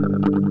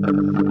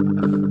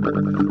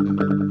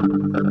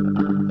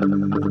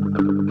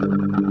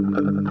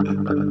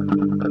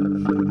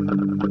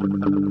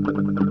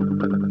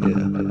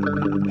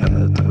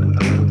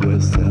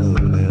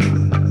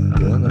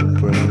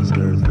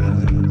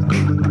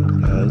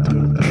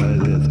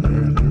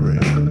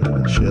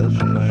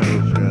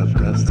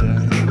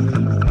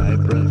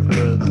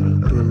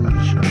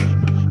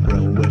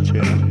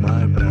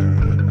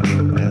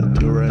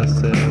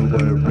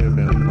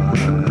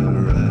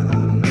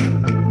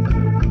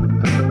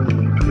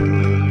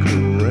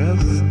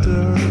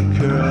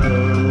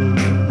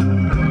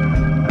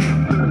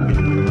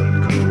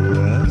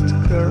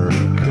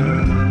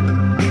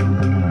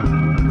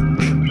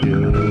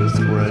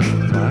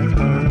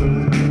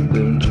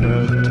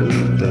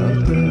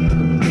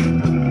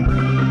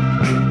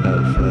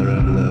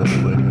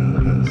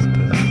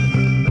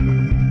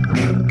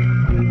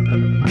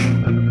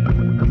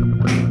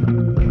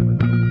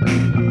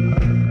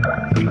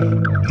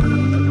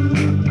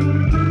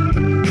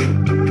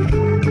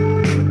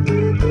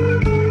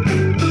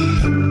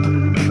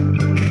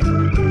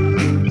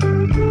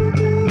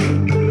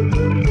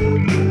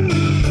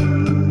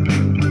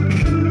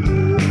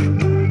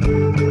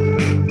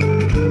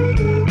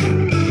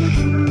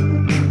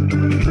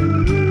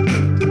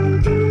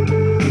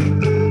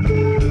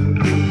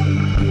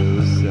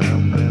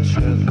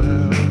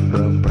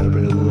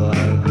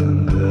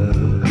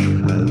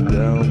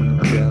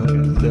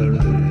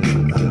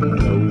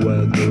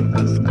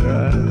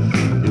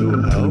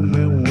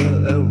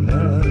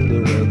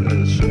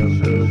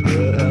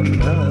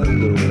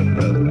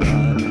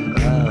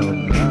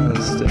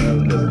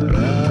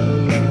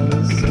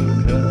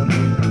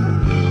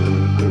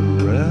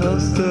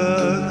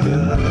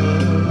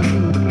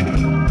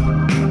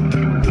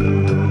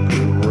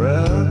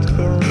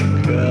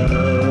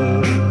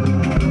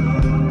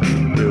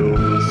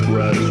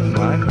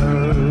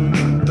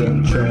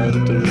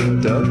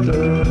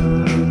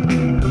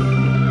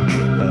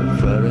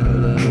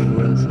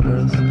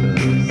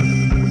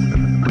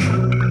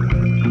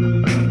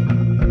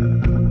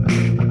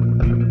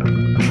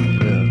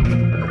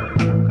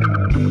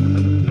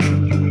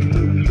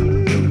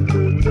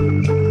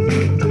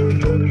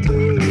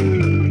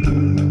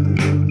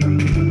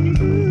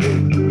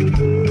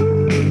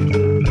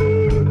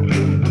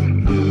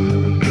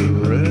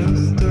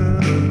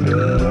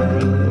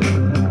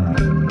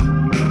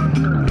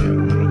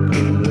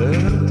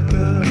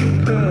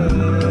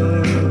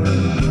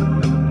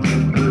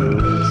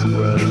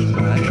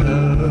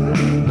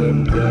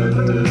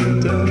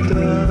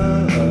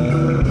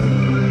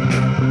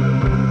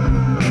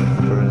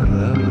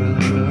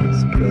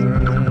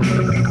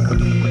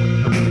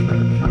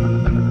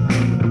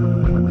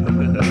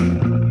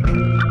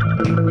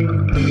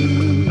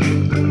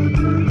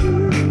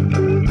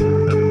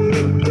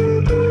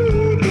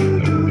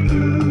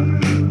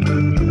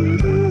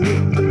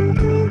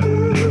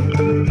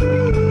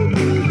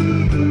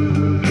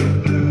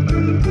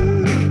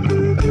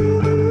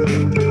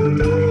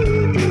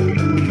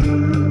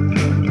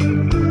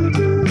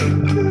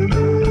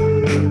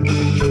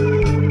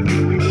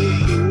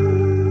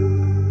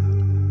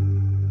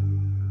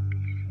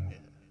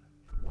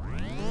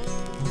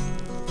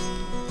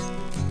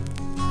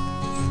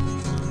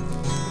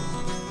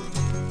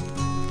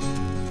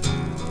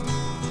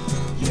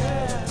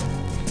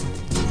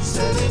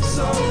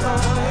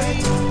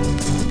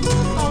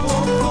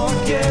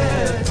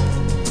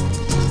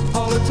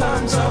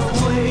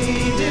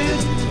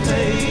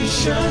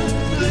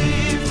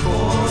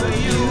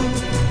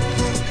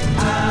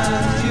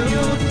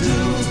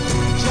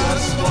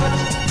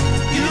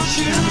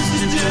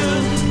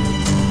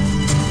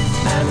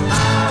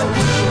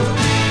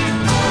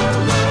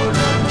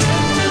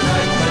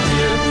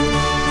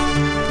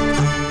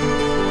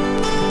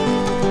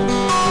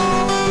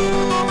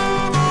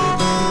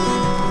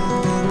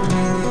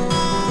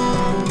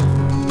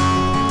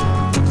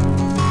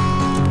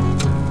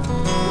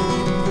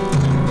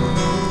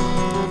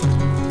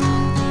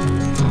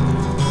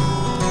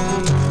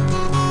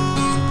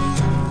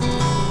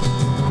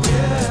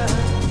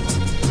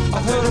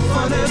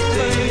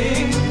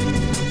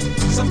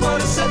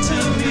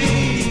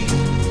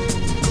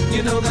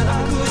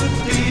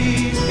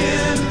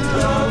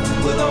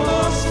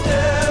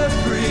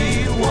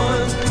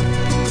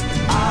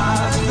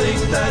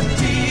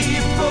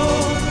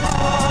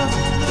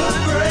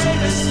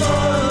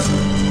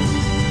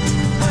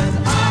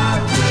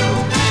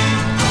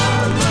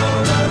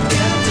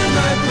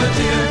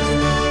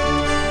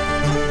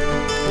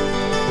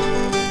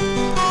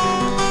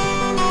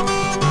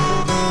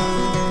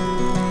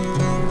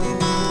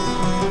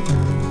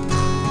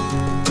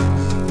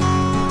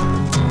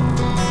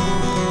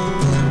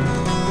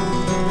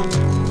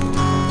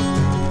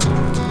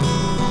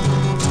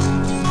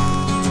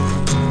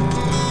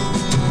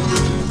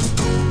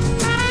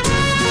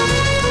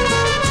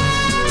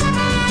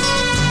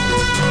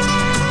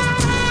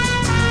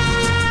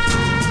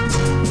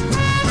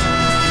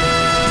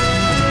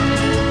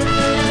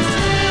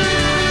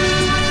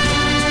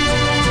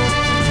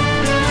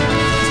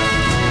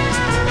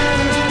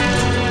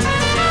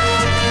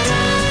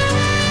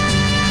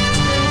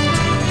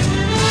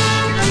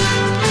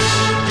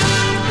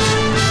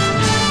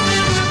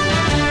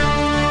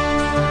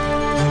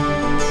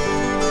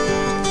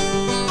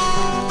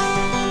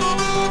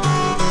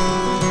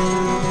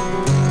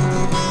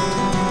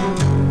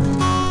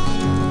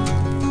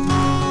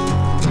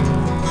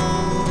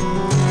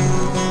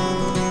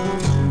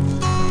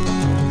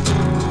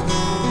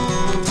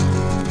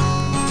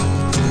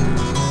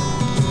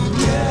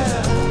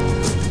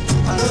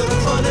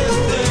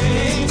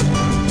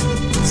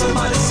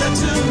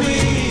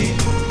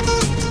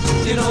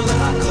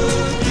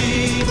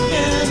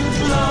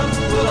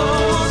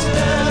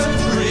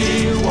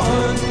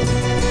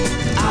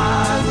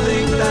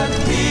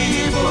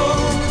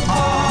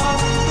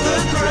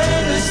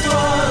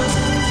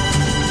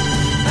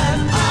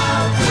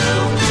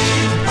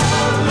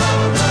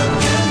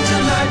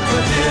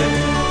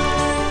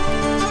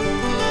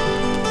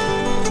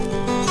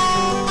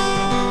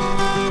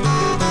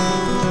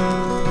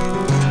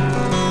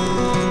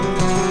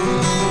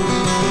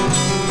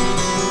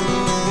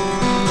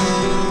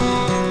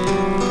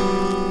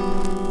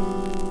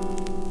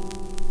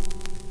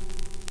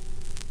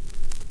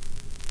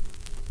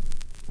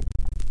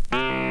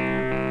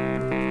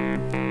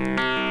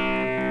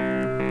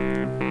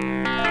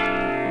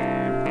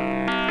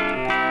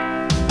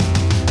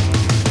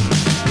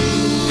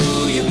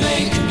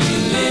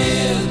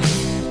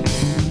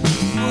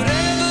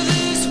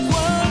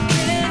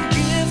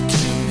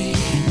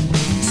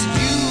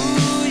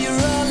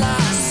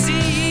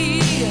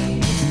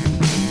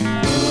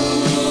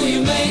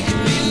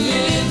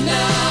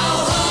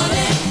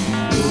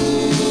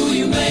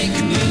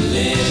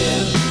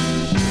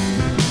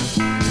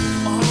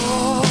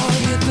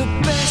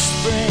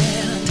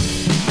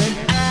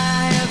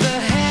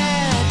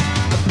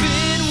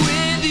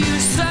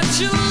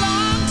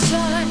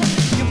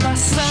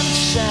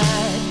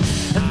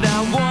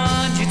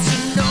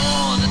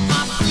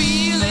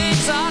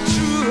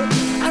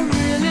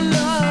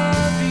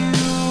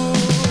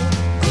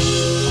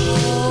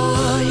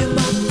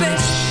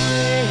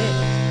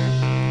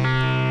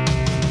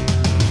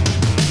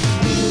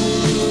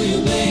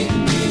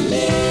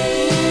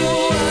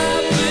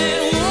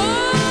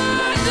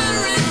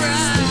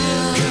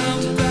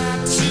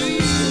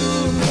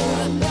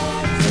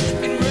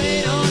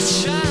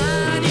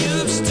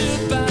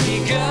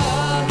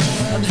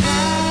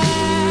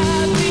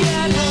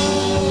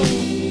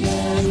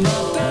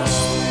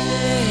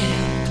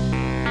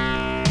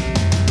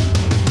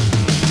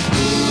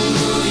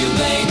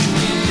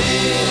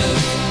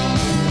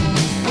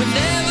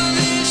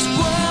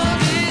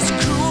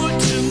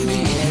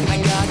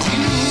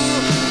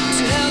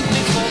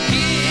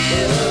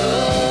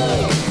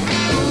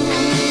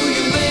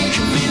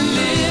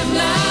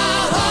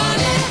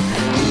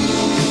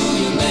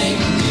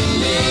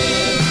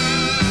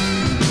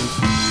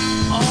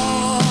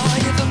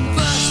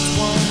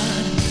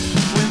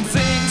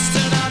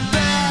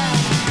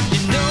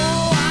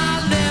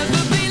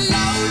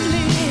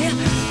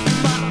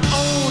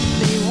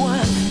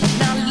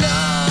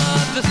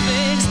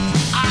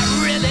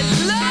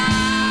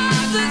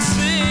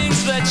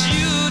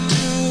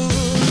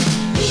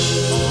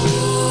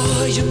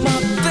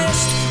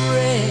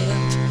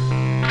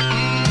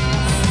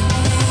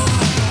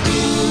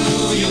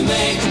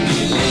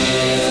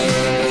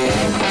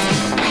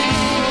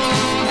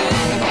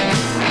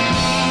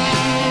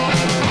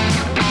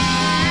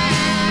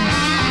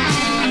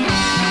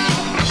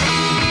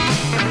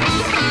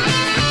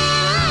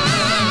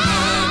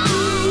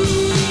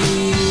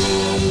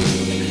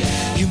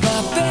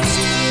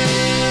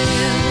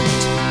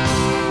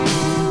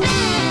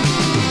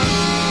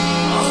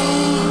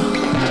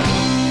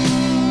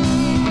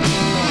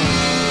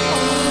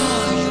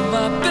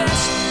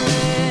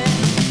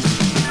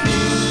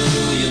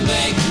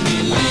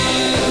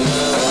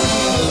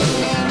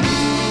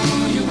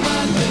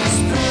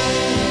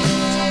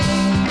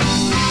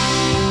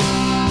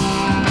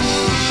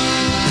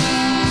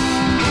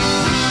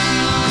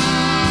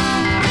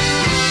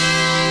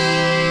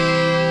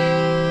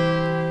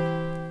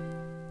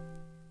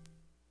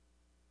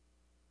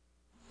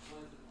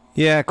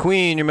 Yeah,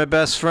 Queen, you're my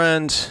best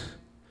friend.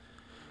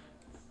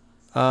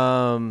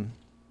 We're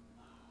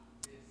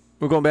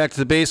going back to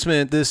the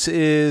basement. This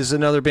is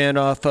another band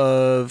off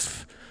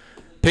of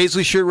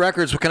Paisley Shirt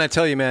Records. What can I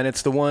tell you, man?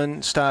 It's the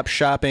one-stop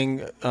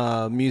shopping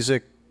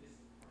music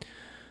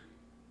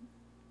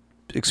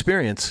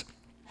experience.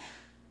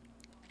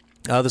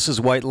 This is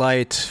White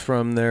Light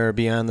from their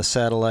Beyond the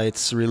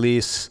Satellites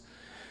release.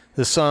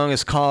 The song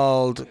is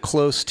called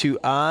Close to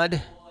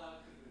Odd,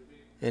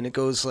 and it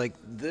goes like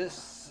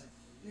this.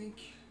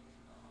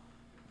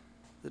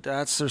 The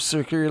dots are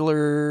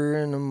circular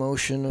in a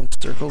motion of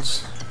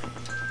circles.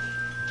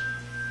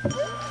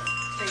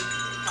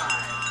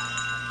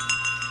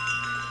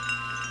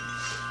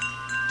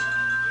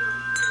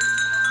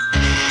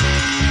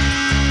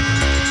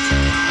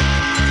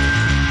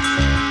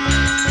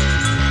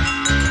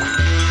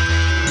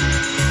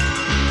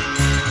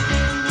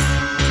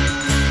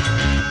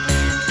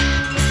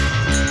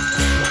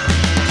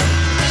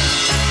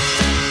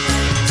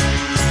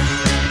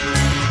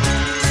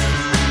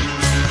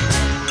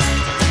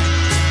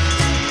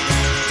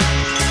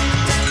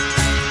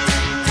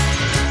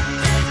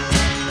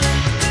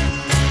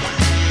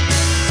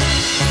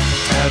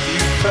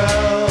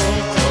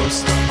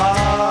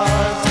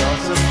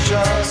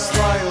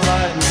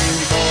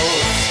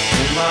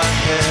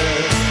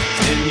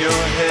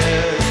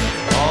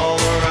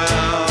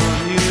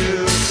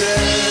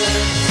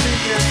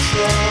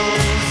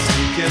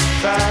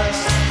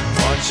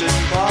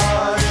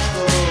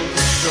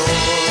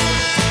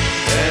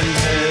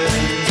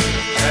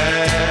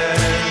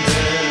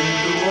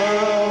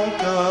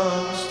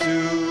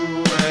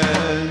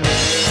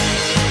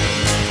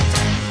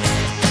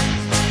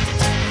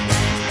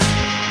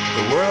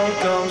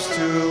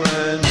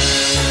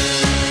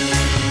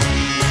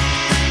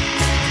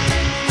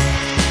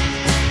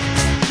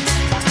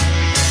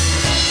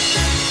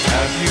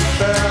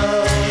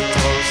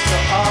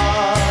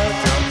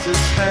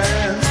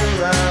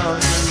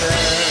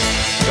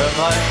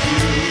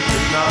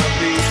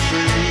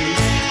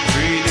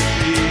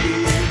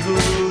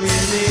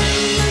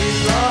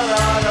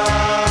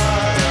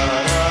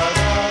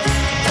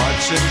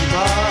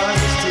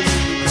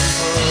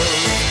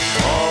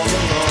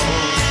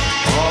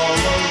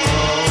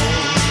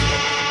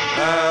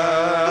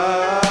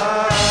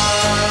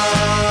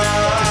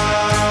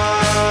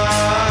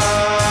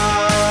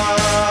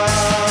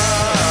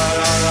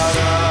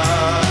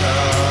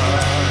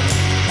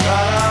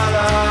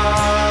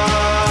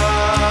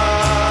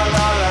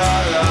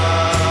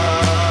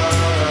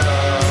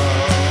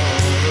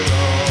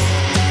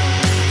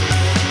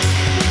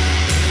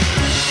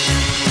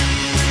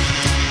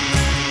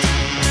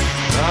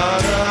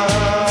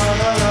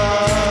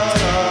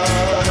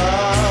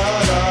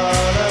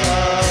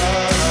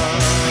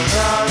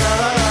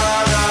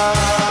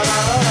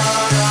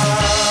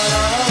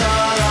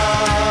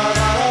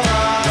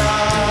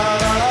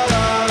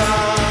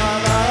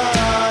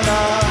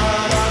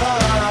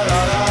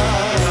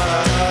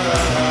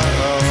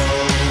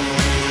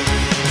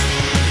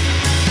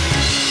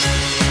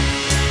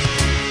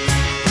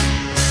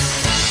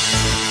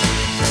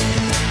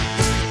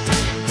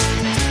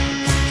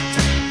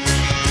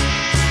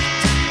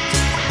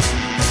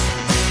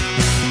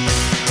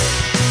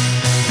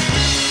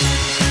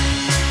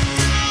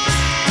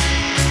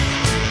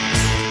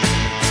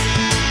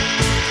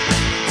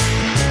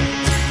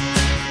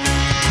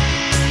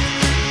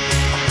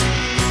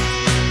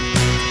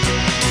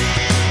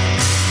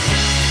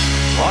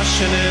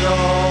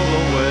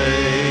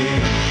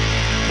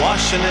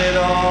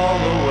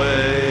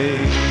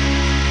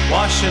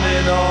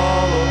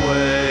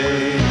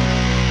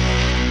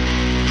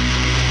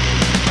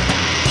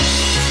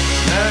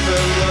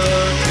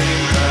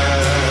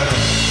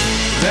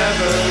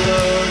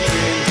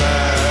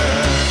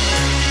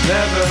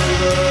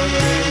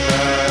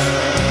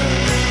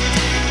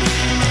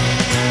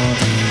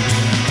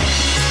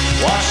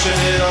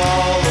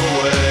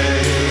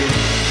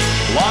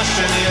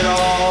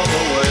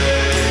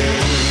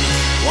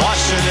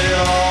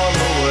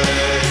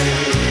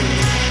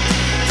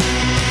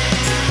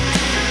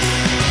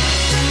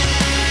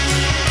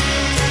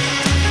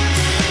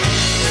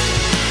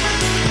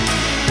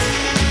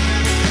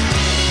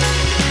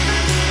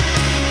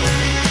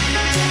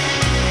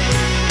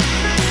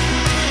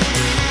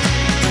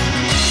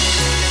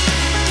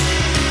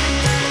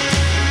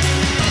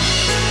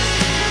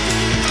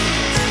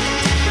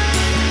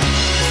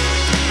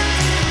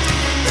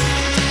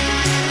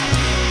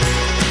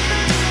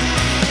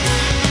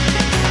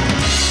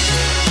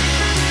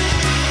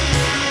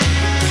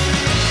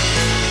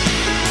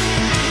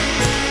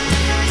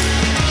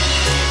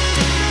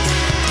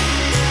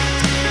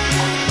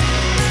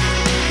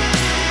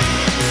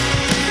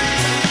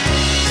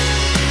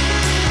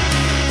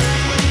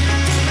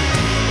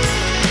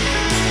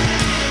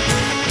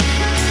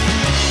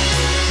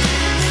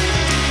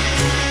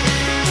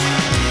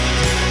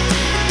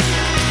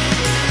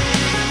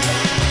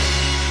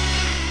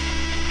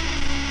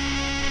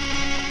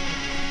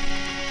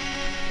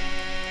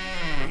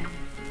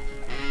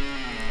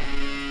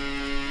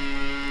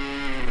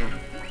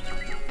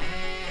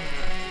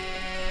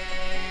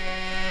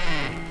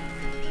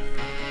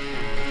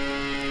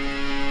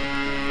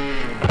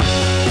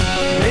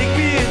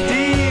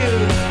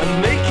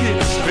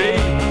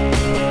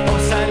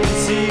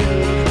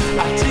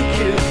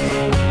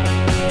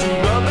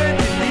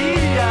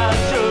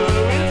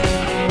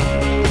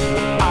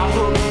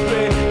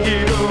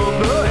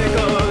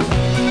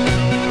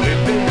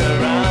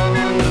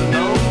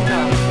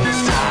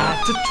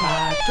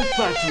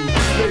 like to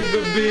play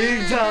the big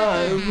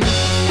time.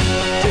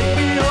 Take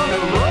me on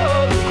a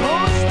roller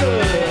coaster.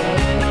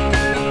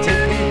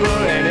 Take me for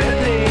an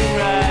airplane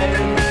ride.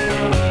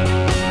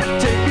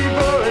 Take me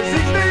for a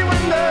 6-day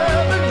wonder.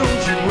 But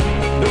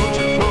don't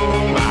you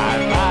pull my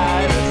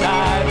ride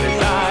side by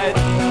side.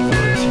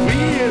 What's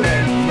real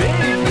and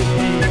made for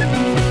me?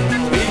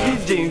 Baby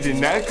James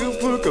in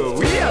Acapulco,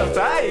 we are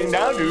flying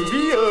down to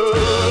Rio.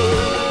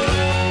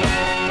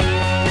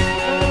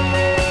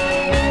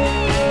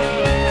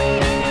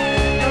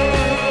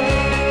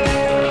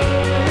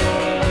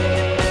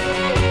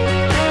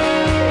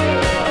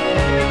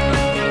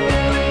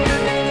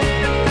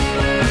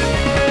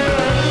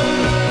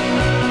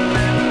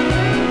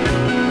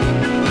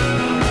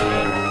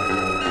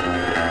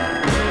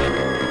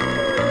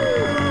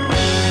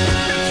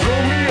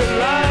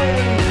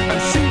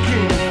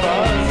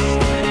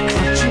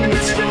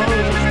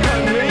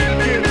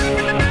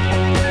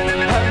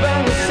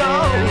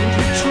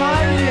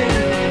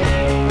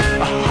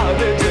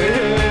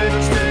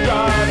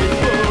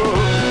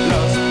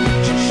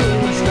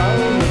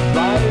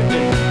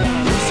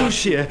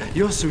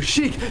 You're so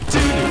chic, to the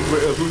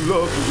world who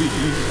love we.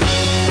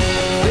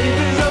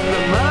 Flavors of the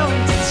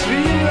mountain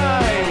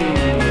streamline.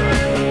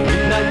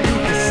 Midnight you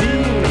can see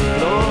the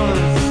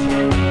floors.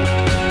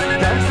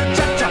 Dance the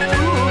cha-cha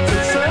through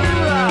till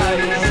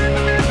sunrise.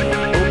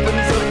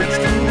 Opens up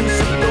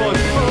exclusive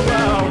doors for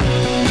wow.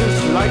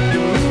 Just like the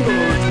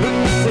windows look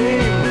the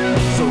same.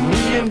 So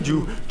me and you,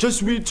 just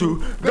we two,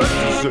 got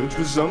to search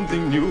for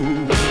something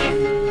new.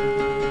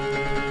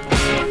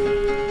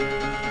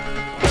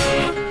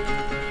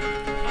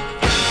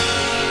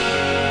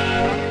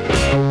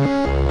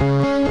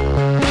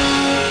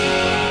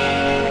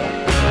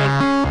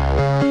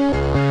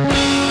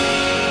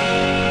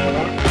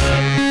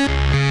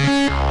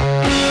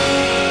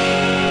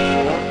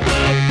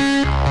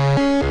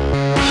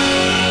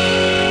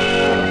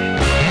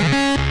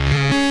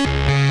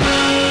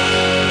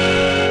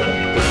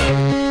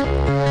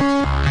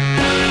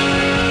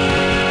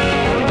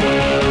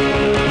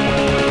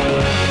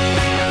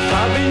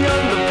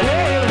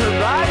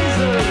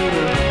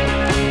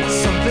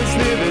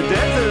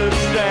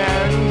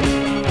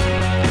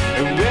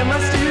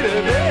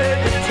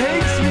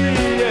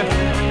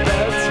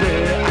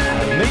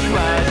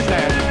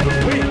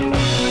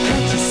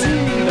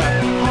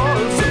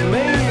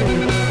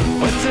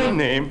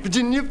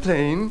 Virginia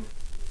Plain.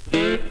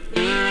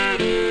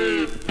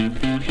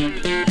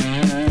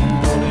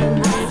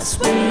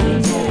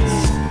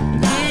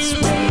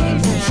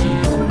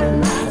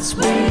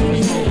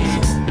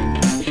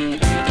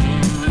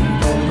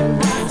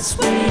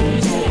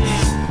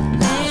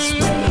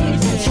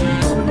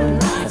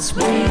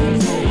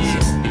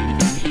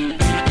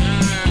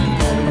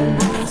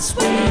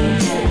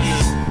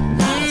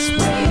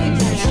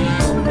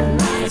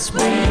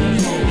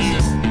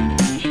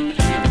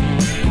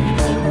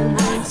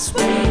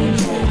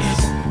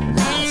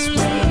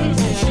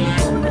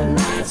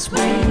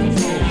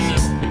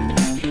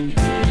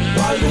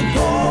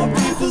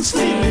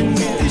 Sleeping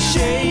with the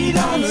shade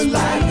on the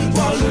light,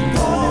 while the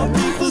poor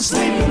people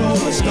sleeping, all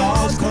the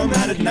stars come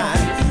out at night.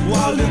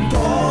 While the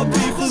poor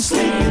people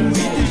sleeping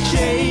with the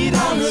shade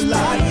on the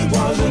light,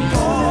 while the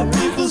poor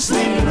people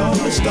sleeping, all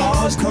the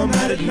stars come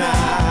out at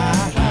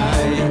night.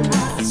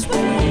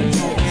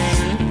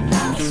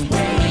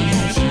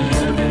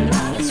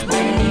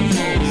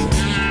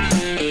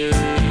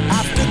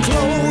 After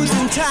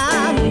closing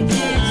time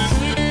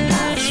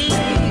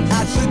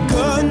at the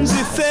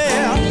Guernsey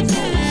Fair,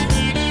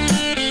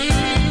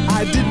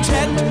 I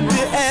detect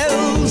the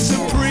El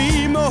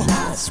Supremo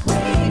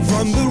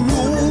from the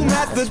room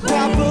at the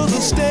top of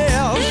the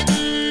stairs.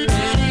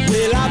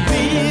 Well, I've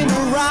been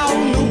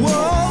around the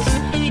world,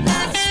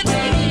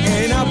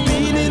 and I've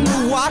been in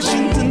the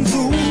Washington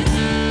Zoo,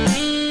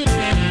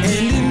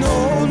 and in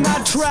all my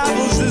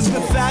travels as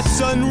the facts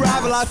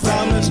unravel, I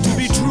found this to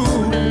be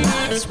true.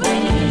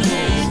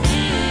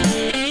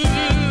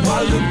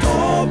 While the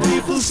poor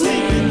people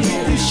sleeping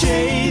with the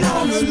shade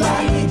on the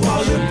light,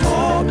 while the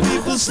poor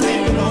people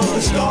sleeping, all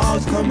the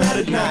stars come out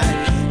at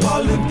night.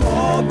 While the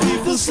poor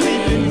people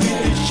sleeping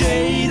with the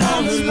shade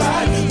on the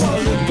light,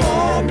 while the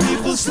poor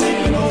people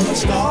sleeping, all the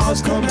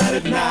stars come out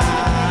at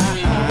night.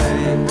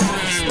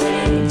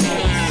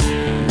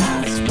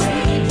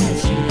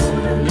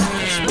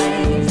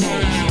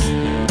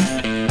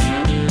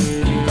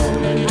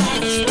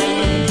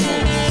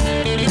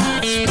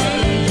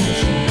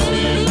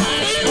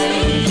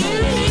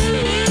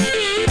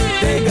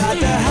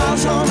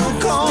 On the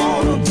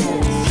corner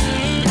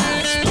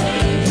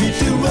with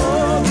the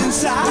rug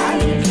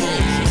inside,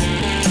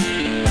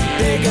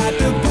 they got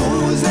the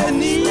booze they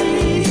need,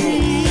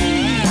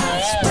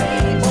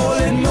 all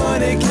that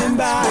money can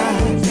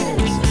buy.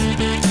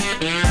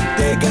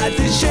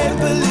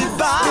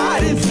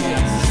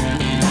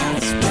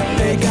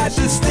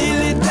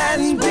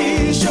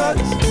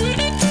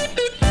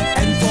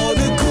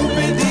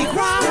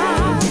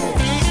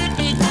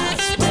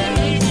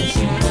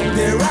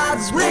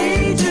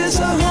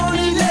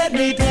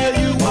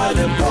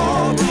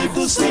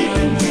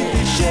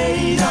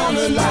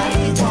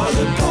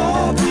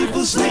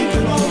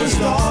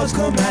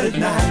 at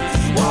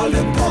night. While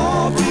the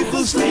poor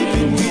people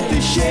sleeping with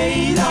the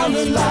shade on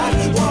the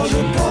light. While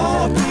the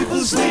poor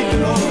people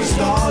sleeping, all the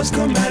stars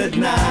come out at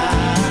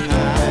night.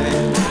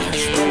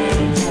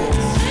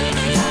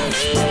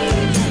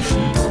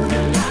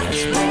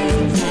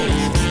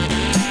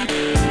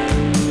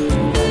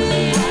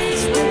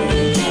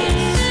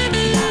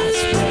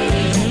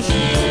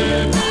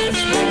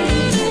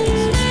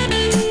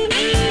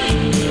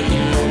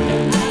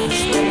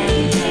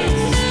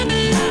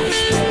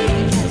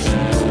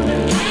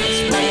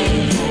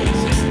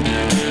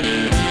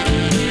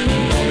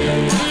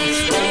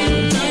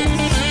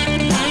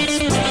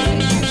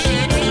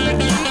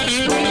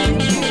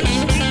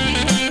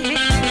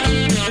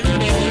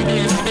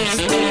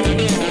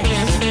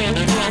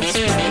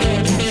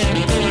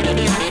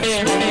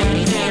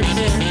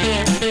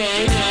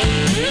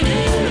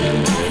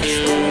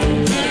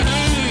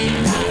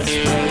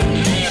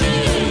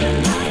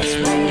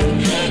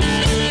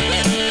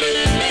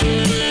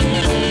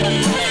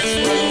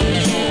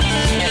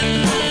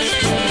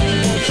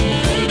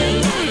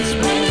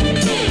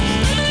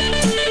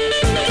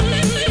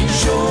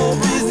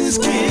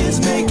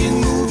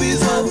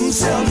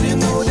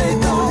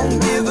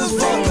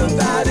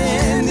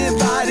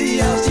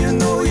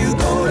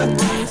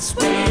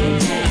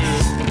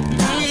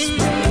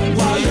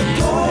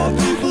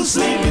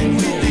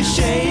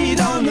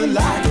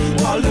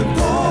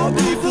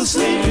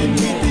 Sleeping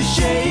with the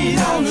shade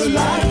on the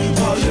light.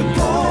 While the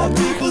poor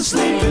people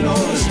sleeping, all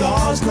the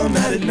stars come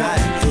out at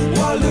night.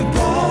 While the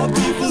poor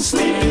people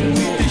sleeping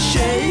with the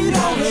shade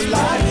on the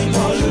light.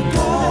 While the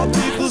poor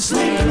people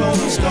sleeping, all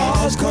the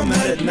stars come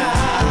out at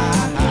night.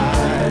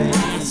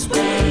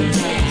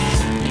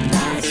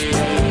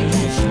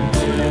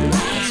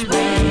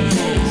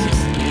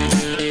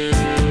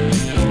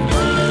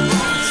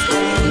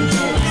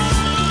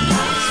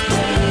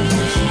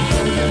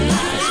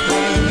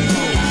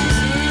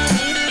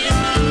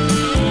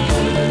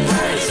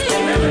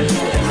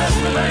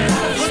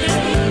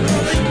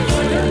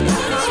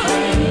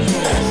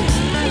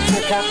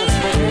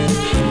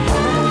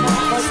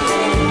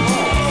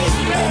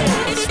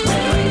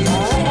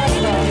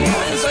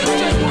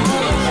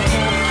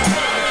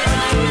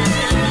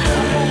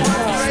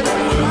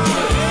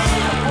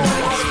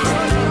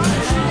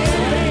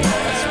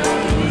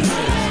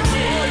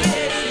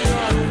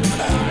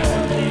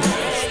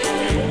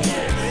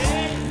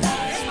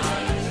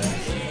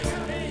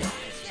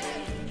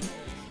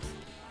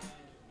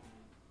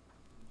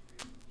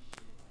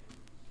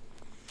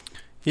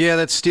 Yeah,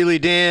 that's Steely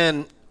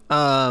Dan.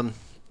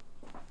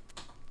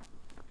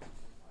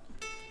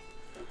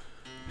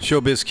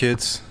 Showbiz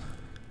Kids.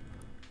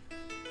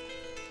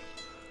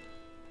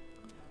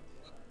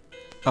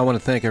 I want to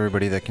thank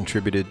everybody that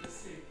contributed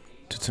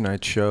to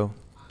tonight's show.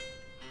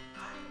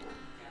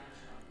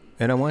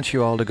 And I want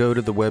you all to go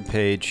to the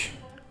webpage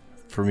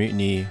for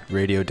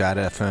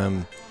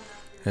MutinyRadio.fm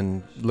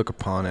and look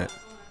upon it.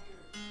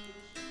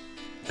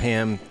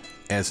 Pam,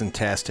 as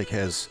Fantastic,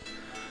 has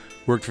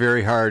worked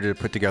very hard to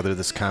put together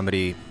this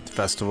comedy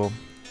festival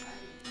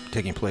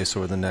taking place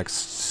over the next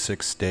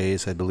 6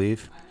 days, I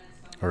believe.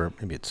 Or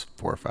maybe it's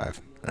 4 or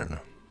 5. I don't know.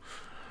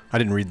 I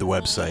didn't read the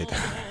website.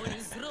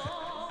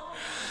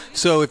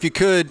 So if you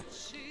could,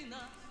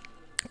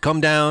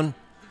 come down,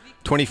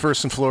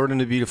 21st and Florida in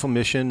the beautiful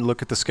Mission.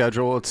 Look at the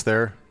schedule. It's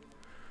there.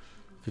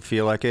 If you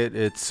feel like it.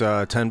 It's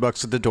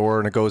 $10 at the door,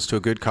 and it goes to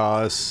a good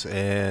cause.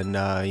 And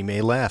you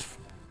may laugh.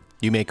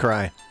 You may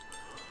cry.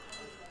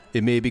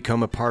 It may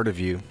become a part of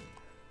you.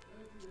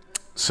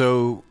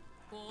 So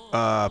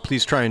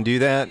please try and do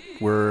that.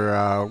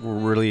 We're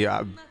really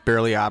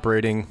barely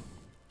operating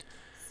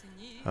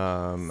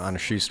on a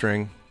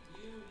shoestring.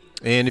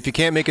 And if you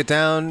can't make it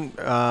down,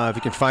 if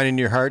you can find in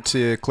your heart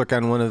to click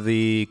on one of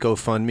the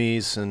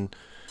GoFundMes and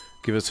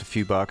give us a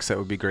few bucks, that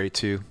would be great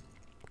too.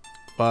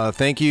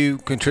 Thank you,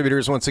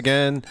 contributors, once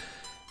again.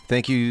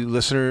 Thank you,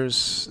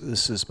 listeners.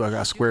 This is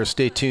BughouseSquare.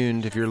 Stay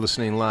tuned if you're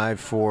listening live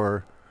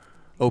for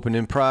Open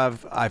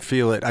Improv. I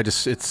feel it.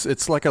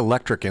 It's like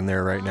electric in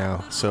there right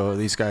now. So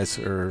these guys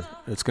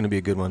it's going to be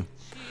a good one.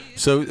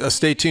 So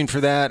stay tuned for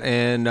that,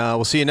 and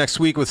we'll see you next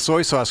week with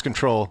Soy Sauce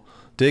Control.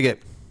 Dig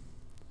it.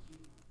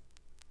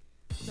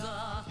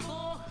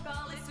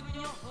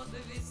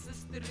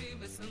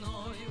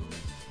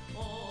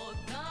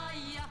 Одна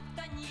як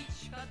та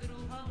нічка,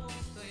 друга мов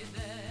той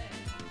день.